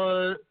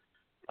Lord!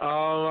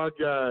 Oh my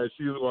God,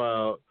 she's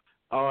wild.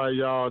 All right,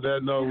 y'all.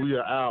 That note, we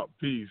are out.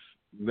 Peace.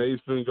 Nay's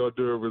finna go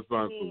do it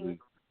responsibly.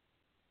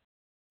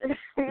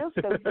 You're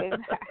so good.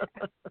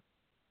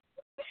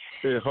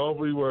 And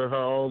hopefully we're her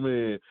own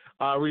man.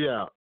 All right, we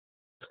out.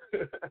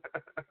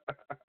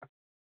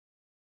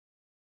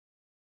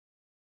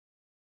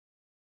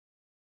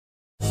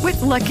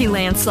 With Lucky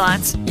Land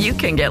Slots, you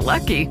can get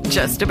lucky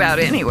just about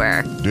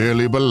anywhere.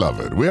 Dearly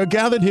beloved, we are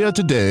gathered here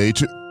today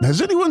to...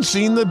 Has anyone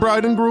seen the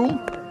bride and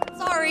groom?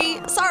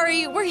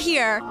 Sorry, we're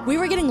here. We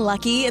were getting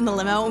lucky in the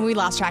limo and we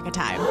lost track of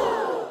time.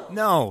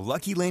 No,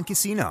 Lucky Land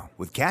Casino,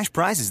 with cash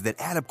prizes that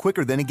add up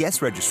quicker than a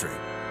guest registry.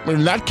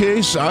 In that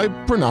case, I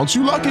pronounce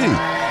you lucky.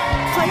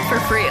 Play for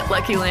free at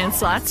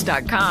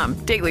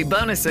LuckyLandSlots.com. Daily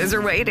bonuses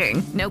are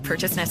waiting. No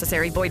purchase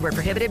necessary. Void where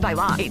prohibited by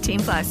law.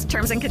 18+.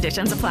 Terms and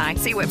conditions apply.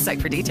 See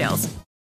website for details.